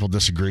lot of people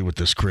disagree with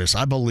this, Chris.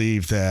 I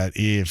believe that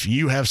if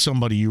you have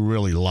somebody you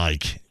really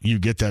like, you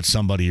get that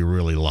somebody you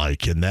really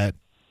like, and that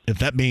if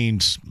that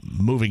means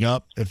moving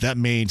up, if that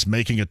means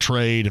making a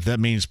trade, if that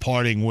means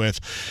parting with,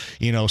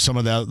 some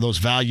of those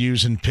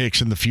values and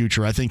picks in the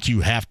future, I think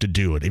you have to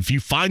do it. If you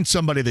find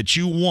somebody that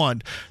you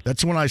want,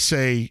 that's when I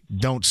say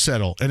don't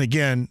settle. And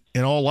again,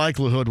 in all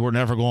likelihood, we're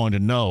never going to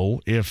know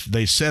if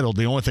they settled.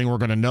 The only thing we're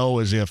going to know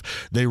is if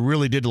they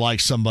really did like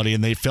somebody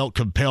and they felt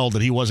compelled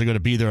that he wasn't going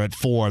to be there at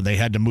 4 and they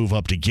had to move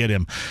up to get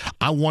him.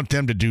 I want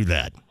them to do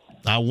that.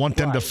 I want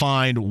them to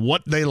find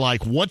what they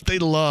like, what they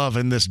love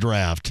in this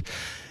draft.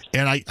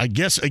 And I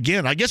guess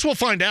we'll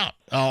find out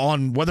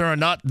on whether or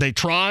not they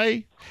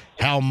try,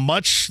 how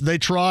much they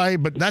try.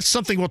 But that's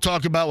something we'll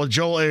talk about with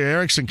Joel A.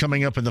 Erickson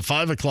coming up in the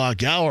 5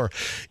 o'clock hour,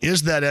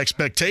 is that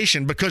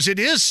expectation. Because it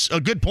is a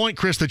good point,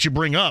 Chris, that you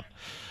bring up.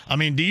 I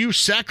mean, do you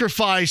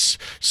sacrifice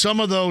some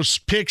of those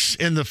picks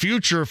in the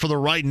future for the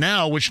right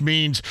now, which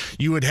means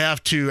you would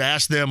have to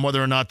ask them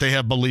whether or not they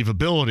have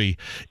believability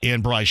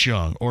in Bryce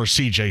Young or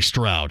C.J.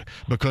 Stroud?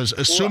 Because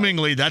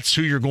assumingly that's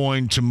who you're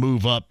going to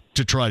move up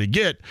to try to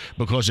get,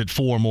 because at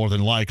 4, more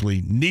than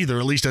likely, neither,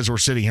 at least as we're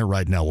sitting here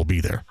right now, will be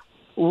there.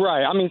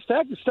 Right. I mean,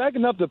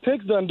 stacking up the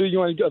picks doesn't do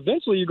you any good.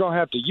 Eventually, you're going to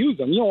have to use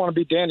them. You don't want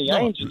to be Danny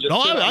Ainge.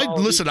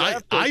 Listen,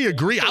 I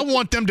agree. I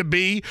want them to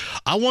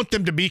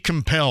be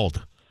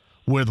compelled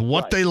with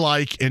what they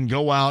like and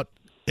go out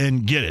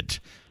and get it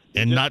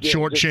and not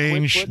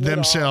shortchange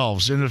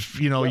themselves. And if,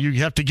 you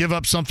have to give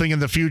up something in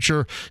the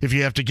future, if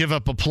you have to give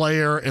up a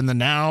player in the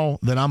now,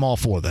 then I'm all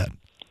for that.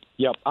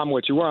 Yep, I'm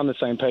with you. We're on the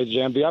same page,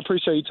 JMV. I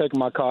appreciate you taking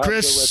my call.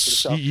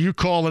 Chris, you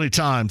call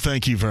anytime.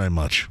 Thank you very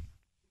much.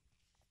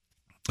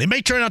 It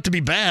may turn out to be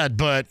bad,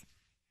 but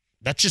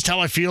that's just how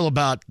I feel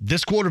about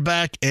this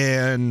quarterback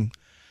and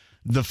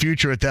the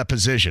future at that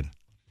position.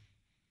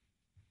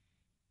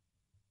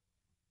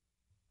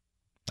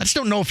 I just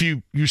don't know if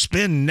you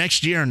spend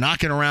next year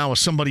knocking around with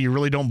somebody you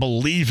really don't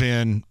believe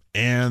in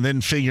and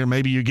then figure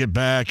maybe you get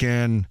back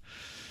and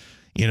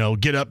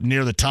get up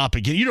near the top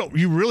again.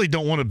 You really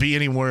don't want to be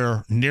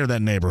anywhere near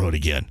that neighborhood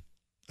again.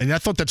 And I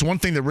thought that's one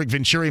thing that Rick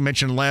Venturi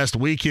mentioned last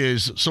week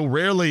is so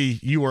rarely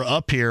you were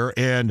up here,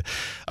 and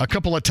a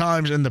couple of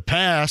times in the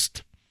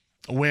past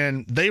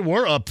when they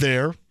were up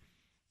there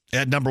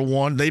at number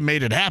 1, they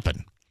made it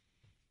happen.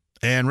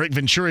 And Rick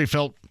Venturi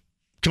felt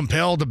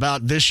compelled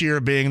about this year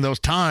being those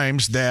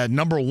times that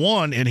number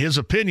 1, in his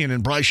opinion,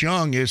 and Bryce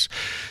Young is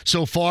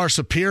so far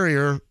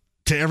superior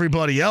to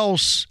everybody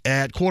else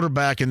at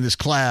quarterback in this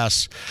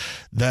class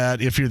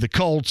that if you're the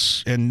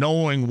Colts and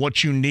knowing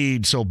what you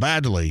need so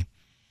badly,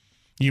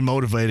 you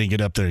motivate and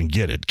get up there and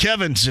get it.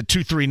 Kevin's at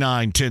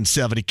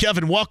 239-1070.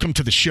 Kevin, welcome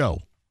to the show.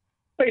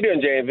 How you doing,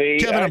 JV?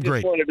 Kevin, I'm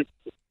great.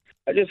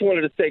 I just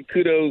wanted to say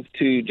kudos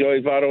to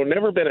Joey Votto.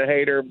 Never been a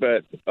hater,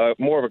 but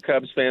more of a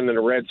Cubs fan than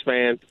a Reds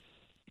fan.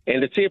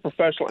 And to see a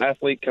professional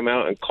athlete come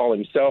out and call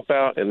himself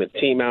out and the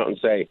team out and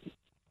say,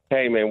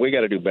 hey, man, we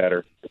got to do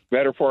better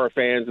for our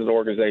fans and the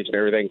organization and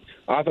everything.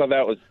 I thought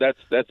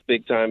that's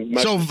big time.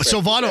 So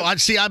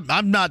Votto,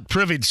 I'm not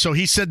privy. So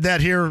he said that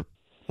here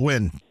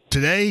when?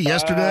 Today?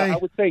 Yesterday? I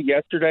would say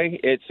yesterday.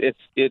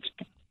 It's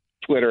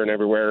Twitter and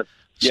everywhere.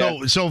 So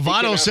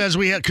Votto says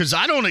we have, because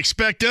I don't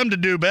expect them to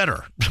do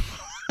better.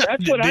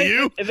 That's what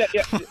you?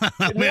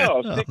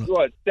 No,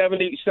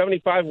 70,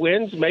 75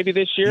 wins maybe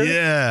this year?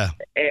 Yeah.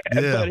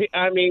 But,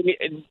 I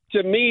mean,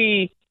 to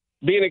me,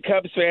 being a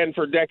Cubs fan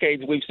for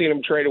decades, we've seen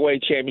them trade away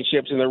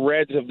championships, and the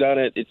Reds have done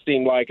it, it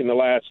seemed like, in the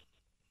last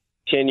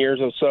 10 years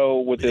or so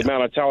with the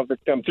amount of talent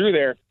that's come through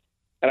there.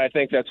 And I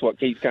think that's what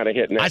he's kind of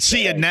hitting at. I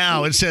see it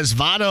now. It says,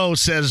 Votto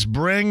says,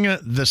 bring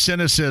the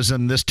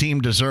cynicism. This team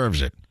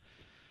deserves it.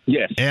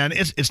 Yes. And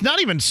it's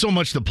not even so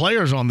much the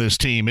players on this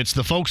team. It's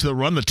the folks that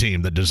run the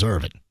team that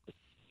deserve it.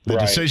 The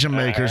decision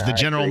makers, the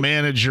general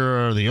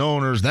manager, the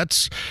owners,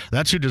 that's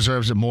who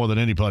deserves it more than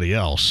anybody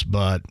else.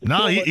 But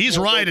no, he's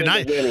right. And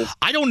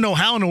I don't know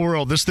how in the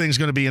world this thing's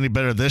going to be any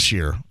better this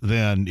year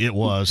than it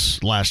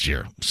was last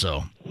year.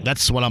 So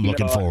that's what I'm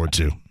looking forward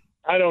to.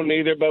 I don't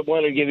either, but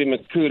want to give him a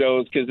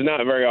kudos because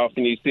not very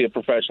often you see a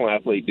professional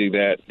athlete do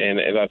that. And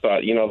I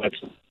thought,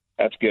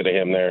 that's good of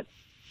him there.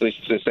 At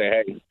least to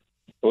say, hey,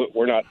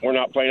 we're not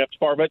playing up to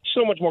par, but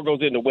so much more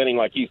goes into winning,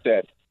 like you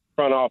said.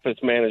 front office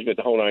management,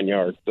 the whole 9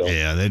 yards. So,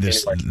 yeah, they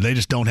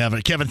just don't have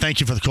it. Kevin, thank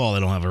you for the call. They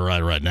don't have it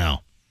right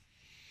now.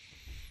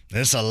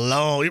 It's a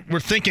low. We're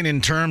thinking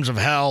in terms of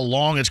how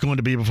long it's going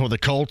to be before the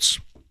Colts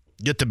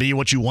get to be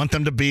what you want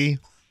them to be.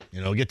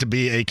 Get to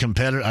be a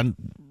competitor.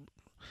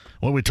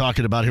 What are we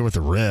talking about here with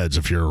the Reds?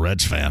 If you're a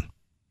Reds fan,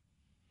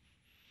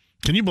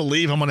 can you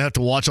believe I'm going to have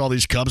to watch all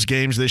these Cubs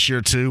games this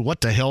year too?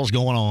 What the hell's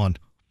going on?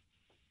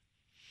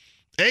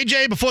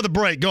 AJ, before the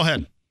break, go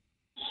ahead.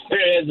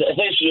 Hey,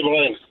 thanks for the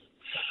blame.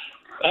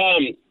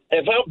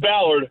 If I'm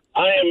Ballard,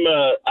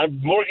 I'm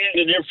mortgaging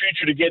the near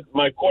future to get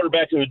my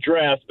quarterback in the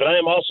draft, but I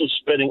am also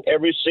spending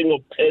every single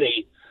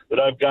penny that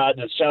I've got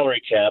in the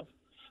salary cap,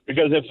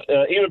 because if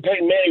even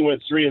Peyton Manning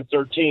went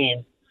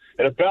 3-13,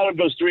 and if Ballard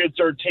goes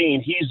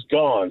 3-13, he's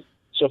gone.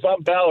 So if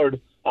I'm Ballard,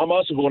 I'm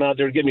also going out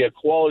there to get me a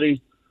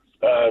quality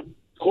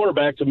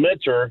quarterback to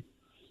mentor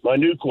my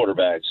new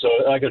quarterback. So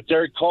like a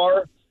Derek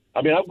Carr,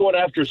 I'm going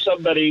after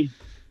somebody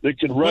that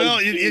can run. Well,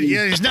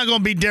 he's not going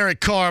to be Derek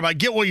Carr. But I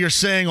get what you're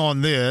saying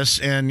on this,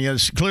 and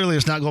clearly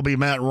it's not going to be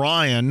Matt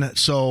Ryan.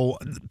 So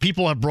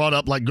people have brought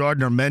up like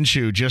Gardner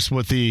Minshew just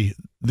with the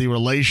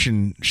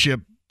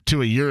relationship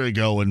to a year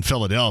ago in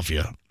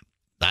Philadelphia.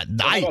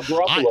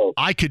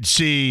 I could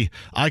see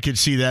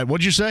that.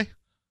 What'd you say?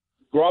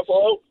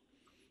 Garoppolo?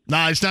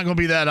 Nah, it's not going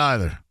to be that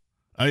either.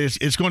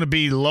 It's going to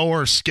be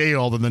lower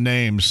scale than the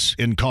names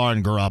in Carr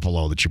and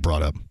Garoppolo that you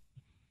brought up.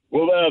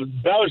 Well,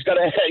 Ballard's got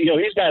to,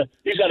 he's got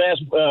to ask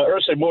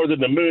Ursay more than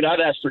the moon. I'd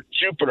ask for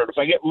Jupiter. If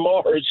I get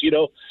Mars,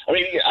 I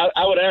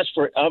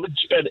would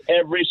spend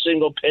every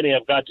single penny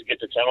I've got to get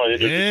the talent.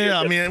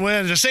 Yeah,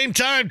 at the same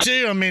time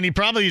too. He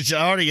probably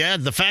already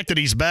had the fact that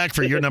he's back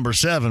for year number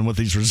 7 with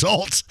these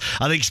results.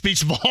 I think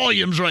speaks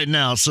volumes right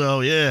now.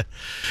 So yeah,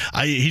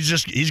 he's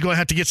going to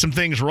have to get some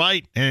things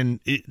right. And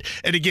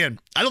again,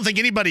 I don't think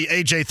anybody,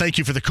 AJ, thank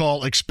you for the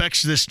call,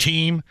 expects this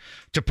team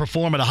to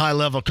perform at a high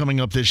level coming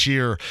up this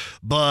year,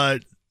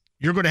 but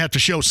you're going to have to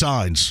show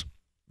signs.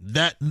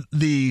 That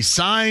the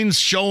signs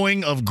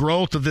showing of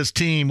growth of this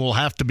team will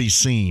have to be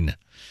seen.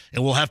 It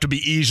will have to be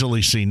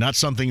easily seen, not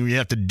something you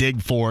have to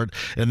dig for it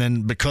and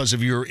then because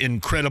of your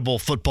incredible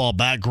football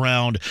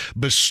background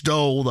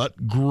bestow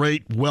that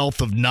great wealth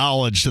of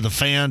knowledge to the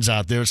fans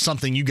out there. It's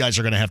something you guys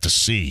are going to have to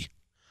see.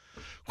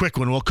 Quick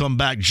one, we'll come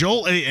back.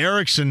 Joel A.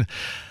 Erickson,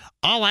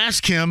 I'll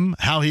ask him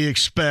how he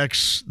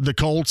expects the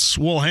Colts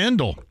will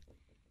handle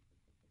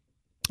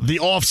the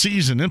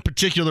offseason, in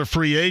particular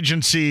free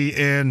agency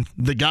and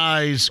the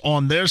guys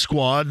on their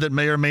squad that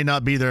may or may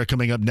not be there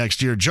coming up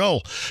next year.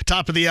 Joe,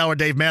 top of the hour,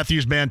 Dave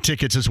Matthews Band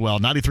tickets as well.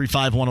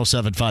 93.5,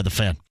 107.5, The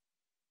Fan.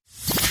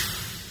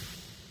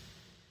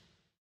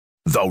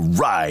 The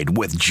Ride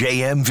with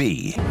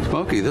JMV.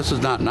 Smokey, this is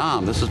not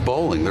Nam. This is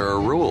bowling. There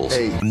are rules.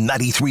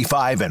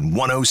 93.5 and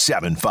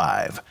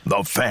 107.5,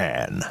 The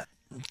Fan.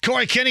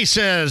 Corey Kenny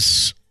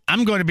says,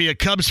 I'm going to be a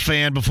Cubs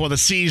fan before the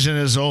season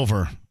is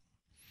over.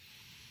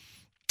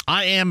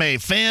 I am a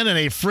fan and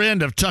a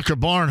friend of Tucker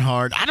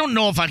Barnhart. I don't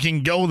know if I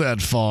can go that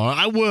far.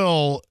 I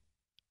will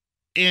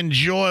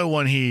enjoy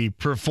when he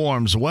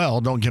performs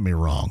well. Don't get me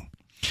wrong.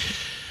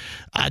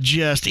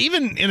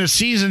 Even in a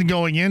season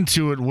going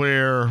into it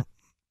where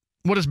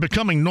what is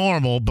becoming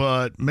normal,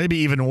 but maybe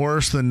even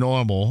worse than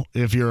normal,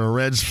 if you're a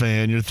Reds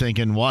fan, you're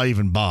thinking, why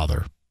even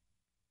bother?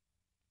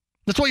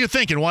 That's what you're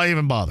thinking. Why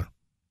even bother?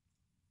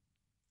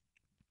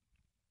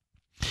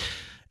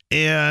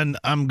 And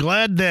I'm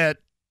glad that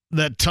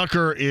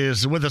Tucker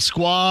is with a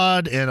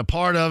squad and a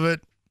part of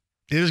it.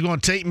 It is going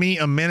to take me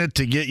a minute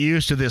to get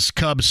used to this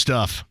Cubs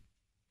stuff.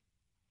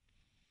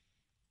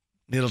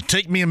 It'll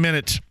take me a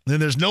minute. And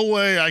there's no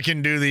way I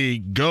can do the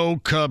go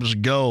Cubs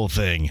go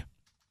thing.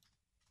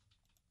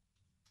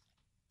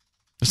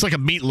 It's like a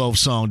Meatloaf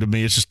song to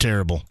me. It's just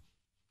terrible.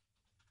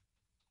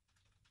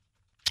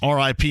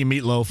 R.I.P.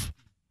 Meatloaf.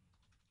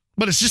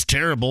 But it's just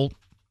terrible.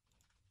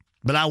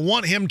 But I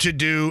want him to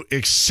do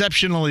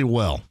exceptionally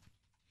well.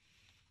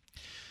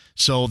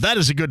 So that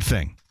is a good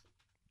thing.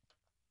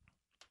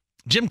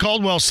 Jim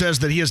Caldwell says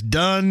that he is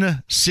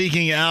done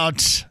seeking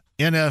out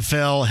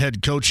NFL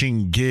head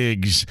coaching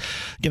gigs.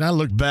 Again, I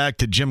look back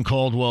to Jim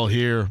Caldwell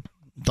here.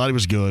 Thought he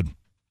was good.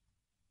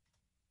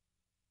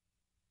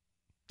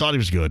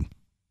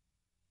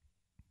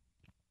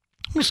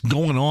 What's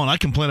going on? I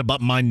complain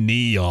about my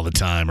knee all the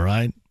time,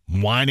 right?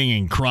 Whining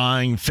and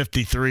crying,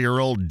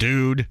 53-year-old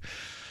dude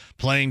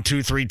playing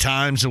 2-3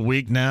 times a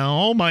week now.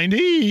 Oh, my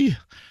knee.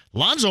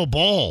 Lonzo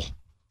Ball.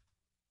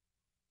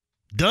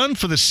 Done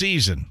for the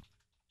season.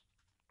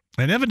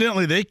 And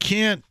evidently they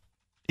can't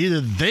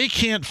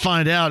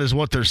find out is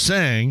what they're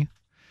saying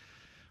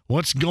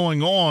what's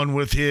going on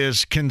with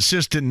his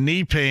consistent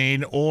knee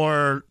pain,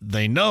 or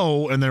they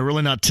know and they're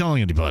really not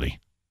telling anybody.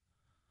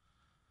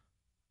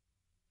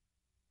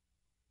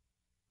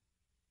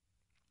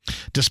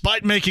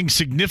 Despite making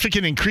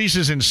significant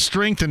increases in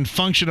strength and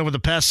function over the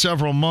past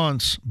several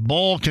months,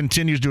 Ball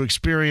continues to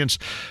experience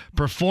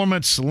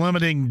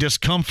performance-limiting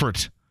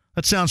discomfort.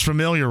 That sounds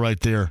familiar right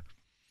there.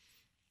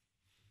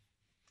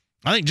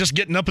 I think just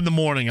getting up in the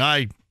morning,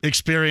 I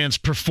experience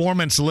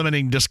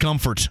performance-limiting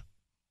discomfort.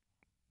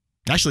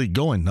 Actually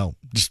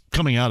just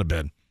coming out of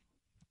bed.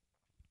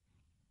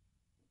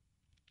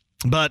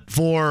 But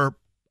for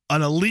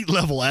an elite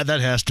level, that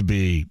has to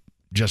be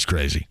just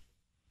crazy.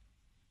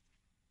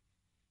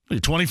 You're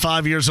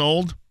 25 years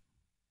old.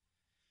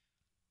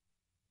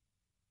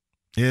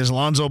 Is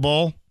Lonzo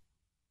Ball.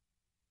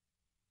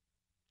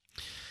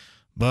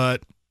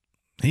 But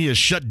he is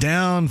shut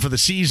down for the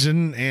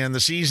season, and the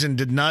season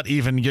did not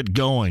even get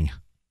going.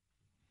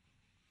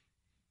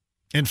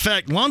 In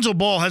fact, Lonzo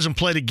Ball hasn't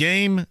played a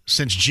game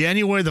since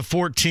January the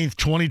 14th,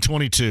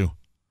 2022.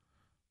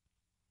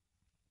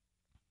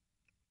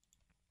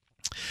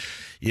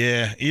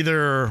 Yeah,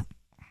 either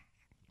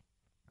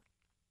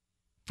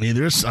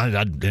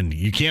and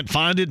you can't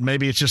find it.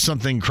 Maybe it's just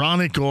something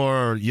chronic,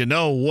 or you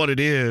know what it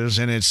is,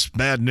 and it's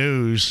bad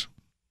news.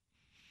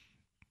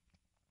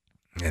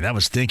 And that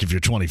was think if you're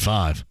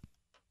 25.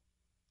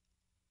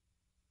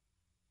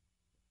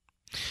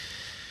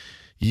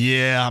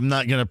 Yeah, I'm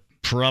not going to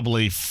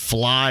probably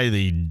fly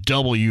the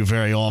W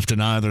very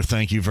often either.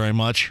 Thank you very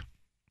much.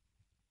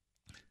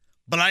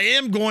 But I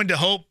am going to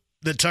hope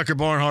that Tucker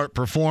Barnhart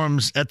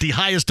performs at the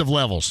highest of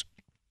levels.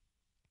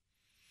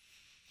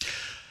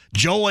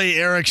 Joel A.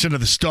 Erickson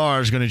of the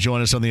Stars is going to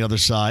join us on the other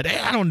side.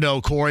 I don't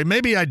know, Corey.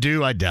 Maybe I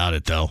do. I doubt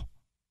it, though.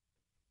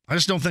 I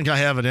just don't think I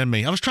have it in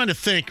me. I was trying to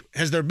think,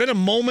 has there been a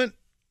moment?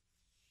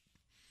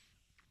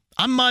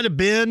 I might have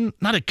been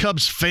not a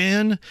Cubs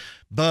fan,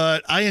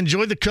 but I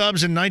enjoyed the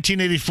Cubs in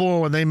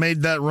 1984 when they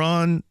made that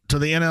run to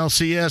the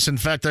NLCS. In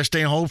fact, I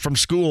stayed home from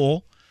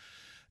school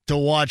to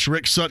watch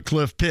Rick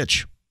Sutcliffe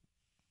pitch.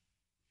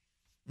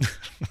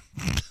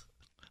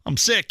 I'm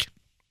sick.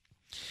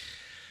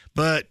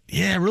 But,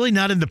 yeah, really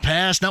not in the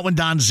past. Not when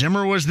Don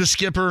Zimmer was the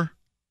skipper.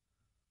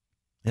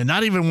 And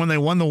not even when they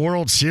won the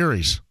World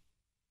Series.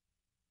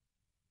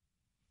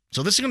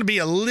 So this is going to be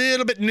a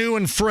little bit new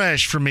and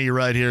fresh for me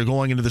right here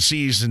going into the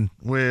season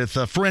with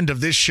a friend of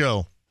this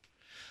show,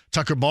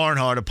 Tucker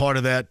Barnhart, a part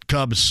of that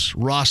Cubs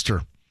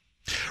roster.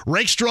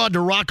 Rakestraw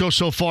DeRocco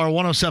so far,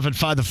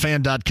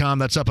 1075thefan.com.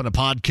 That's up on a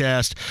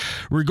podcast.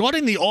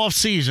 Regarding the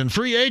offseason,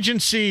 free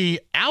agency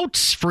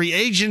outs, free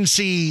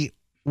agency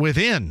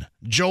within.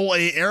 Joel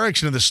A.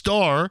 Erickson of the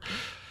Star.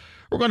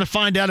 We're going to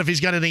find out if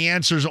he's got any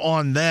answers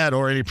on that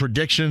or any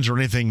predictions or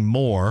anything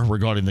more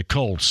regarding the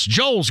Colts.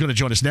 Joel's going to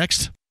join us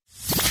next.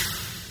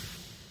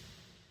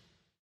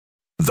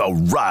 The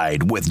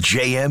Ride with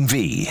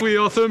JMV. We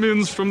are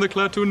Thermians from the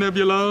Klaatu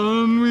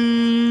Nebula, and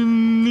we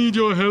need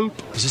your help.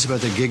 Is this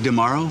about the gig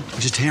tomorrow?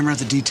 Just hammer out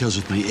the details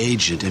with my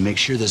agent and make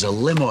sure there's a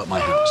limo at my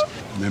house.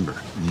 Remember,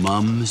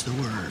 mum is the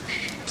word.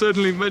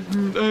 Certainly, but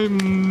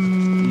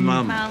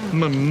Mum.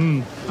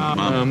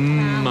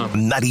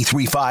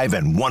 93.5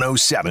 and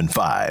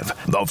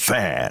 107.5. The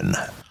Fan.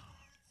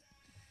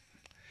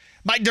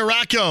 Mike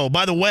DeRocco,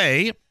 by the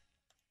way.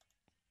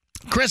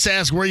 Chris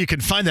asked where you can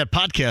find that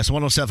podcast,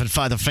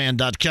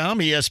 1075thefan.com,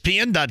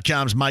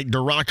 ESPN.com's Mike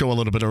DeRocco a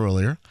little bit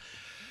earlier.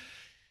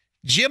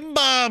 Jim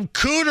Bob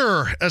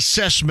Cooter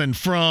assessment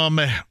from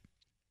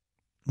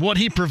what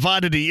he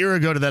provided a year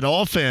ago to that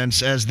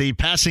offense as the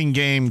passing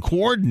game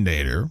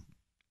coordinator.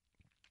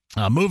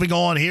 Moving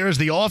on here is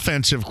the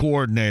offensive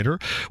coordinator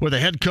with a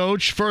head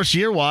coach, first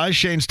year-wise,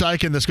 Shane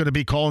Steichen, that's going to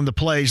be calling the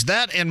plays.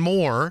 That and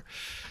more.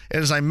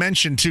 As I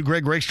mentioned to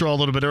Greg Rakestraw a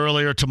little bit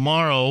earlier,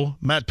 tomorrow,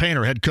 Matt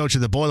Painter, head coach of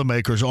the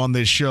Boilermakers, on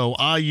this show.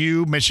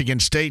 IU, Michigan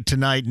State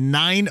tonight,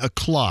 9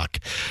 o'clock.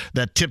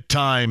 That tip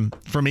time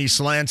from East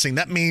Lansing.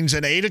 That means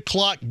an 8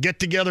 o'clock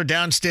get-together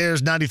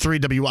downstairs, 93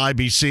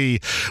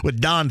 WIBC,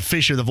 with Don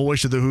Fisher, the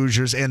voice of the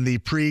Hoosiers, and the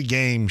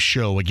pregame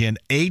show. Again,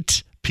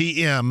 8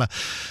 p.m.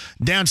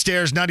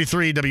 downstairs,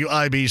 93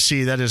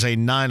 WIBC. That is a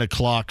 9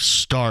 o'clock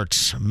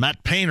start.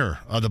 Matt Painter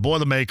of the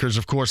Boilermakers,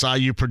 of course,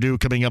 IU Purdue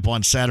coming up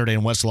on Saturday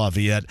in West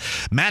Lafayette.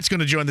 Matt's going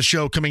to join the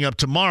show coming up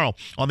tomorrow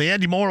on the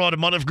Andy Moore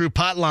Automotive Group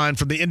hotline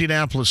from the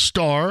Indianapolis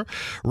Star,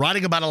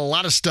 writing about a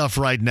lot of stuff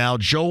right now.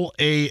 Joel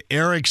A.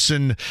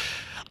 Erickson.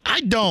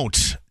 I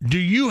don't. Do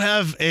you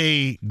have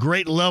a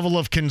great level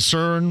of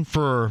concern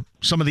for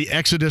some of the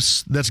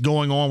exodus that's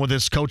going on with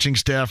this coaching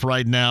staff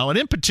right now? And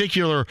in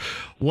particular,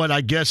 what I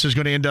guess is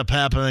going to end up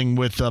happening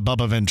with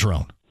Bubba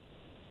Ventrone?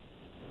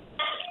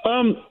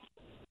 Bubba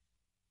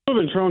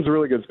Ventrone's a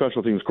really good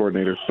special teams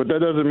coordinator, but that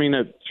doesn't mean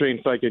that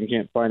Shane Steichen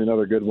can't find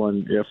another good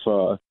one if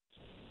Bubba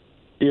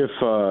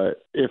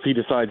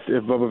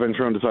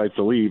Ventrone decides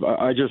to leave.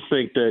 I just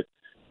think that,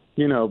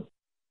 you know,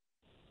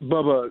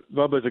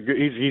 Bubba's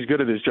he's good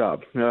at his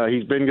job.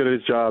 He's been good at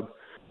his job,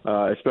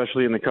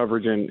 especially in the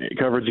coverage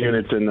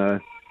units and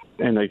the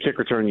kick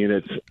return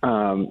units.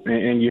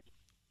 And you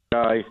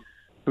guy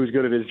who's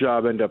good at his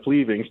job end up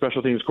leaving.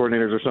 Special teams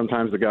coordinators are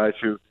sometimes the guys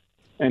who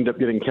end up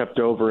getting kept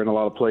over in a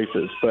lot of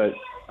places. But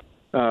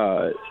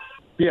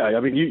yeah, I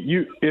mean,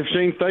 you if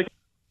Shane Steichen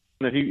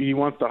that he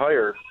wants to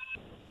hire,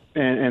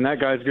 and that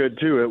guy's good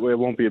too, it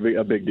won't be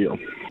a big deal.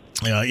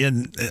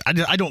 And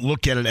I don't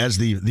look at it as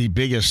the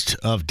biggest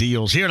of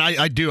deals here. And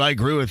I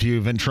agree with you.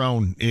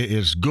 Ventrone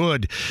is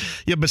good.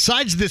 Yeah.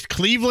 Besides this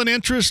Cleveland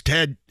interest,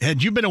 had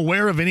you been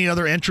aware of any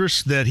other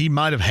interest that he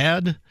might have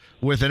had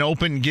with an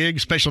open gig,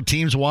 special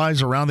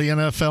teams-wise, around the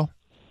NFL?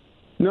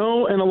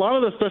 No, and a lot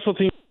of the special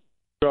team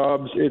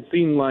jobs, it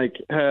seemed like,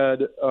 had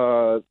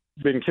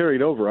been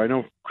carried over. I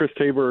know Chris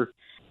Tabor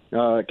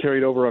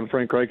carried over on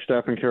Frank Reich's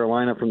staff in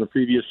Carolina from the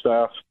previous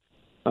staff.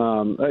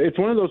 It's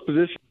one of those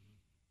positions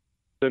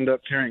that end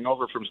up carrying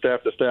over from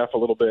staff to staff a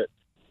little bit,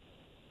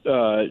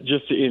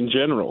 just in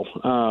general.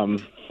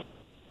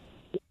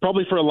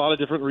 Probably for a lot of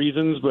different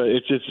reasons, but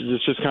it's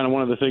just kind of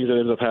one of the things that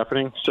ends up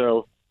happening.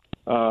 So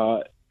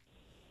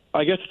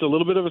I guess it's a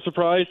little bit of a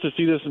surprise to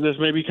see this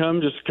maybe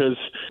come, just because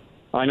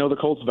I know the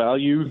Colts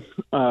value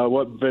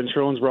what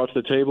Ventrone's brought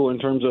to the table in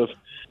terms of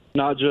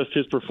not just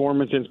his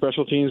performance in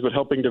special teams, but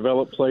helping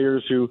develop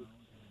players who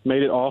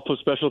made it off of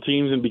special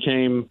teams and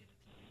became,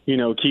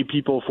 key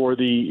people for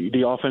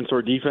the offense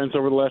or defense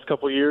over the last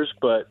couple of years.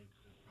 But,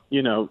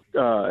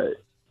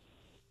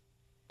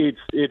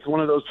 it's one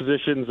of those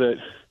positions that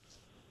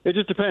it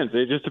just depends.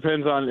 It just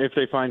depends on if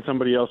they find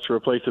somebody else to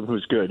replace him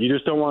who's good. You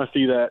just don't want to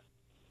see that.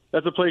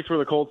 That's a place where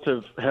the Colts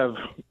have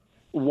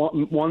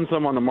won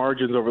some on the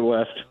margins over the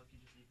last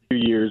few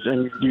years,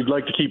 and you'd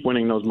like to keep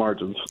winning those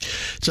margins.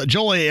 So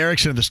Joel A.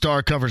 Erickson of the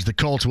Star covers the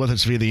Colts with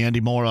us via the Andy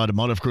Moore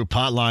Automotive Group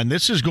hotline.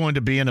 This is going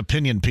to be an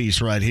opinion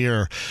piece right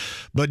here.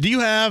 But do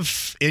you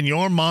have in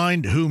your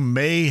mind who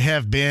may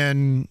have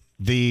been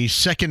the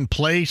second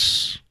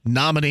place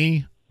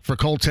nominee for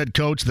Colts head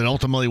coach that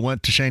ultimately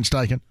went to Shane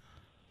Steichen?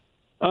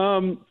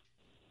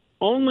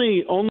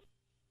 Only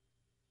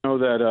know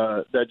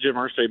that Jim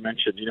Irsay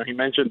mentioned. He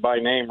mentioned by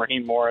name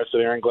Raheem Morris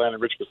and Aaron Glenn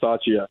and Rich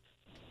Bisaccia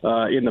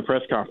in the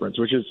press conference,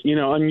 which is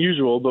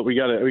unusual, but we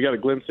got a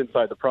glimpse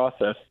inside the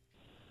process.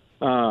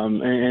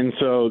 And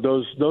so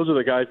those are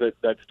the guys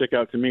that stick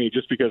out to me,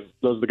 just because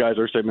those are the guys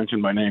Irsay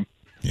mentioned by name.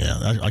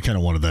 Yeah, I kind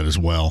of wanted that as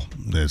well,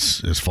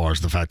 as far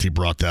as the fact he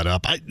brought that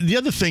up. The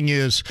other thing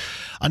is,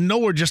 I know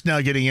we're just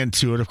now getting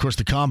into it. Of course,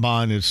 the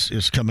Combine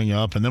is coming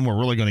up, and then we're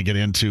really going to get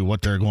into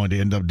what they're going to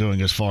end up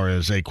doing as far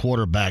as a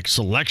quarterback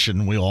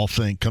selection, we all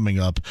think, coming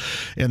up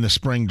in the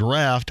spring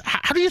draft.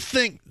 How do you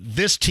think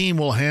this team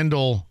will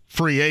handle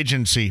free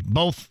agency,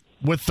 both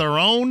with their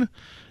own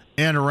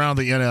and around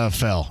the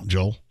NFL,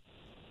 Joel?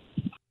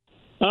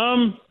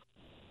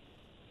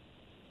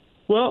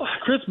 Well,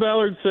 Chris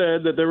Ballard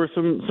said that there were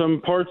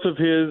some parts of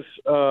his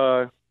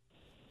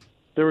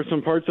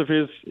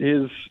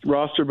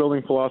roster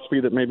building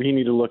philosophy that maybe he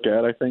needed to look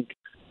at. I think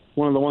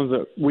one of the ones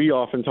that we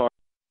often talk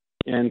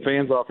and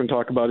fans often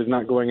talk about is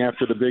not going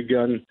after the big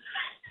gun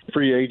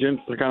free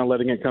agents. They're kind of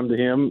letting it come to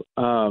him.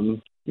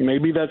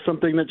 Maybe that's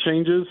something that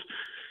changes.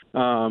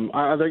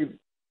 I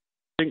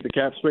think the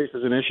cap space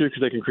is an issue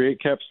because they can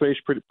create cap space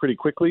pretty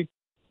quickly.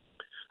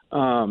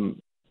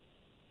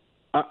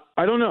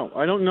 I don't know.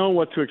 I don't know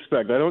what to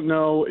expect. I don't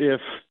know if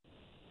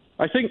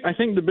I think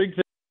the big thing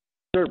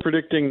is start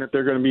predicting that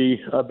they're going to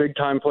be a big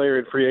time player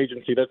in free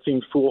agency. That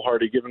seems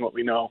foolhardy given what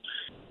we know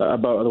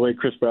about the way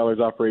Chris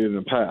Ballard's operated in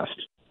the past.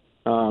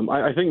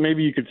 I think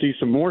maybe you could see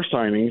some more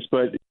signings,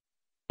 but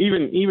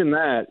even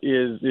that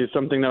is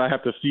something that I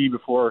have to see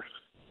before.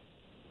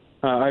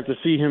 I have to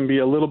see him be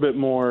a little bit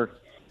more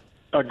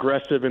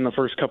aggressive in the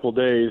first couple of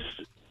days,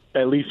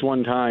 at least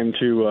one time,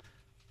 to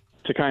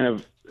kind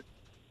of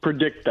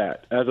predict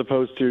that, as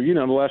opposed to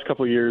the last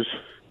couple of years.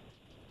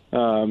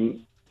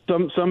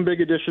 Some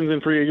big additions in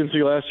free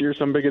agency last year,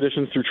 some big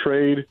additions through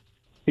trade.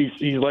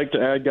 He's liked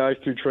to add guys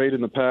through trade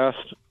in the past,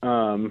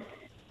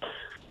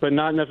 but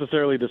not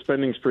necessarily the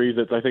spending sprees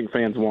that I think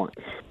fans want.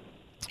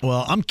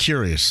 Well, I'm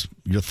curious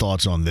your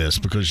thoughts on this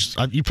because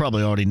you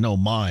probably already know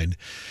mine,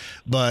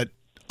 but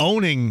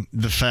owning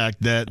the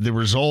fact that the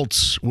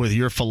results with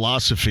your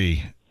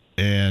philosophy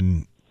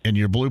and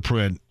your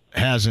blueprint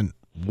hasn't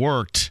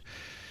worked,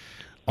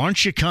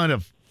 aren't you kind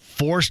of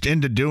forced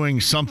into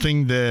doing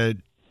something that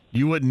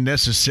you wouldn't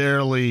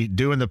necessarily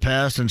do in the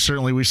past? And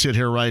certainly we sit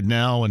here right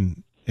now,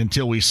 and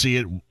until we see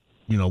it,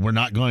 we're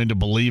not going to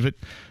believe it,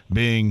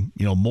 being,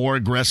 more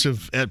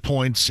aggressive at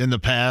points in the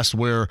past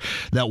where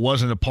that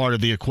wasn't a part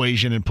of the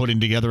equation in putting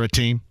together a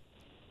team?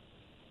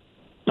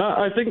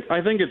 I think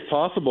it's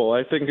possible.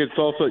 I think it's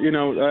also,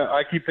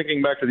 I keep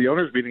thinking back to the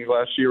owners' meetings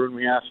last year when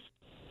we asked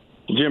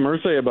Jim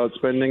Irsay about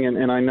spending,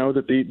 and I know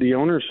that the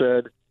owner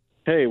said,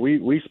 hey,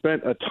 we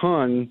spent a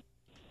ton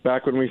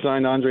back when we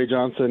signed Andre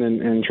Johnson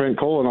and Trent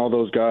Cole and all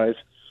those guys,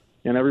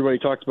 and everybody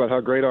talked about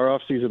how great our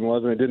offseason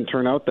was, and it didn't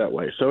turn out that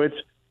way. So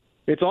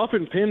it's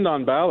often pinned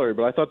on Ballard,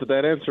 but I thought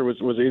that answer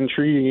was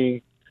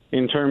intriguing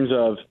in terms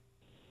of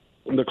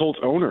the Colts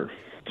owner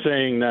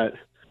saying that,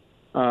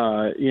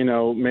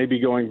 maybe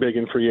going big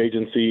in free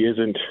agency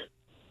isn't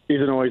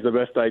always the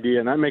best idea,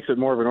 and that makes it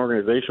more of an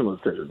organizational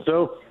decision.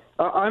 So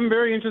I'm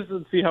very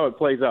interested to see how it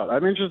plays out.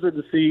 I'm interested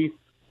to see,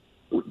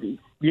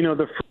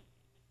 the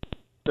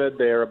said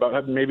there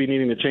about maybe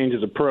needing to change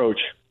his approach.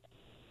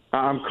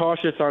 I'm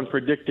cautious on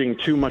predicting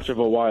too much of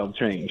a wild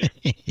change.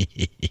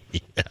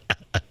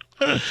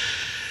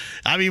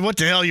 I mean, what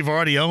the hell? You've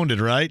already owned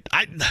it, right?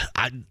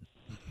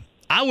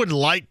 I would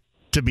like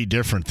to be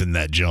different than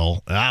that,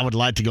 Joel. I would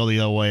like to go the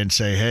other way and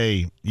say,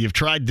 hey, you've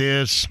tried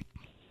this,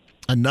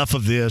 enough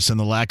of this, and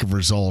the lack of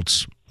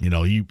results. You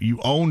know, you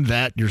owned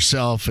that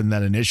yourself in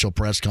that initial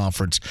press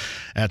conference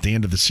at the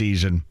end of the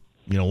season.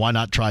 You know, why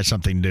not try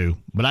something new?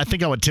 But I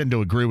think I would tend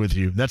to agree with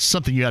you. That's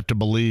something you have to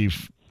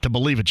believe. To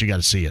believe it, you got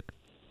to see it.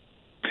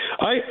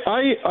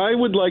 I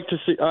would like to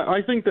see.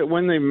 I think that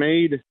when they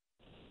made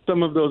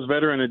some of those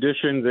veteran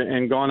additions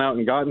and gone out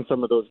and gotten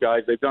some of those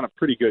guys, they've done a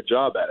pretty good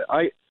job at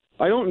it.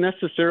 I don't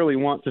necessarily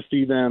want to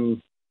see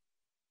them.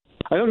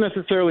 I don't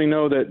necessarily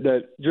know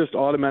that just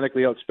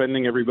automatically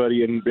outspending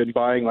everybody and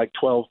buying like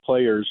 12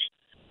 players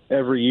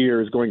every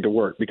year is going to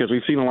work, because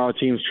we've seen a lot of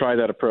teams try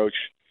that approach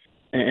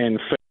and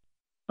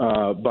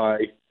fail by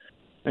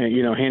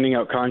handing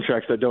out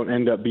contracts that don't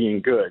end up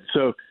being good.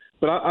 So,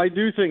 but I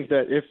do think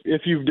that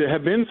if you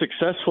have been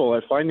successful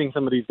at finding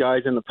some of these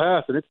guys in the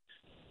past, and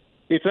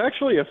it's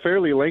actually a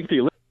fairly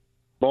lengthy list.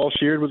 Ball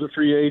Sheard was a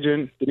free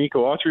agent. Danico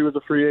Autry was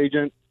a free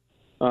agent.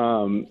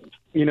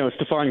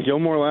 Stephon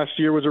Gilmore last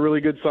year was a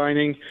really good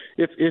signing.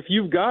 If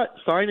you've got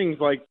signings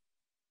like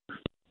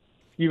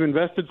you've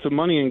invested some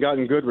money and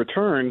gotten good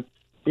return,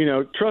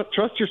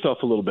 trust yourself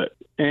a little bit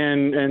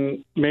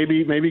and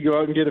maybe go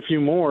out and get a few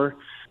more.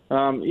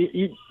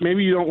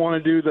 Maybe you don't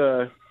want to do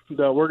the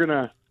we're going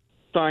to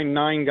sign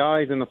 9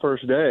 guys in the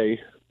first day,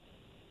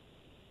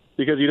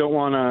 because you don't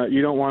want to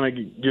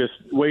just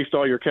waste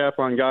all your cap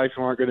on guys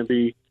who aren't going to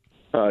be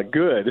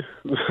good.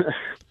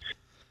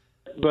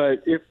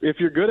 But if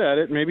you're good at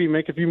it, maybe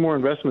make a few more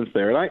investments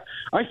there. And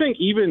I think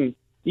even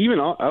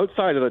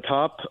outside of the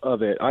top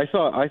of it, I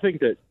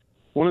think that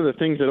one of the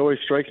things that always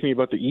strikes me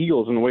about the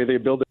Eagles and the way they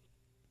build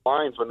their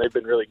lines when they've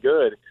been really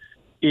good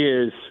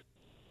is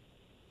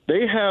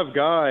they have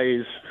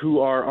guys who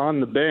are on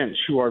the bench,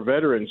 who are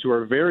veterans, who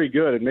are very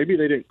good, and maybe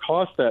they didn't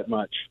cost that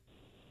much.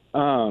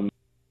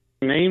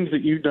 Names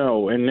that you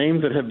know and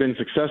names that have been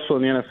successful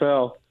in the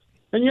NFL,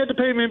 and you had to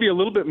pay maybe a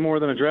little bit more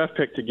than a draft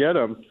pick to get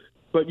them,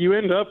 but you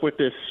end up with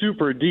this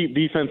super deep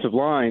defensive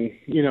line,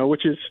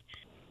 which is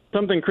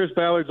something Chris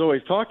Ballard's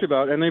always talked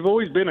about, and they've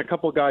always been a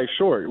couple guys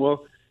short.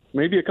 Well,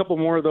 maybe a couple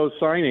more of those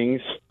signings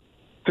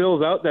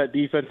fills out that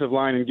defensive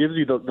line and gives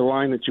you the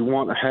line that you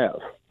want to have.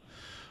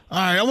 All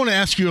right, I want to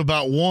ask you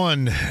about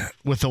one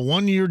with a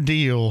 1-year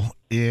deal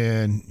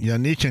in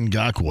Yannick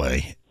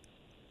Ngakoue.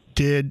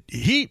 Did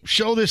he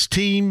show this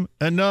team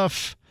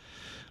enough,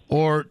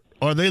 or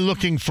are they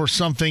looking for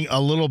something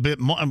a little bit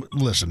more?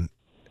 Listen,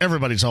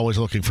 everybody's always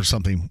looking for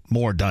something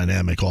more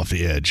dynamic off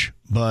the edge,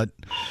 but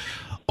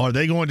are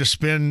they going to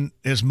spend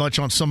as much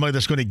on somebody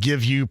that's going to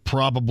give you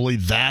probably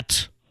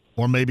that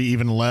or maybe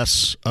even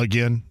less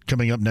again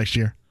coming up next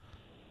year?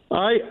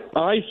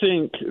 I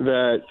think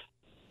that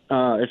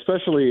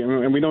especially,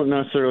 and we don't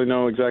necessarily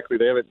know exactly,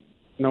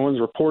 no one's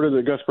reported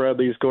that Gus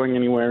Bradley is going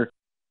anywhere.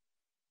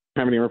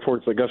 How many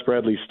reports that Gus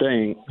Bradley's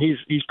staying?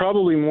 He's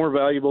probably more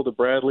valuable to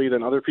Bradley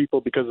than other people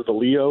because of the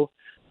Leo.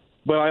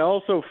 But I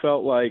also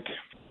felt like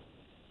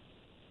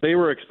they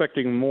were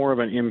expecting more of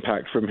an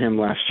impact from him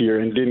last year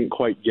and didn't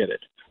quite get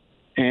it.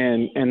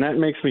 And that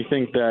makes me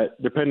think that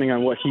depending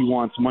on what he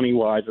wants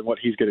money-wise and what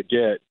he's going to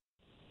get,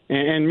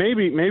 and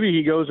maybe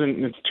he goes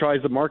and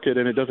tries the market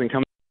and it doesn't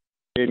come,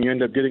 and you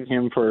end up getting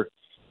him for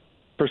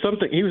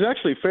something. He was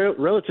actually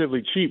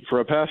relatively cheap for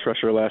a pass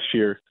rusher last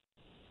year.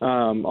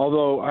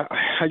 Although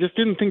I just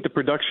didn't think the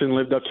production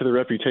lived up to the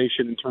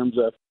reputation in terms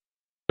of,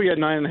 he had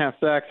 9.5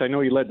 sacks. I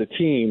know he led the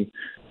team,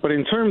 but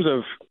in terms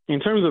of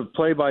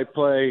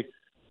play-by-play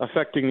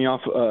affecting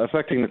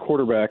the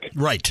quarterback,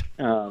 right?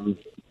 Him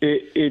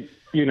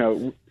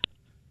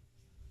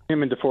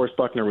and DeForest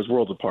Buckner was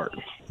worlds apart.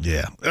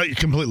 Yeah, I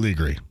completely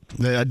agree.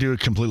 I do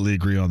completely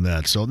agree on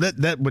that. So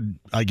that would,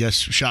 I guess,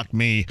 shock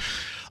me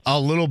a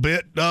little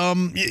bit.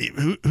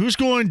 Who's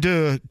going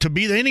to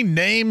be any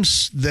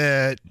names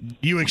that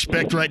you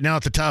expect right now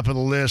at the top of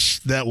the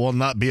list that will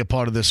not be a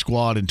part of this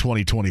squad in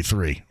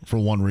 2023 for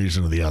one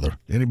reason or the other?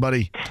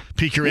 Anybody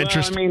pique your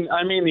interest?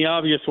 I mean, the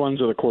obvious ones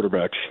are the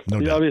quarterbacks.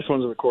 No doubt. Obvious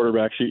ones are the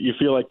quarterbacks. You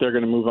feel like they're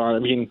going to move on. I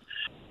mean,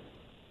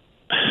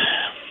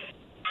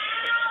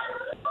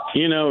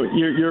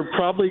 you're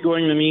probably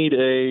going to need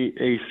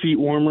a seat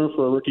warmer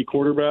for a rookie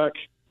quarterback.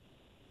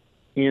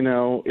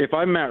 If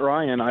I'm Matt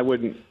Ryan, I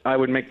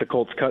would make the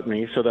Colts cut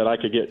me so that I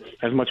could get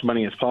as much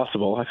money as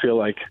possible. I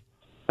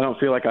don't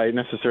feel like I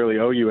necessarily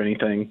owe you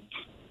anything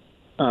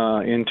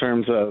in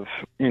terms of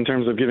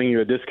giving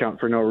you a discount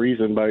for no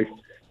reason by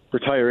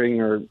retiring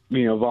or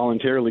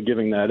voluntarily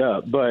giving that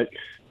up. But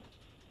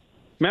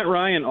Matt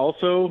Ryan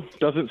also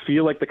doesn't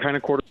feel like the kind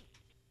of quarterback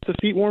to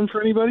seat warm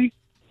for anybody.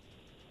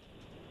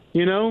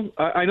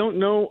 I don't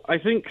know. I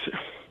think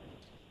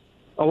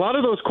a lot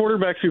of those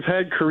quarterbacks who've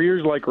had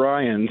careers like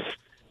Ryan's,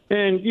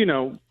 and,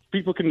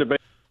 people can debate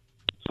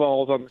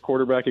falls on the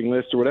quarterbacking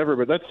list or whatever,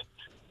 but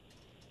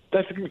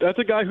that's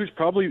a guy who is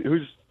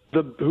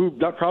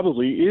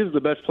the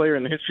best player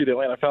in the history of the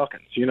Atlanta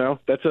Falcons.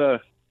 That's a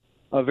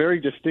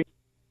very distinct.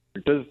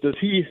 Does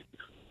he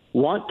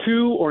want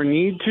to or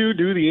need to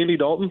do the Andy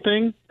Dalton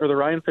thing or the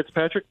Ryan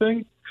Fitzpatrick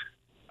thing?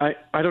 I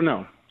don't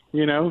know.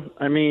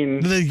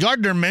 The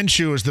Gardner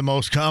Minshew is the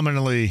most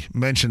commonly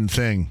mentioned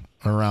thing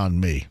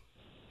around me.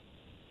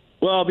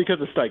 Well, because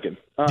of Steichen.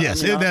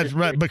 Yes, that's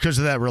right, because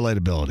of that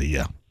relatability,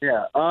 yeah.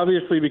 Yeah,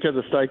 obviously because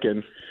of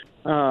Steichen.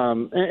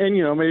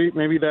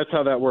 Maybe that's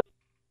how that works.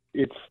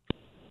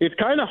 It's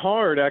kind of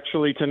hard,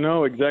 actually, to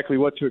know exactly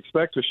what to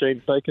expect with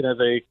Shane Steichen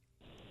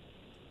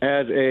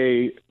as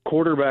a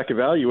quarterback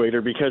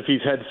evaluator because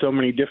he's had so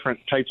many different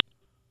types.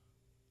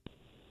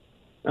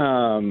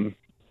 And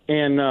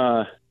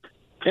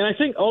I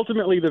think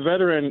ultimately the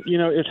veteran,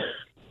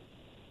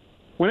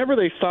 whenever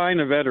they sign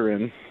a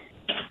veteran,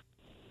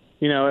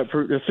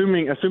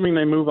 assuming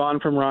they move on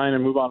from Ryan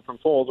and move on from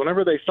Foles,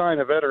 whenever they sign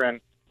a veteran,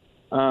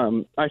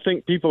 I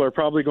think people are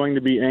probably going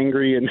to be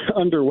angry and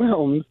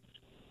underwhelmed.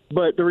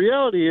 But the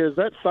reality is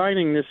that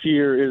signing this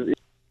year is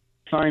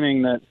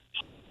signing that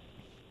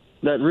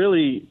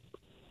really,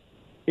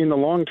 in the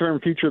long-term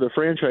future of the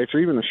franchise, or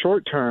even the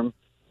short-term,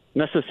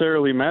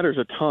 necessarily matters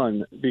a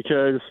ton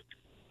because,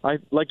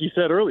 like you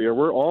said earlier,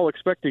 we're all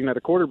expecting that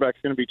a quarterback's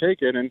going to be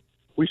taken, and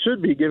we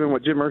should be, given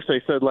what Jim Irsay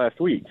said last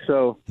week.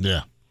 So,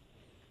 yeah,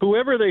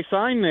 whoever they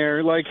sign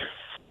there,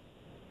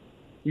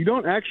 you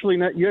don't actually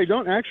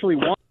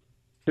want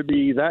to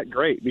be that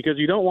great because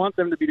you don't want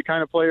them to be the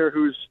kind of player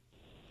who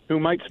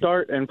might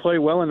start and play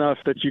well enough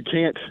that you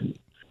can't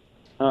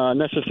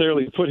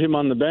necessarily put him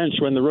on the bench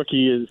when the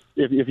rookie is,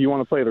 if you want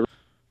to play the rookie,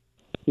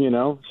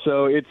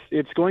 So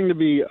it's going to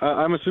be,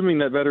 I'm assuming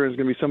that veteran is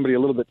going to be somebody a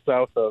little bit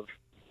south of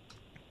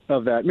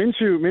that.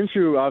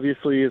 Minshew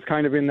obviously is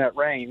kind of in that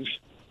range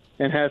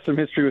and has some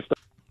history with stuff.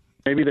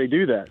 Maybe they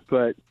do that,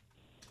 but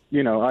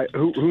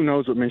who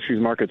knows what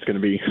Minshew's market's going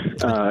to be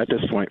at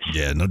this point.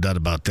 Yeah, no doubt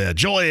about that.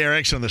 Joey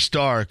Erickson, the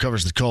star,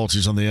 covers the Colts.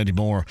 He's on the Andy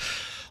Moore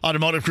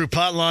Automotive Group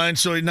hotline.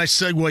 So a nice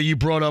segue. You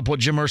brought up what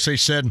Jim Irsay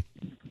said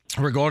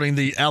regarding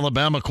the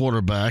Alabama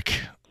quarterback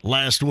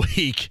last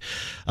week,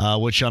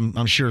 which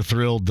I'm sure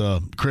thrilled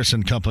Chris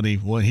and company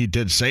when he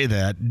did say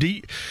that. Do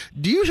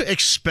you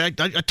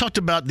expect? I talked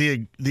about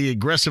the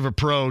aggressive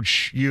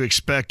approach you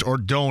expect or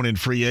don't in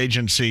free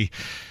agency.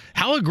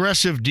 How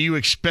aggressive do you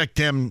expect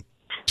them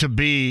to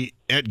be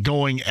at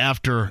going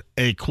after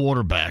a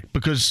quarterback?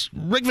 Because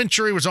Rick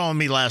Venturi was on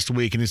me last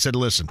week, and he said,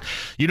 listen,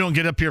 you don't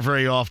get up here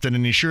very often,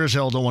 and you sure as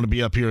hell don't want to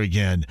be up here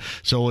again.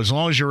 So as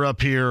long as you're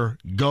up here,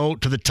 go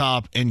to the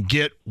top and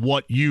get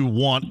what you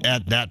want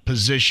at that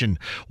position.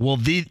 Will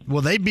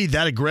they be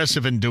that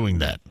aggressive in doing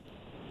that?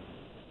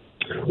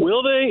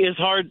 Will they is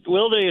hard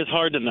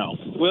to know.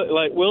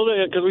 Will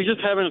they? Because we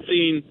just haven't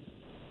seen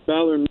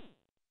Ballard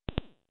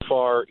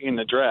far in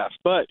the draft.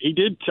 But he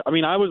did.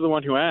 I was the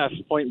one who asked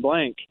point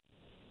blank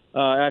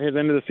at his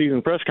end of the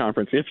season press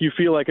conference, if you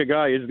feel like a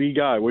guy is the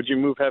guy, would you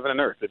move heaven and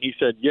earth? And he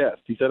said yes.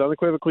 He said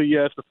unequivocally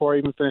yes before I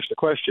even finished the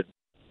question.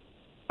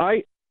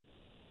 I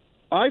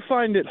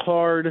find it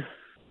hard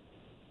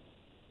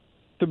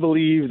to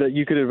believe that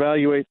you could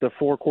evaluate the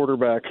 4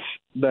 quarterbacks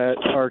that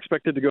are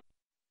expected to go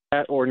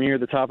at or near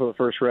the top of the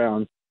first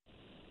round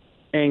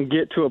and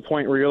get to a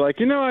point where you're like,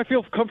 I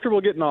feel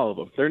comfortable getting all of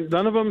them.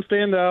 None of them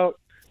stand out.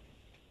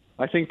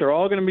 I think they're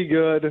all going to be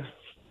good.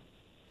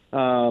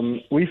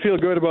 We feel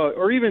good about,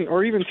 or even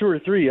 2 or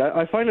 3.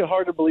 I find it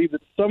hard to believe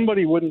that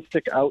somebody wouldn't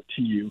stick out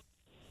to you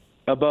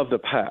above the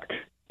pack.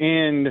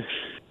 And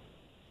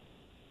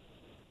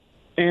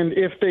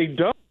if they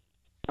don't,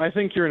 I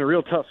think you're in a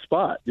real tough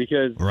spot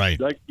because,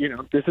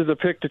 this is a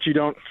pick that you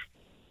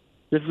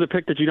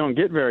don't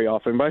get very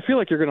often. But I feel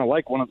like you're going to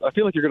I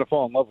feel like you're going to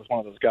fall in love with one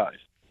of those guys.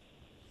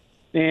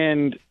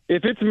 And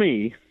if it's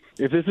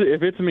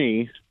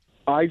me,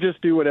 I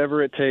just do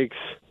whatever it takes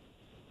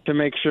to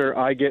make sure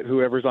I get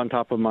whoever's on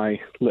top of my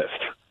list.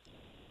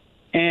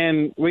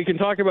 And we can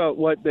talk about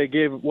what they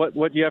gave,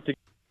 what you have to,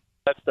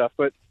 that stuff.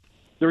 But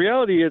the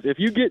reality is, if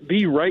you get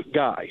the right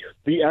guy,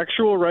 the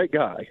actual right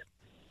guy,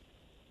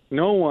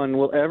 no one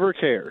will ever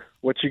care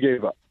what you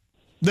gave up.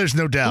 There's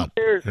no doubt.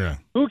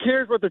 Who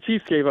cares what the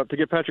Chiefs gave up to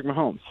get Patrick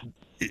Mahomes?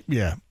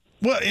 Yeah.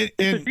 Well, if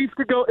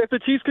the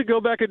Chiefs could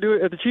go back and do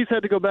it, if the Chiefs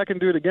had to go back and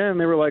do it again,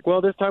 they were like, well,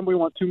 this time we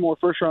want 2 more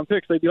first-round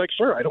picks. They'd be like,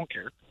 sure, I don't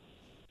care.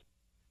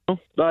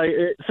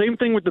 Same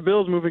thing with the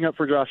Bills moving up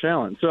for Josh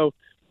Allen. So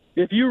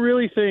if you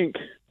really think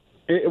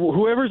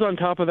whoever's on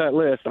top of that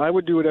list, I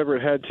would do whatever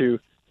it had to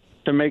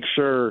make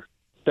sure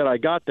that I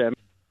got them.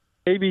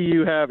 Maybe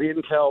you have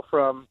intel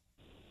from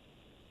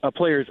a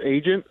player's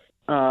agent.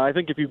 I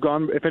think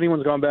if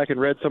anyone's gone back and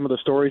read some of the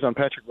stories on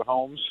Patrick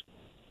Mahomes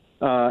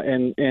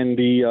and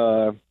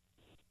the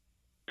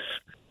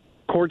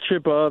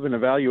courtship of and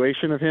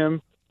evaluation of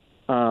him,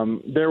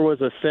 there was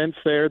a sense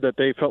there that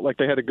they felt like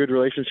they had a good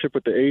relationship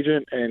with the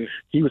agent, and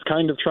he was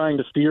kind of trying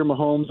to steer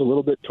Mahomes a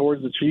little bit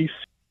towards the Chiefs.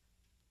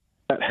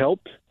 That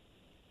helped.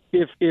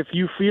 If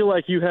you feel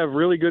like you have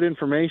really good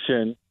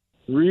information,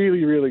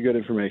 really, really good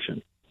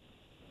information,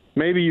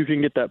 maybe you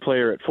can get that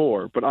player at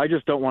 4, but I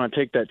just don't want to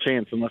take that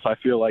chance unless I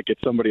feel like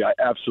it's somebody I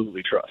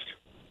absolutely trust.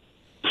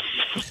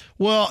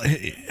 Well,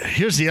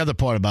 here's the other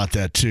part about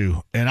that,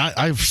 too. And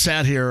I've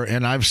sat here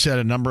and I've said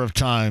a number of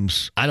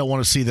times, I don't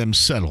want to see them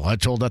settle. I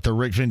told that to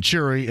Rick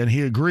Venturi, and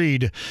he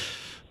agreed.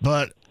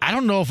 But I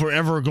don't know if we're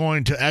ever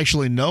going to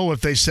actually know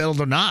if they settled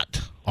or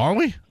not. Are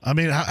we? I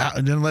mean,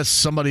 unless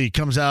somebody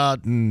comes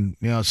out and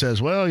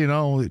says, "Well,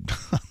 I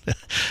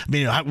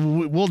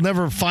mean, we'll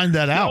never find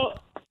that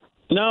out."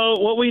 No,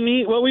 what we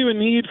would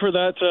need for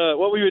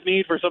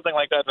something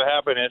like that to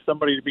happen is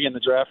somebody to be in the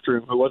draft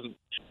room who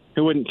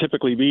wouldn't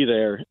typically be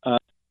there,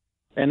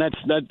 and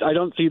that I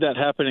don't see that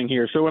happening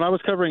here. So when I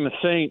was covering the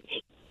Saints,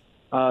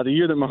 the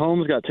year that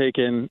Mahomes got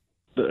taken,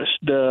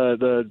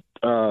 the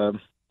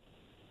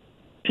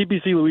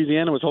TPC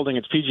Louisiana was holding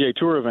its PGA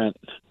Tour event,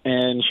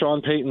 and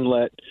Sean Payton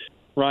let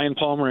Ryan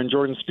Palmer and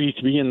Jordan Spieth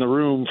be in the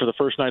room for the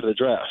first night of the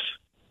draft.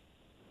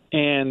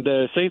 And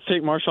the Saints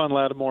take Marshawn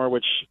Lattimore,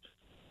 which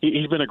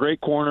he's been a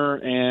great corner,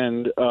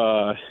 and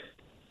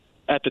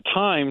at the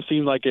time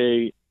seemed like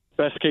a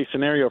best-case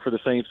scenario for the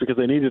Saints because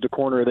they needed a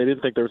corner. They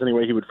didn't think there was any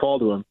way he would fall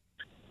to him.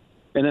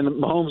 And then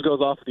Mahomes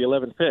goes off at the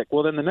 11th pick.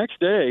 Well, then the next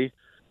day,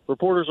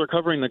 reporters are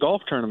covering the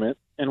golf tournament,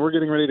 and we're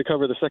getting ready to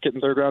cover the second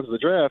and third rounds of the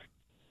draft.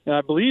 And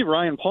I believe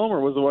Ryan Palmer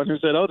was the one who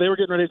said, they were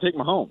getting ready to take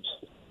Mahomes.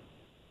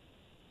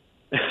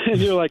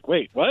 And you're like,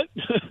 wait, what?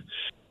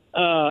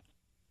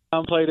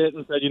 Played it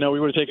and said, we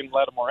would have taken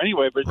Lattimore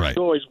anyway, but right.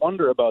 You always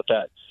wonder about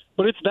that.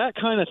 But it's that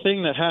kind of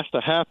thing that has to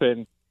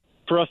happen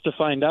for us to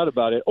find out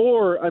about it.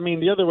 Or, I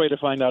mean, the other way to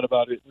find out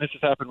about it, and this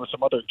has happened with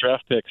some other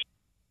draft picks,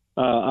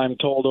 I'm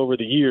told over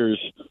the years,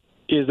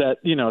 is that,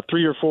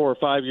 3 or 4 or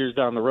 5 years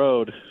down the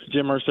road,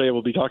 Jim Irsay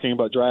will be talking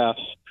about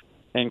drafts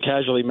and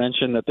casually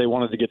mention that they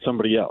wanted to get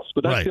somebody else.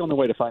 But that's the only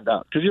way to find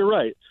out. Because you're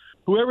right.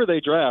 Whoever they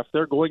draft,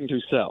 they're going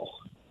to sell.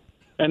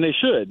 And they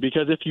should,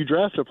 because if you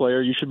draft a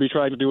player, you should be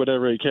trying to do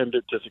whatever you can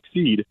to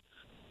succeed.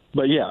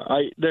 But, yeah,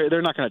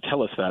 they're not going to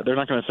tell us that. They're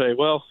not going to say,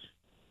 well,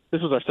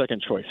 this was our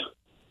second choice.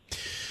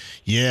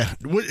 Yeah.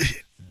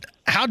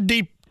 How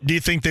deep do you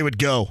think they would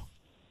go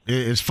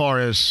as far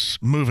as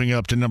moving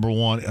up to number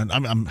one?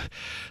 And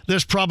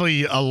there's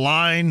probably a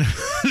line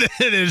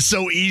that is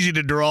so easy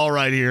to draw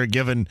right here,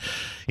 given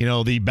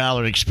the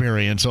Ballard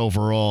experience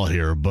overall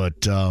here.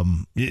 But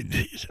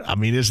I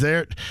mean,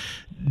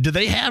 do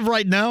they have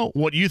right now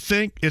what you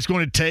think it's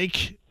going to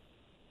take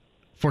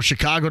for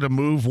Chicago to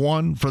move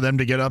one for them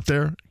to get up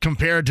there,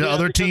 compared to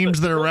other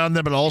teams that are around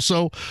them, but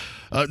also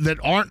that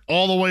aren't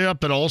all the way up,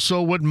 but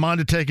also wouldn't mind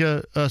to take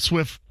a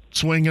swift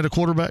swing at a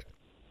quarterback?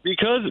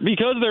 Because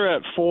they're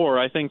at 4,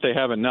 I think they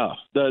have enough.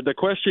 The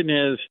question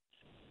is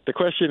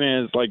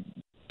like,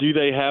 do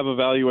they have a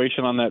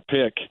valuation on that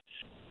pick?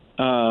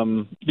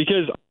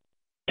 Because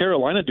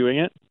Carolina doing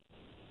it.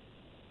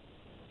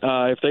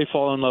 If they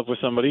fall in love with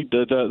somebody,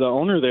 the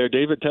owner there,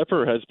 David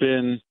Tepper, has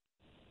been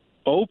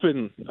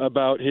open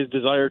about his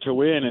desire to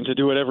win and to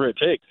do whatever it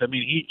takes. I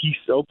mean, he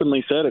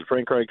openly said at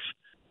Frank Reich's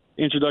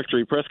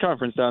introductory press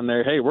conference down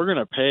there, hey, we're going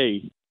to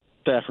pay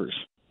staffers.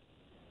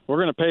 We're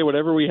going to pay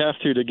whatever we have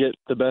to get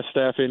the best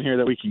staff in here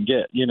that we can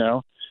get,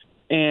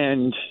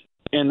 and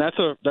that's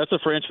a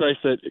franchise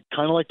that,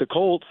 kind of like the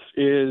Colts,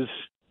 is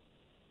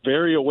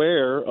very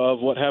aware of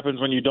what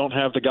happens when you don't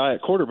have the guy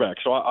at quarterback.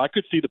 So I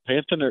could see the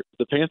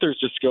Panthers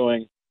just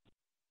going,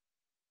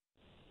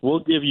 we'll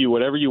give you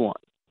whatever you want,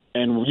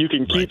 and you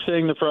can keep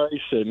saying the price.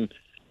 And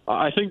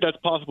I think that's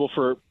possible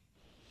for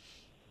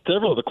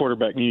several of the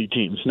quarterback needy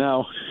teams.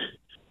 Now,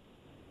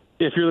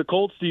 if you're the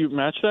Colts, do you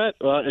match that?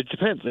 It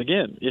depends.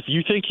 Again, if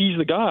you think he's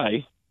the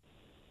guy,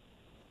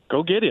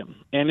 go get him.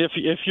 And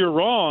if you're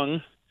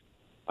wrong,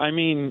 I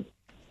mean,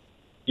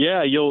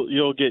 yeah,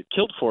 you'll get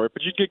killed for it,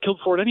 but you'd get killed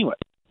for it anyway.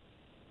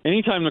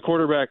 Anytime a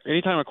quarterback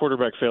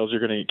fails, you're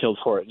going to get killed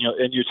for it,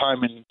 and your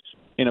time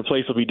in a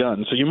place will be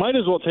done. So you might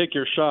as well take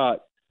your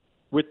shot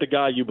with the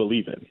guy you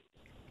believe in,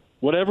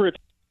 whatever it's.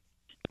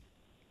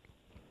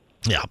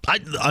 Yeah,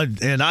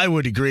 I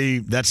would agree.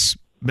 That's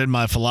been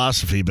my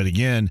philosophy. But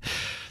again,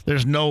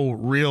 there's no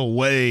real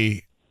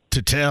way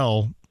to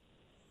tell,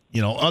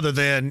 other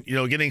than,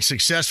 getting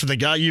success for the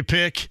guy you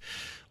pick,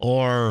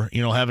 or,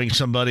 having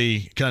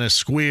somebody kind of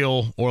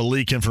squeal or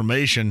leak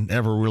information,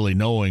 ever really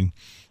knowing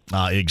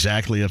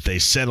exactly if they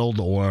settled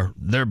or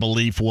their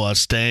belief was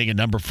staying at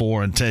number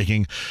 4 and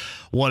taking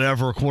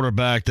whatever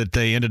quarterback that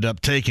they ended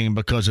up taking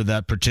because of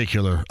that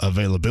particular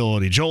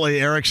availability. Joel A.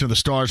 Erickson of the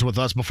Stars with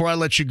us. Before I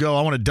let you go,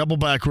 I want to double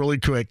back really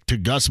quick to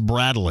Gus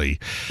Bradley.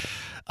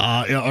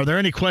 Are there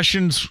any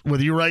questions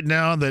with you right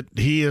now that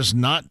he is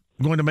not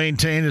going to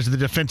maintain as the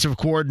defensive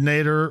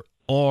coordinator,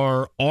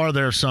 or are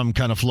there some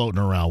kind of floating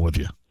around with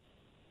you?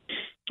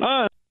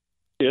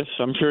 Yes,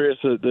 I'm curious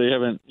that they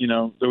haven't,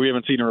 that we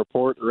haven't seen a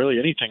report or really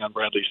anything on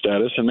Bradley's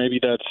status, and maybe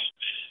that's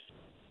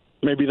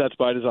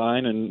by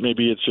design, and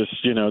maybe it's just,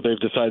 they've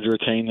decided to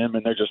retain him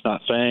and they're just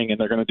not saying, and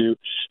they're going to do.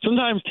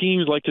 Sometimes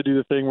teams like to do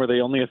the thing where they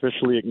only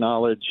officially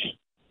acknowledge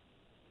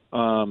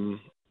the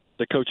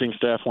coaching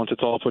staff once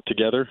it's all put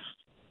together.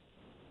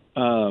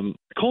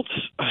 Colts,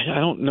 I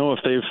don't know if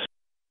they've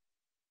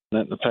done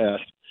that in the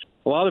past.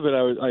 A lot of it,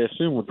 I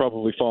assume, would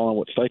probably fall on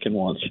what Steichen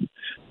wants.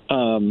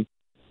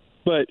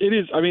 But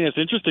it's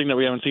interesting that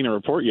we haven't seen a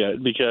report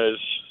yet, because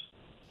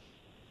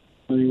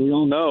we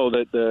all know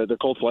that the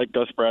Colts like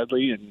Gus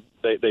Bradley, and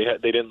they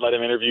didn't let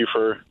him interview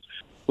for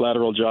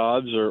lateral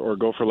jobs or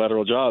go for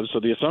lateral jobs. So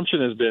the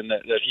assumption has been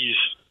that he's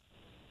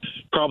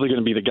probably going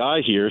to be the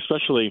guy here,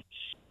 especially,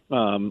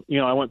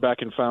 I went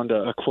back and found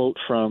a quote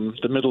from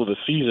the middle of the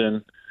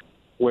season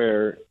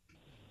where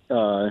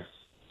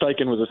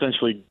Steichen was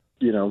essentially,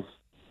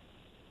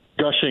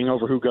 gushing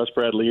over who Gus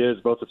Bradley is,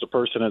 both as a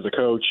person, as a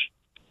coach,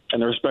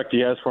 and the respect he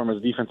has for him as a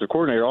defensive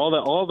coordinator.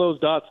 All those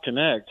dots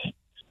connect.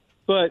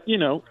 But,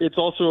 it's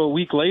also a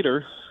week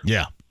later.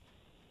 Yeah.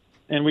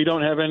 And we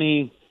don't have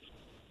any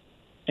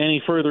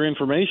further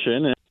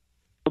information. And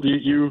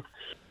you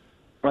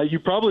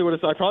probably would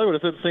have said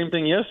the same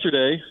thing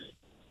yesterday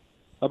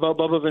about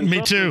Bubba Ventrone.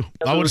 Me too.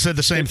 I would have said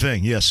the same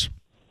thing, yes.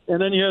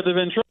 And then you had the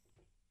Ventrone.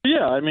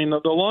 Yeah, I mean,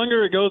 the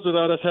longer it goes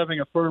without us having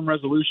a firm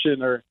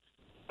resolution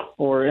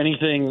or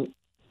anything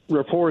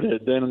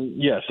reported, then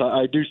yes,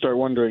 I do start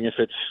wondering if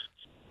it's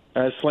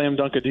as slam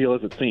dunk a deal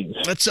as it seems.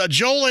 That's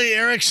Joel A.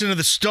 Erickson of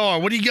the Star.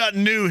 What do you got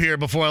new here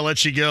before I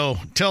let you go?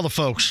 Tell the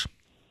folks.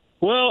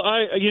 Well,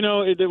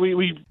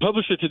 we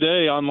published it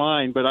today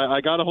online, but I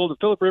got a hold of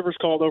Philip Rivers.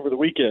 Called over the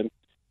weekend.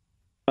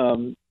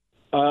 I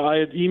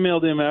had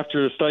emailed him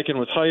after Steichen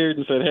was hired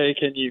and said, "Hey,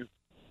 can you,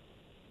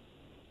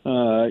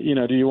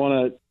 do you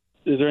want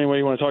to? Is there any way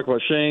you want to talk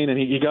about Shane?" And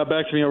he got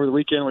back to me over the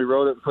weekend. We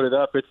wrote it and put it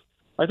up.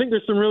 I think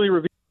there's some really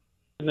reviews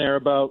in there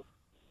about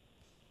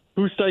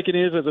who Steichen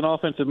is as an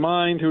offensive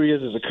mind, who he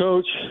is as a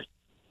coach.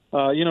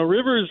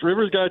 Rivers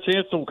got a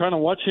chance to kind of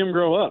watch him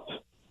grow up.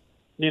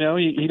 He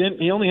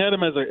only had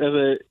him as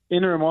a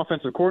interim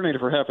offensive coordinator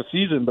for half a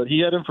season, but he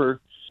had him for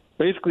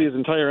basically his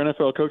entire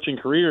NFL coaching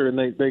career, and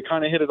they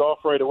kind of hit it off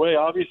right away.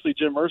 Obviously,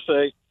 Jim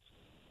Irsay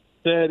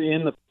said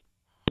in the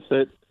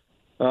that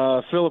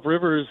Philip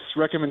Rivers'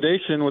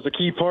 recommendation was a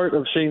key part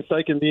of Shane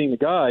Steichen being the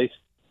guy.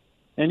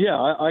 And, yeah,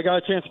 I got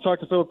a chance to talk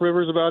to Philip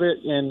Rivers about it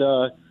and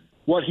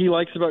what he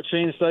likes about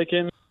Shane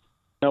Steichen,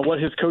 what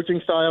his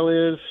coaching style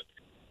is.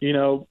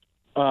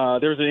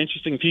 There's an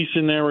interesting piece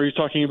in there where he's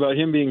talking about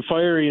him being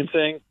fiery and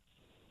saying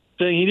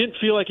he didn't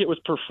feel like it was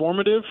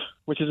performative,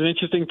 which is an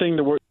interesting thing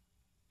to work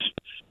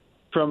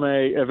from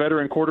a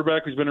veteran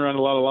quarterback who's been around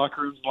a lot of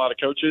locker rooms and a lot of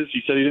coaches.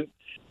 He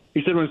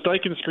said when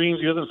Steichen screams,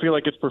 he doesn't feel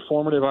like it's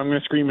performative. I'm going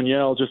to scream and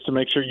yell just to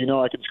make sure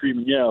I can scream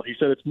and yell. He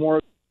said it's more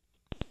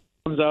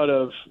comes out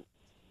of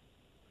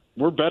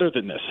we're better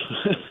than this.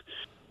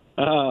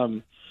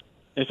 And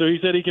so he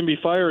said he can be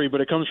fiery, but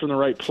it comes from the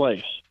right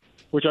place,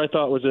 which I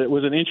thought was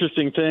an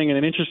interesting thing and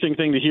an interesting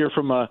thing to hear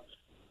from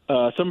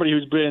somebody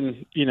who's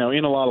been in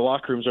a lot of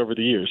locker rooms over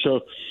the years.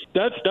 So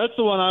that's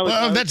the one I was.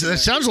 Well, that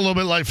sounds a little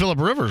bit like Philip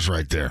Rivers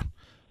right there,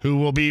 who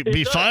will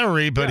be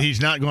fiery, but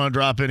he's not going to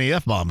drop any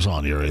F-bombs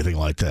on you or anything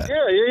like that.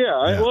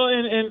 Yeah. Well,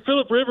 and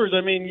Philip Rivers,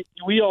 I mean,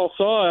 we all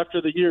saw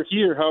after the year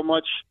here how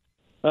much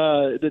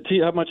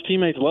how much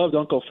teammates loved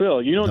Uncle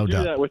Phil. You don't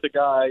do that with a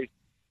guy.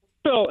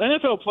 Phil,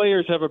 NFL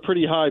players have a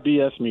pretty high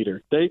BS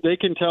meter. They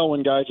can tell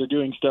when guys are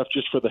doing stuff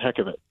just for the heck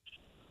of it,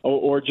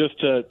 or just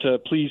to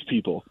please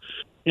people.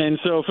 And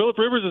so Philip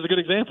Rivers is a good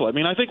example. I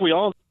mean, I think we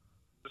all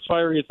as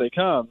fiery as they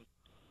come,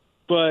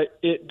 but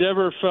it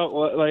never felt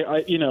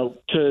like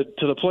to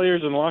the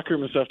players in the locker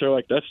room and stuff. They're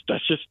like, that's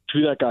just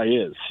who that guy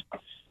is.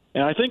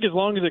 And I think as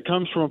long as it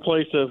comes from a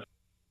place of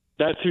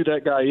that's who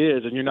that guy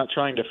is, and you're not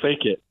trying to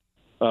fake it,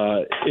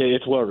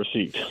 it's well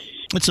received.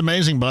 It's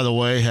amazing, by the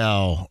way,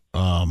 how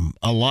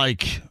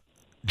alike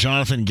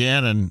Jonathan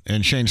Gannon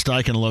and Shane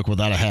Steichen look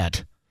without a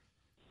hat.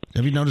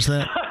 Have you noticed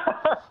that?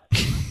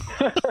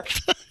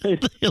 they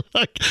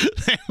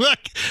look.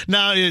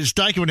 Now,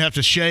 Steichen would have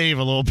to shave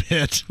a little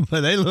bit,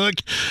 but they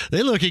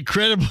look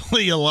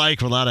incredibly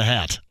alike without a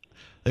hat.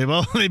 They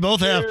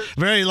both have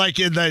very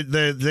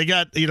they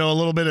got a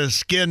little bit of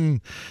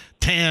skin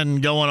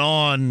tan going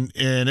on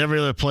in every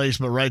other place,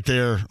 but right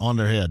there on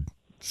their head.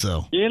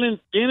 So Gannon's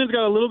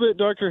got a little bit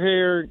darker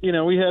hair.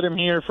 We had him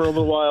here for a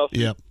little while.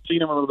 Yep.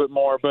 Seen him a little bit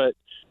more, but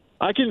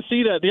I can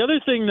see that. The other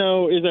thing,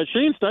 though, is that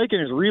Shane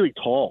Steichen is really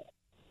tall.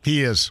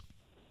 He is.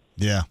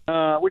 Yeah.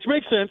 Which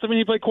makes sense. I mean,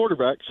 he played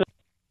quarterback.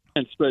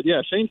 But,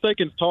 yeah, Shane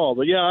Steichen's tall.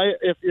 But, yeah,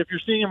 if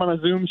you're seeing him on a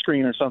Zoom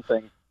screen or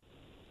something,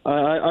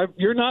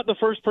 you're not the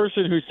first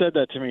person who said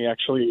that to me,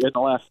 actually, in the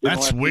last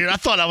That's weird. Week. I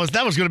thought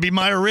that was going to be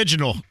my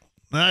original.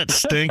 That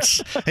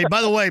stinks. Hey,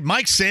 by the way,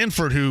 Mike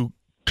Sanford, who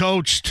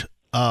coached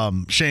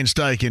Shane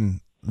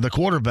Steichen, the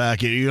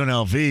quarterback at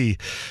UNLV,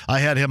 I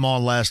had him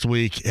on last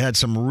week, had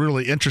some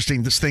really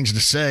interesting things to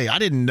say. I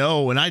didn't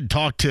know, and I'd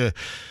talked to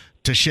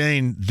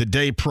Shane the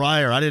day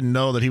prior. I didn't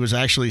know that he was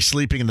actually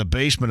sleeping in the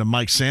basement of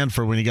Mike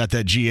Sanford when he got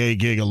that GA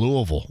gig at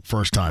Louisville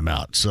first time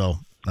out. So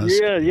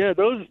yeah,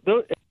 those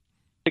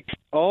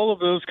all of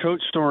those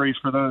coach stories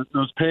for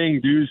those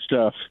paying dues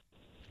stuff,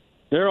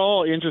 they're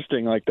all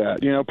interesting like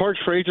that. Parks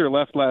Frazier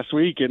left last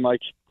week, and I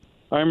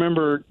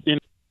remember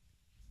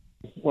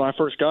when I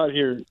first got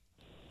here,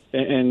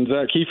 and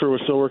Zach Kiefer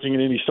was still working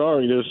at Indy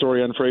Star. He did a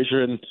story on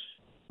Frazier, and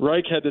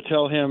Reich had to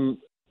tell him,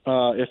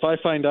 if I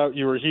find out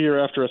you were here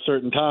after a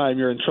certain time,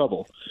 you're in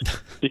trouble,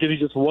 because he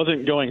just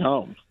wasn't going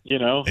home.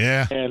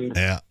 Yeah. And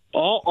yeah.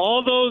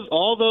 all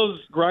those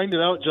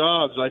grinded out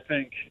jobs, I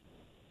think,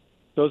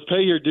 those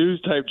pay your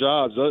dues type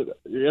jobs.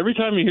 Every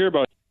time you hear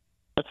about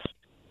it,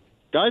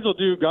 Guys will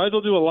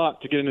do a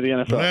lot to get into the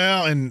NFL.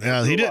 Well, and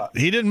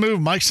he didn't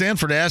move. Mike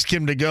Sanford asked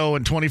him to go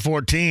in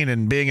 2014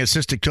 and being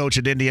assistant coach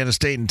at Indiana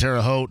State and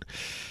Terre Haute,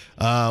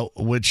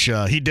 which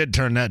he did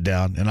turn that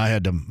down, and I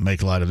had to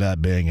make light of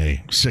that being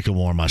a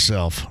Sycamore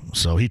myself.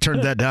 So he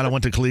turned that down and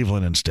went to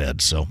Cleveland instead.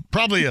 So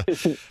probably a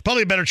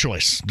better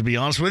choice, to be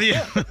honest with you.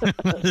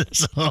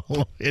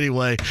 So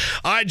anyway,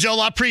 all right, Joel,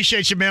 I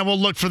appreciate you, man. We'll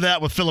look for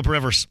that with Phillip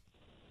Rivers.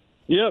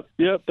 Yep.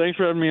 Thanks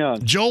for having me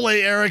on. Joel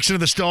A. Erickson of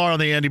the Star on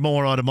the Andy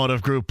Moore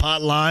Automotive Group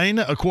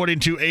hotline.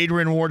 According to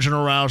Adrian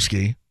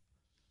Wojnarowski,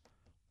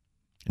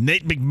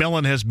 Nate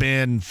McMillan has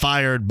been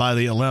fired by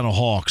the Atlanta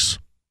Hawks.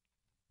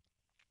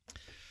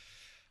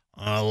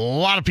 A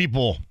lot of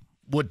people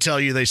would tell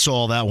you they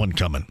saw that one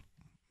coming.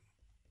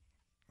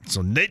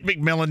 So Nate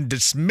McMillan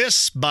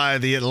dismissed by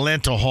the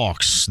Atlanta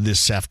Hawks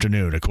this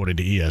afternoon, according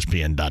to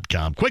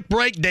ESPN.com. Quick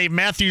break. Dave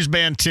Matthews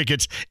Band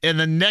tickets in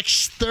the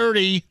next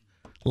 30.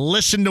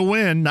 Listen to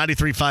win.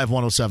 93.5,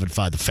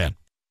 107.5 The Fan.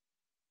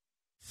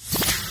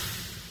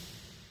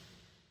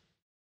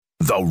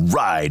 The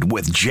Ride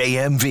with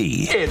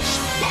JMV.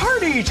 It's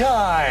party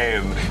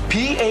time.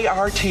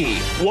 P-A-R-T.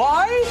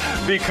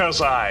 Why?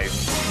 Because I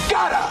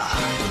gotta.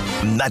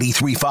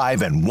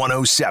 93.5 and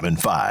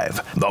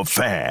 107.5 The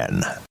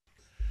Fan.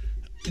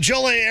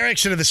 Joel A.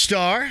 Erickson of the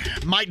Star,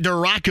 Mike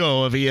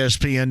DeRocco of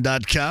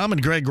ESPN.com,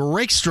 and Greg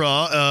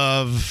Rakestraw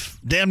of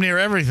Damn Near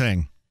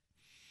Everything.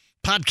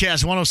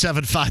 Podcast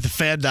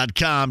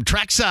 1075thefan.com.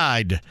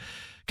 Trackside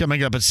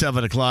coming up at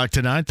 7 o'clock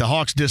tonight. The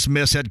Hawks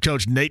dismiss head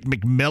coach Nate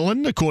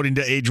McMillan, according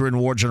to Adrian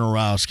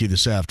Wojnarowski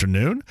this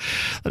afternoon.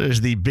 That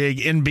is the big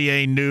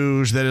NBA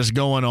news that is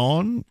going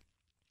on.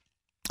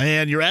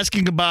 And you're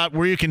asking about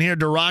where you can hear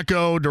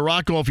DeRocco.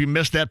 DeRocco, if you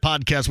missed that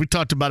podcast, we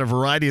talked about a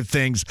variety of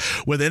things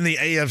within the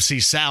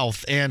AFC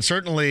South. And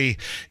certainly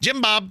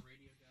Jim Bob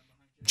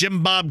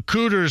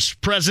Cooter's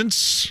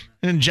presence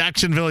in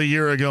Jacksonville a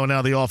year ago,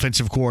 now the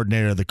offensive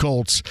coordinator of the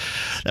Colts.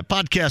 That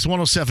podcast,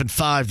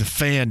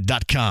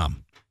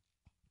 1075thefan.com.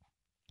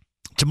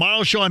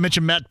 Tomorrow's show, I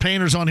mentioned Matt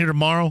Painter's on here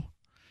tomorrow. I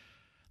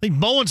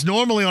think Bowen's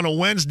normally on a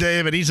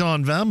Wednesday, but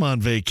I'm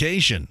on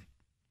vacation.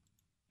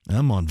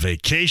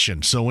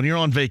 So when you're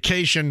on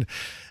vacation,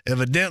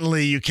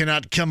 evidently you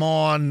cannot come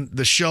on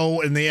the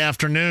show in the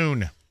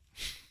afternoon,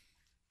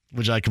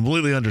 which I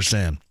completely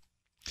understand.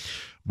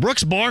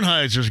 Brooks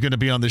Barnheiser is going to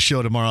be on the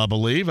show tomorrow, I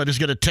believe. I just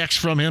got a text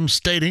from him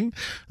stating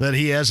that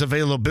he has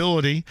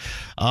availability.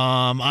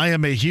 I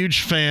am a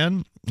huge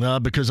fan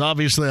because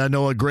obviously I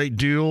know a great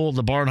deal of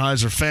the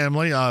Barnheiser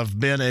family. I've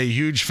been a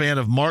huge fan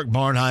of Mark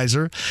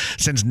Barnheiser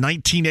since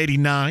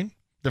 1989.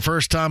 The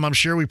first time I'm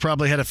sure we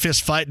probably had a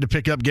fist fight in the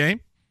pickup game.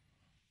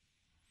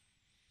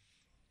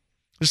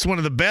 This is one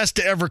of the best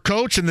to ever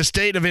coach in the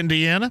state of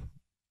Indiana.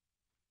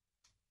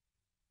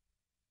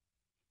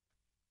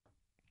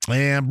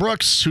 And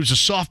Brooks, who's a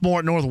sophomore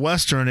at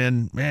Northwestern,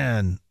 and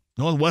man,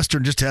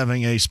 Northwestern just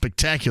having a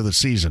spectacular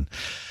season.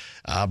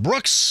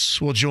 Brooks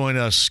will join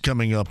us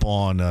coming up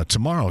on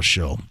tomorrow's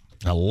show.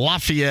 A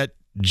Lafayette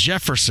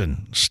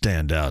Jefferson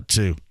standout,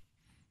 too.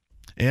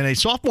 And a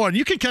sophomore, and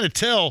you can kind of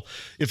tell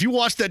if you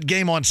watch that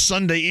game on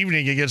Sunday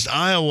evening against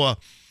Iowa,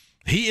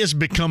 he is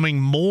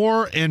becoming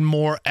more and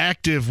more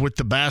active with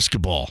the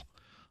basketball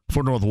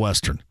for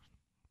Northwestern.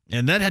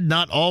 And that had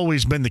not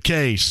always been the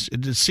case.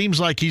 It seems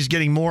like he's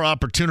getting more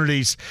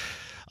opportunities.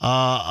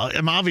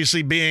 And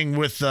obviously being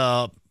with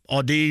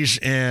Audige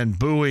and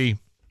Bowie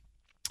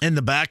in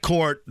the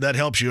backcourt, that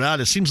helps you out.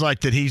 It seems like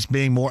that he's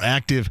being more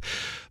active,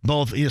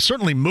 both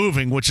certainly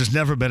moving, which has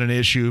never been an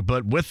issue,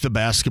 but with the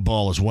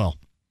basketball as well.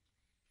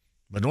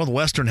 But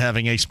Northwestern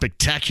having a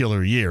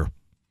spectacular year.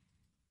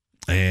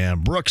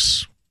 And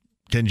Brooks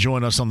can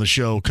join us on the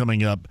show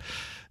coming up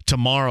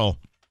tomorrow.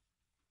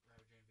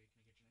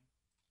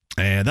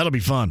 And that'll be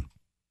fun.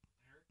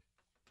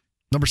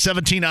 Number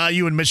 17,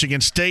 IU and Michigan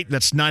State.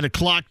 That's 9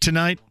 o'clock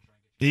tonight.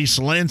 East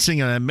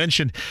Lansing. And I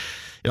mentioned,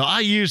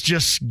 IU's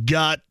just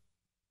got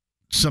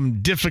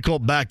some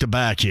difficult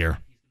back-to-back here.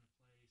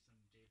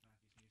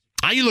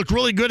 IU looked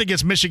really good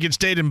against Michigan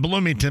State in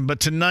Bloomington,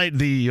 but tonight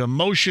the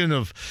emotion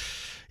of,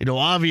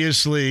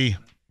 obviously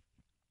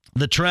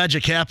the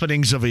tragic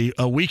happenings of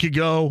a week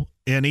ago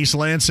in East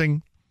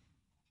Lansing.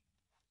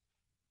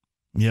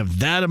 You have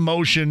that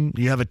emotion.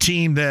 You have a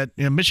team that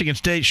Michigan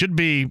State should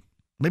be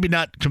maybe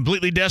not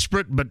completely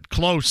desperate, but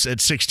close at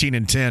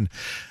 16-10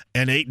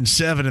 and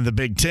 8-7 in the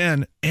Big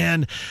Ten.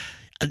 And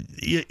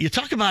you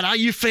talk about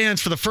IU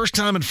fans for the first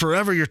time in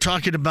forever. You're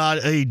talking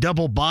about a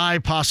double bye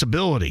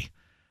possibility.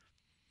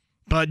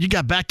 But you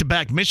got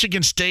back-to-back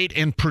Michigan State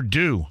and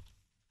Purdue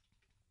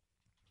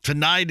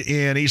tonight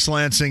in East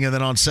Lansing, and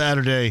then on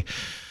Saturday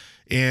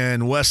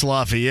in West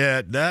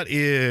Lafayette. That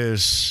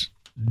is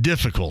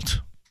difficult.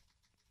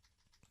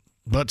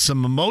 But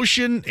some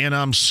emotion, and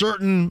I'm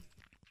certain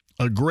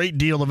a great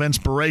deal of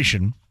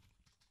inspiration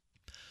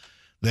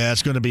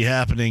that's going to be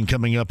happening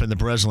coming up in the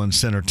Breslin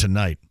Center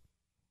tonight.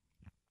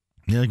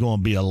 There's going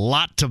to be a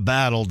lot to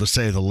battle, to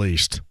say the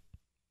least.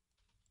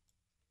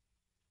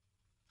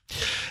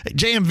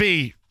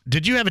 JMV,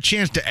 did you have a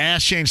chance to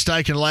ask Shane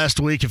Steichen last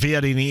week if he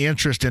had any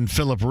interest in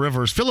Phillip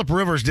Rivers? Phillip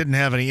Rivers didn't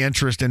have any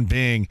interest in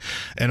being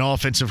an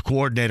offensive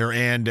coordinator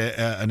and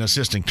an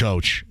assistant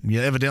coach.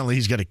 Yeah, evidently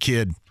he's got a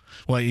kid.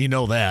 Well, you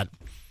know that.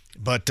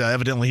 But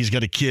evidently he's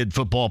got a kid,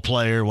 football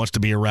player, wants to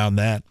be around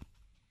that.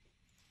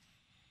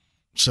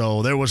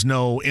 So there was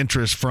no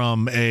interest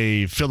from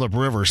a Phillip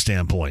Rivers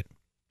standpoint.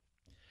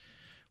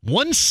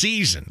 One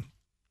season,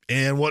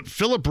 and what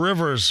Phillip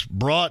Rivers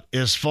brought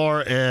as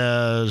far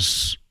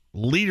as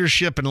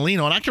leadership and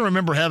lean on, I can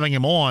remember having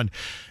him on,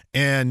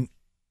 and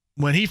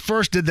when he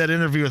first did that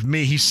interview with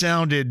me, he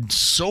sounded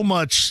so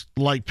much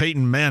like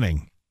Peyton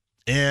Manning.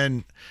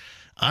 And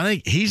I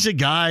think he's a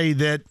guy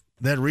that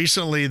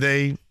recently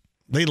they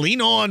lean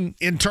on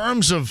in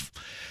terms of,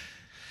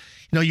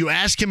 you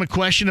ask him a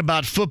question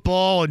about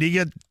football and you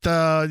get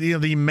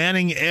the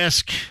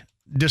Manning-esque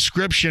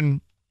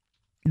description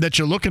that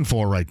you're looking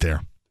for right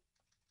there.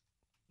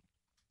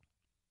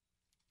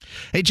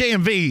 Hey,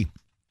 JMV,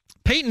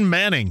 Peyton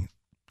Manning,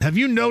 have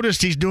you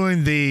noticed he's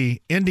doing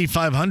the Indy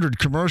 500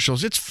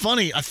 commercials? It's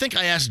funny. I think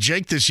I asked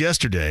Jake this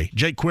yesterday,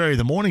 Jake Query,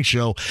 the morning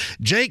show.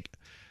 Jake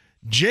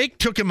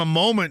took him a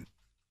moment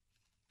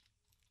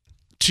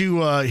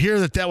to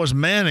hear that was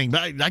Manning,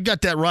 but I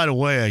got that right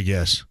away, I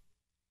guess.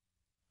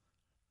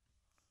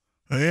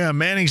 Yeah,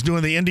 Manning's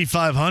doing the Indy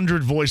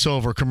 500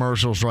 voiceover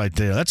commercials right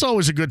there. That's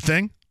always a good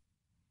thing.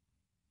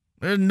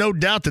 There's no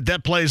doubt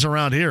that plays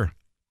around here.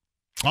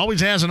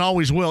 Always has and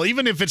always will.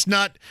 Even if it's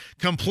not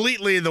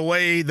completely the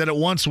way that it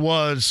once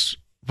was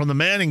from the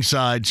Manning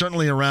side,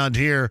 certainly around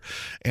here,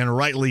 and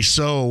rightly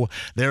so,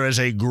 there is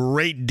a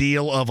great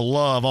deal of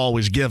love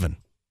always given.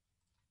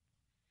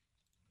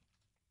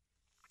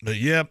 But,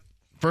 yeah,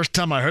 first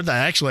time I heard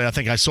that, actually, I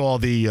think I saw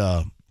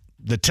the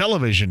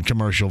television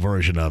commercial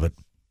version of it.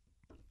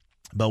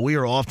 But we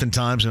are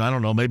oftentimes, and I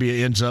don't know,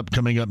 maybe it ends up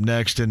coming up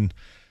next, and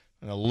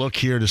I'll look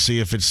here to see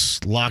if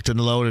it's locked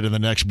and loaded in the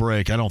next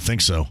break. I don't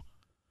think so.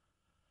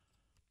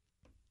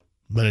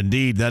 But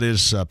indeed, that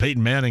is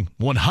Peyton Manning.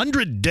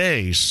 100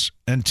 days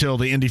until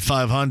the Indy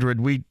 500.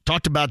 We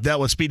talked about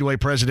that with Speedway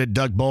President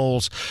Doug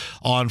Bowles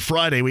on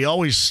Friday. We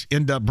always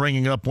end up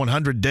bringing up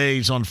 100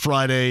 days on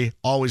Friday,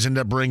 always end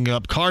up bringing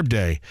up Carb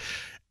Day.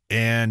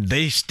 And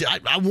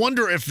I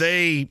wonder if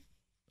they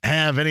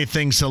have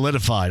anything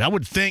solidified. I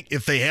would think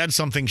if they had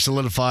something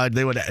solidified,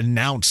 they would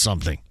announce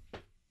something.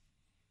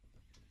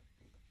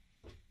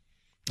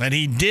 And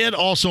he did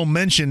also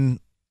mention,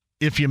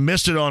 if you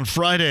missed it on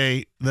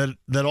Friday, that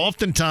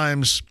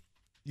oftentimes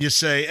you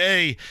say,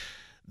 hey,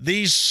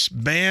 these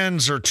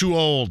bands are too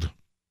old.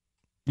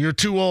 You're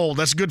too old.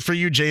 That's good for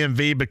you,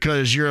 JMV,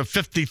 because you're a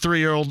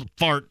 53-year-old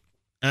fart,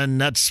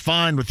 and that's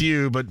fine with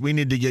you, but we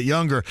need to get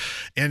younger.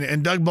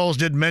 And Doug Bowles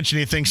did mention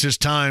he thinks it's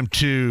time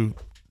to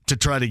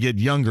try to get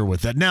younger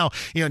with that. Now,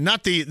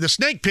 not the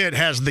Snake Pit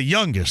has the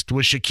youngest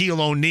with Shaquille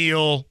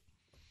O'Neal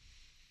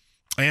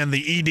and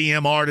the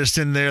EDM artist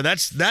in there.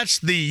 That's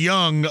the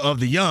young of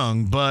the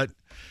young, but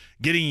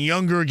getting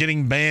younger,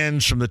 getting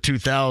bands from the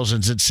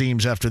 2000s, it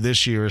seems, after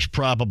this year is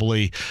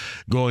probably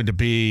going to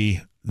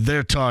be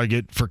their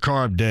target for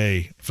Carb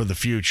Day for the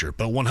future.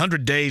 But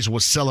 100 days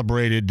was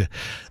celebrated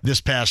this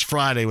past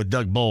Friday with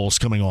Doug Bowles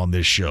coming on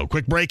this show.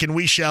 Quick break and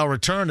we shall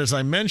return. As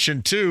I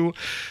mentioned, too,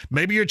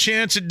 maybe your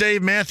chance at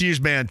Dave Matthews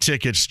Band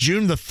tickets.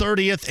 June the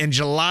 30th and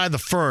July the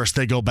 1st,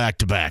 they go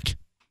back-to-back.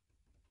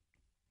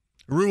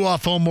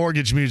 Ruoff Home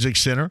Mortgage Music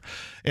Center.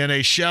 And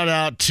a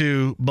shout-out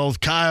to both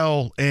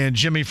Kyle and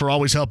Jimmy for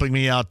always helping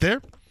me out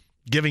there,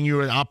 giving you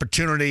an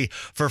opportunity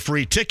for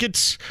free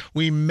tickets.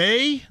 We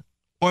may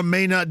or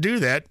may not do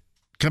that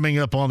coming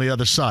up on the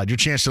other side. Your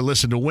chance to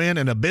listen to win,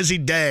 and a busy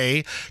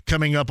day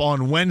coming up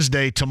on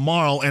Wednesday,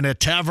 tomorrow, and a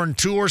tavern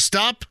tour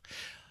stop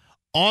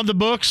on the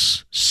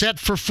books, set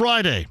for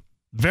Friday.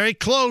 Very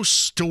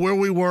close to where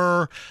we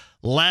were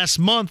last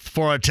month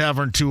for our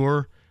tavern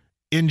tour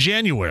in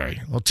January.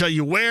 I'll tell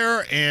you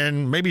where,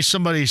 and maybe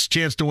somebody's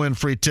chance to win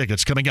free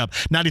tickets coming up.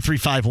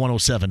 93.5,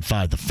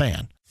 107.5, The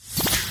Fan.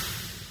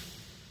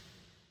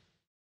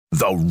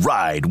 The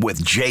Ride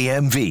with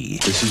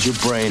JMV. This is your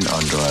brain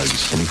on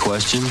drugs. Any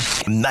questions?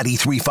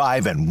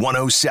 93.5 and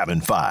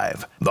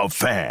 107.5, The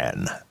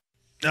Fan.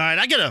 All right,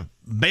 I got to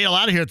bail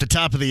out of here at the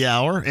top of the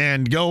hour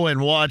and go and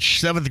watch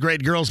 7th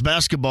grade girls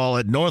basketball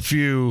at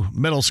Northview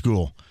Middle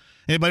School.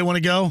 Anybody want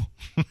to go?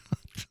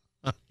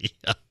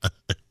 Yeah.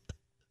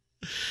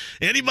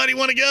 Anybody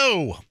want to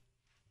go?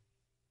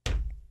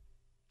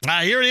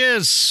 Here it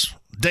is.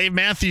 Dave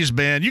Matthews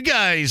Band. You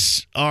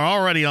guys are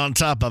already on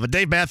top of it.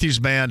 Dave Matthews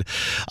Band,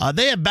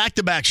 they have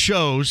back-to-back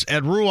shows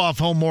at Ruoff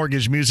Home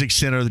Mortgage Music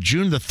Center,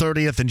 June the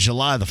 30th and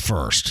July the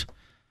 1st.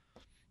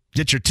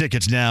 Get your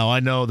tickets now.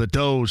 I know that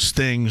those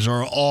things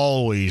are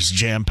always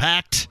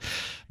jam-packed.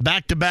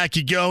 Back-to-back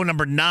you go.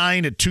 Number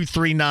 9 at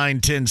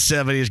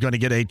 239-1070 is going to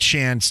get a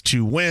chance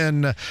to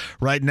win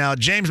right now.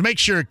 James, make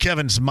sure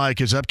Kevin's mic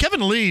is up.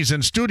 Kevin Lee's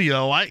in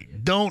studio. I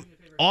don't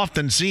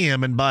often see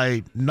him, and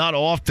by not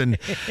often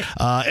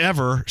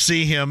ever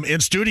see him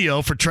in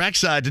studio for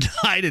Trackside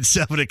tonight at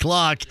 7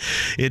 o'clock.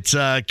 It's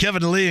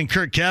Kevin Lee and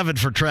Kirk Cavitt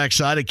for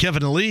Trackside. And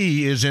Kevin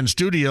Lee is in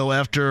studio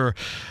after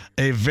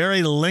a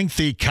very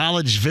lengthy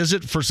college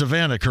visit for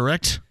Savannah,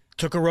 correct?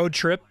 Took a road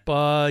trip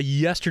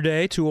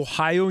yesterday to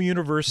Ohio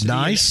University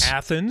in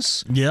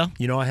Athens. Yeah.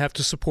 You know, I have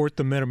to support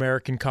the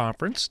Mid-American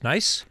Conference.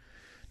 Nice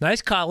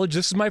college.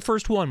 This is my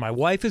first one. My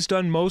wife has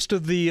done most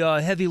of the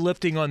heavy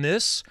lifting on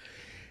this.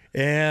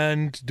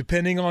 And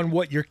depending on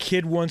what your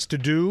kid wants to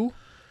do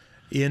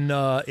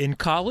in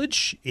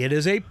college, it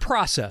is a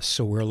process.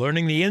 So we're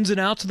learning the ins and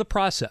outs of the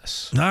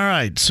process. All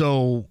right.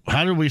 So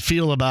how do we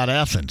feel about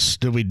Athens?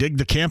 Did we dig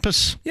the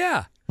campus?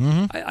 Yeah.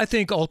 Mm-hmm. I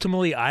think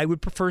ultimately I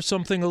would prefer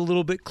something a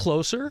little bit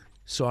closer.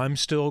 So I'm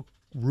still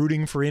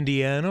rooting for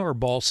Indiana or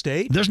Ball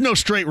State. There's no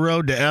straight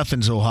road to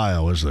Athens,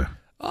 Ohio, is there?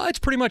 It's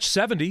pretty much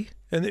 70.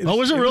 And is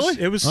it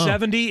really? It was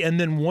 70, and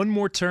then one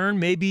more turn,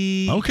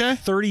 maybe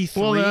 33.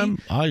 Well, then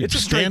it's a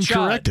stand straight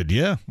corrected, shot,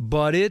 yeah.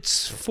 But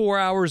it's 4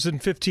 hours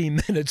and 15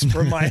 minutes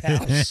from my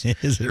house.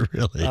 Is it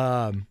really?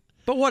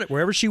 But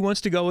wherever she wants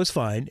to go is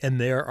fine,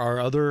 and there are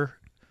other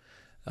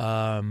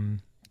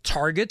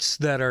targets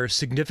that are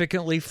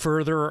significantly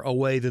further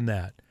away than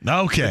that.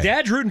 Okay. My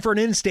dad's rooting for an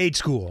in-state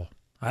school.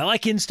 I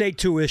like in-state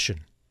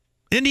tuition.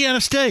 Indiana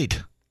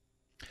State.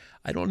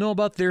 I don't know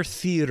about their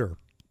theater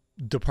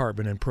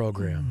department and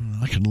program.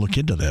 I can look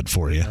into that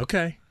for you.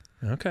 Okay.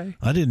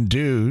 I didn't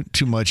do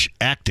too much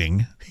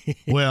acting.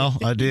 Well,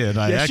 I did.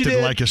 I Yes, you acted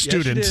did. like a Yes, you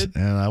student, did.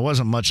 and I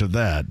wasn't much of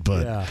that.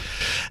 But Yeah.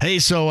 hey,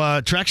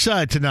 so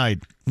Trackside tonight,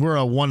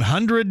 we're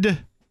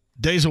 100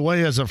 days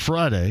away as of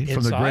Friday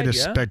from the Inside,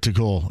 greatest yeah.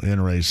 spectacle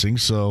in racing.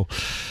 So,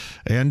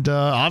 and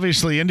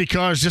obviously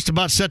IndyCar is just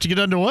about set to get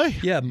underway.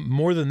 Yeah,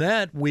 more than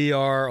that, we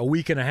are a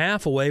week and a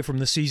half away from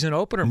the season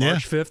opener,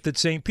 March 5th at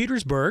St.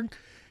 Petersburg,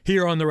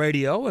 here on the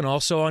radio and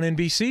also on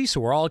NBC.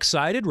 So we're all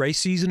excited. Race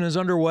season is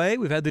underway.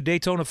 We've had the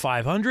Daytona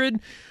 500.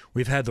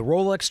 We've had the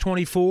Rolex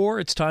 24.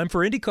 It's time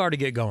for IndyCar to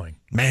get going.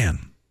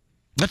 Man,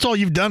 that's all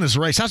you've done is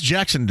race. How's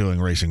Jackson doing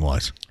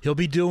racing-wise? He'll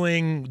be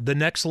doing the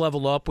next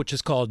level up, which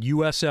is called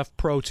USF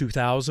Pro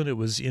 2000. It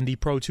was Indy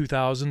Pro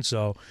 2000,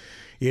 so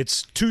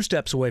it's 2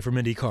 steps away from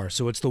IndyCar.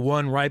 So it's the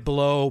one right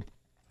below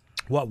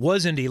what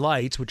was Indy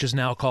Lights, which is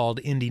now called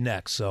Indy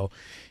Next. So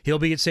he'll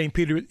be at St.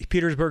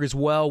 Petersburg as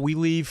well. We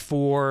leave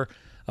for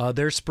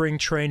their spring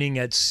training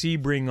at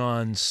Sebring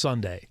on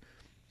Sunday.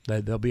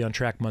 They'll be on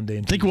track Monday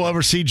and Tuesday. Think we'll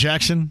ever see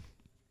Jackson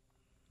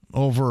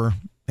over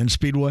in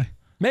Speedway?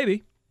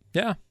 Maybe,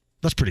 yeah.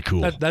 That's pretty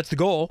cool. That's the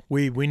goal.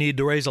 We need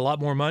to raise a lot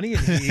more money,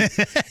 and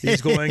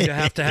he's going to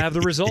have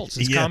the results.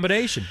 It's a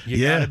combination.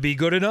 You got to be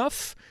good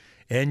enough,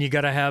 and you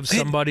got to have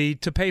somebody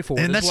to pay for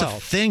it and as well. that's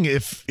the thing.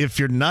 If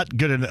you're not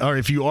good enough, or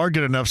if you are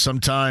good enough,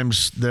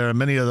 sometimes there are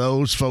many of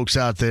those folks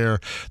out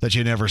there that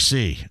you never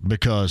see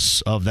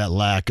because of that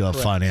lack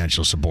of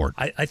financial support.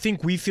 I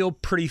think we feel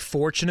pretty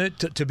fortunate,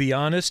 to be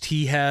honest.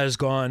 He has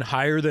gone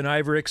higher than I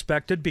ever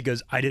expected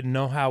because I didn't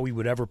know how we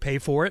would ever pay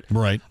for it.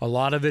 Right. A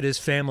lot of it is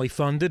family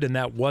funded, and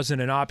that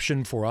wasn't an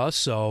option for us.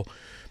 So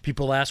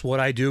people ask what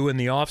I do in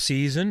the off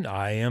season.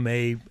 I am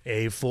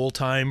a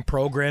full-time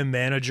program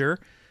manager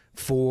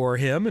for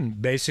him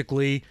and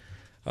basically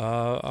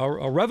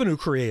a revenue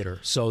creator.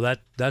 So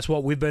that's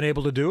what we've been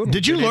able to do.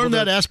 Did you learn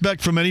that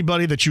aspect from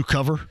anybody that you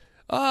cover?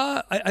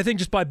 I think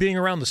just by being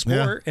around the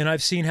sport, and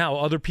I've seen how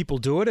other people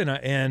do it.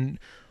 And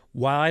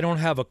while I don't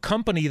have a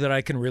company that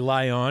I can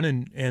rely on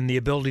and the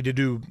ability to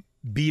do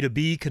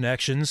B2B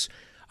connections,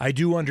 I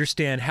do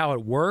understand how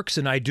it works,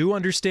 and I do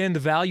understand the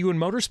value in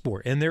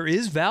motorsport. And there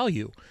is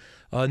value,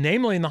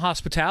 namely in the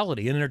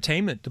hospitality and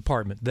entertainment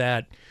department,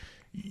 that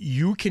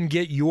you can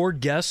get your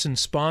guests and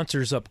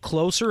sponsors up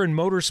closer in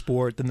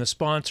motorsport than the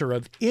sponsor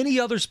of any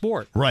other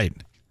sport. Right.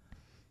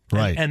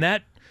 And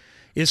that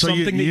is so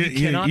something that you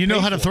cannot you know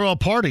pay how to for. throw a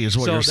party is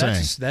what you're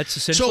saying. That's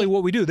essentially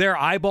what we do. There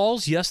are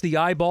eyeballs. Yes, the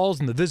eyeballs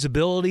and the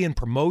visibility and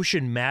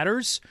promotion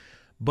matters,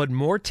 but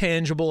more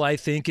tangible, I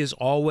think, is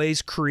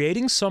always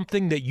creating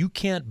something that you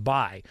can't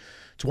buy.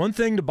 It's one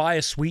thing to buy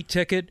a suite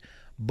ticket,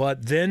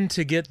 but then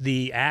to get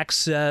the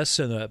access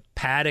and a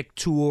paddock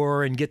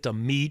tour and get to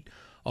meet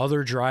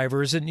other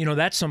drivers. And,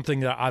 that's something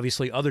that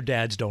obviously other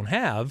dads don't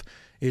have,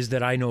 is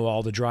that I know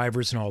all the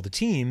drivers and all the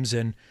teams.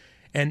 And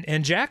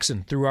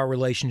Jackson, through our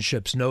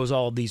relationships, knows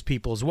all of these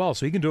people as well,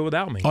 so he can do it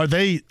without me. Are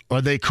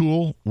they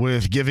cool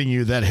with giving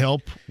you that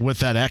help with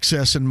that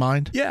access in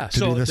mind? Yeah,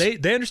 so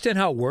they understand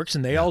how it works,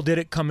 and they all did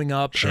it coming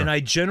up, and I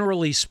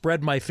generally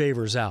spread my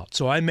favors out.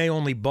 So I may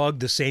only bug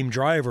the same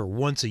driver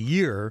once a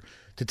year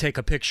to take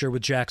a picture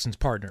with Jackson's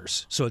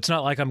partners. So it's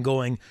not like I'm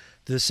going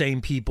to the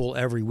same people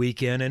every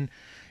weekend. And,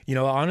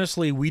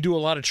 honestly, we do a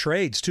lot of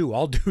trades, too.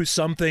 I'll do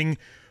something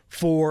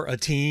for a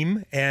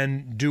team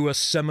and do a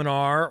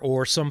seminar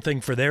or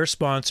something for their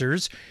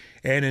sponsors,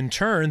 and in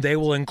turn they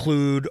will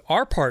include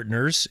our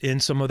partners in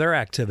some of their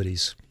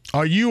activities.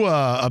 Are you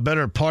a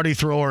better party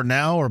thrower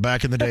now or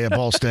back in the day at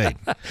Ball State?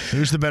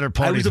 Who's the better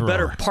party thrower? I was a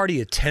better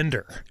party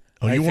attender.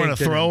 Oh, you weren't a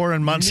thrower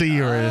in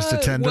Muncie or just a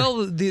tender?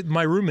 Well,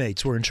 my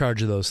roommates were in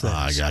charge of those things.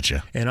 I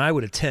gotcha. And I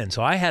would attend.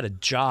 So I had a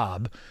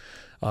job,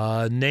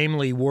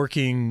 namely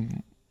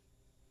working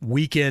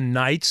weekend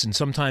nights and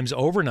sometimes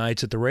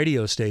overnights at the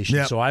radio station.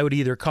 Yep. So I would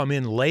either come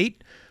in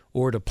late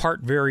or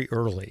depart very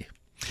early.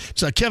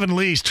 So Kevin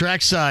Lee's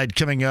trackside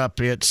coming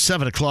up at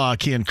 7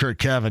 o'clock. He and Kurt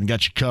Kevin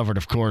got you covered,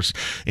 of course.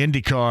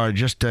 IndyCar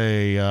just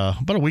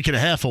about a week and a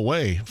half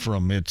away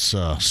from its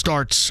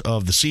starts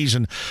of the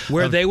season.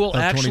 Where they will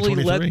actually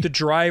let the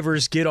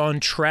drivers get on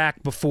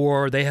track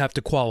before they have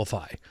to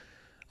qualify.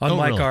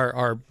 Unlike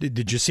really?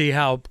 Did you see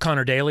how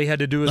Connor Daly had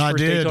to do his first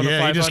Daytona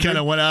 500? He just kind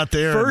of went out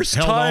there first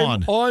and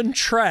held time on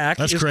track.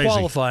 That's is crazy.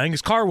 Qualifying.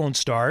 His car won't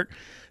start.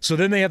 So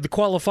then they have the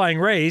qualifying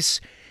race.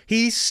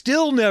 He's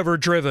still never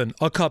driven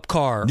a Cup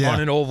car on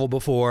an oval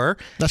before.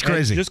 That's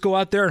crazy. And just go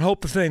out there and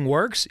hope the thing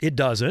works. It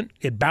doesn't.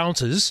 It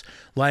bounces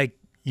like,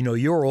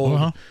 your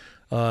old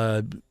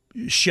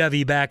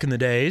Chevy back in the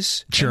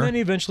days. Sure. And then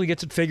he eventually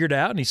gets it figured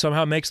out, and he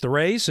somehow makes the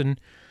race. And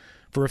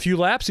for a few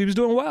laps, he was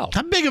doing well.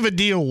 How big of a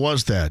deal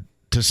was that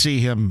to see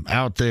him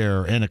out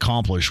there and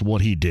accomplish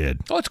what he did?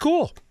 Oh, it's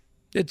cool.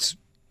 It's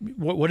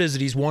what is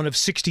it? He's one of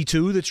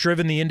 62 that's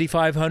driven the Indy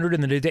 500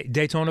 and the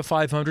Daytona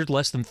 500.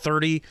 Less than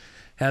 30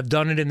 have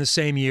done it in the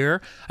same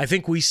year. I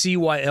think we see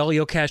why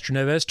Helio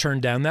Castroneves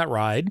turned down that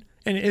ride.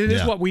 And it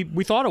is what we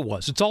thought it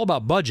was. It's all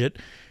about budget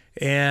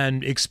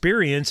and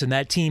experience, and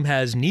that team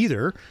has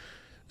neither.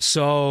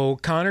 So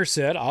Connor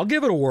said, I'll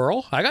give it a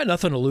whirl. I got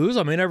nothing to lose.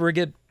 I may never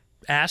get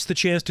asked the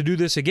chance to do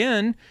this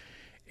again.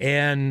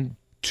 And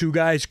two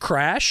guys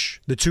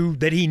crash, the two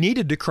that he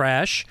needed to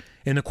crash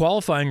in the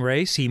qualifying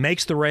race. He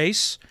makes the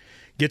race,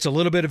 gets a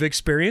little bit of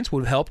experience.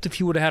 Would have helped if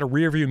he would have had a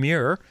rearview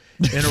mirror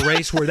in a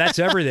race where that's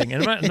everything.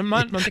 And I'm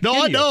not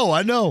No,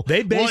 I know.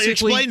 They basically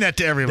explain that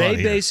to everybody.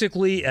 They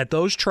basically, at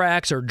those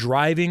tracks, are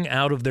driving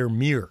out of their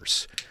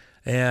mirrors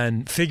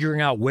and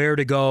figuring out where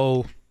to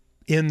go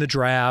in the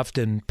draft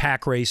and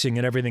pack racing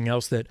and everything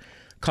else that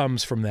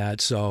comes from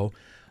that. So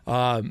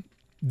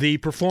the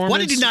performance Why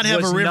did he not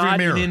have was a rearview not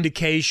mirror? an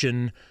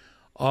indication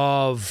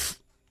of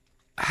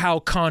how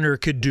Connor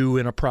could do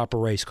in a proper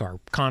race car.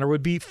 Connor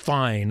would be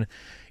fine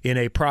in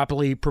a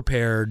properly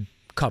prepared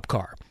Cup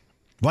car.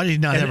 Why did he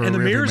not have a rearview mirror? And the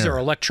mirrors are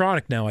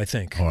electronic now, I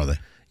think. Oh, are they?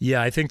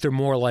 Yeah, I think they're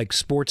more like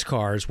sports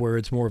cars where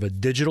it's more of a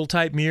digital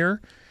type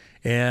mirror,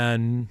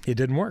 and it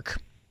didn't work.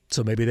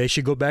 So maybe they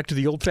should go back to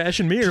the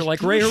old-fashioned mirror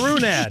like Ray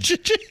Haroon had.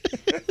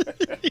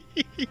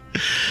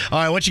 All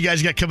right, what you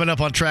guys got coming up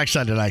on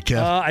trackside tonight,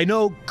 Kev? I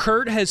know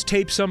Kurt has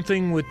taped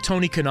something with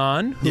Tony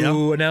Kanaan,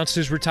 who announced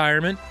his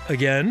retirement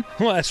again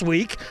last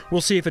week. We'll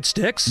see if it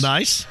sticks.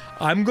 Nice.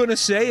 I'm going to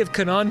say if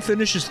Kanaan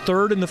finishes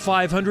third in the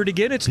 500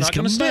 again, it's not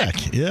going to stick.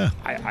 Back. Yeah.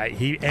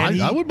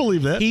 I would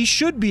believe that. He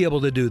should be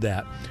able to do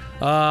that.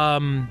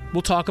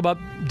 We'll talk about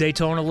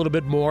Daytona a little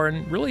bit more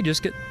and really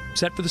just get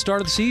set for the start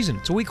of the season.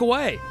 It's a week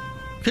away.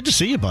 Good to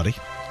see you, buddy.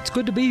 It's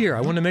good to be here.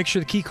 I wanted to make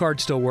sure the key card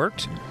still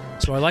worked.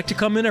 So I like to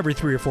come in every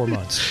 3 or 4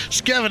 months. It's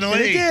Kevin Lee.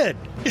 And it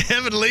did.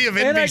 Kevin Lee of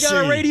NBC. And I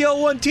got a Radio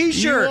 1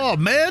 t-shirt. Oh,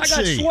 man. I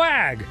got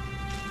swag.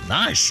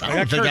 Nice. I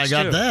don't think I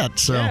got that.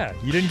 So. Yeah,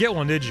 you didn't get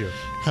one, did you?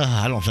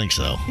 I don't think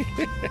so.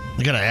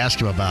 I got to ask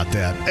him about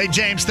that. Hey,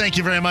 James, thank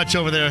you very much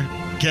over there.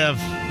 Kev,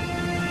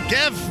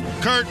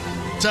 Kurt,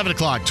 7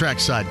 o'clock,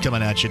 trackside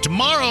coming at you.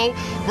 Tomorrow,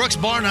 Brooks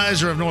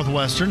Barnheiser of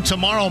Northwestern.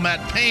 Tomorrow,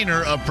 Matt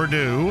Painter of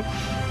Purdue.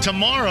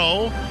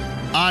 Tomorrow,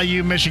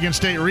 IU Michigan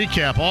State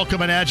recap, all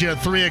coming at you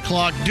at 3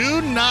 o'clock.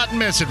 Do not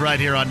miss it right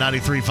here on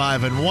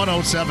 93.5 and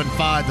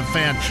 107.5 The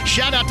Fan.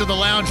 Shout out to the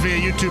lounge via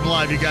YouTube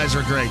Live. You guys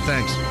are great.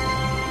 Thanks.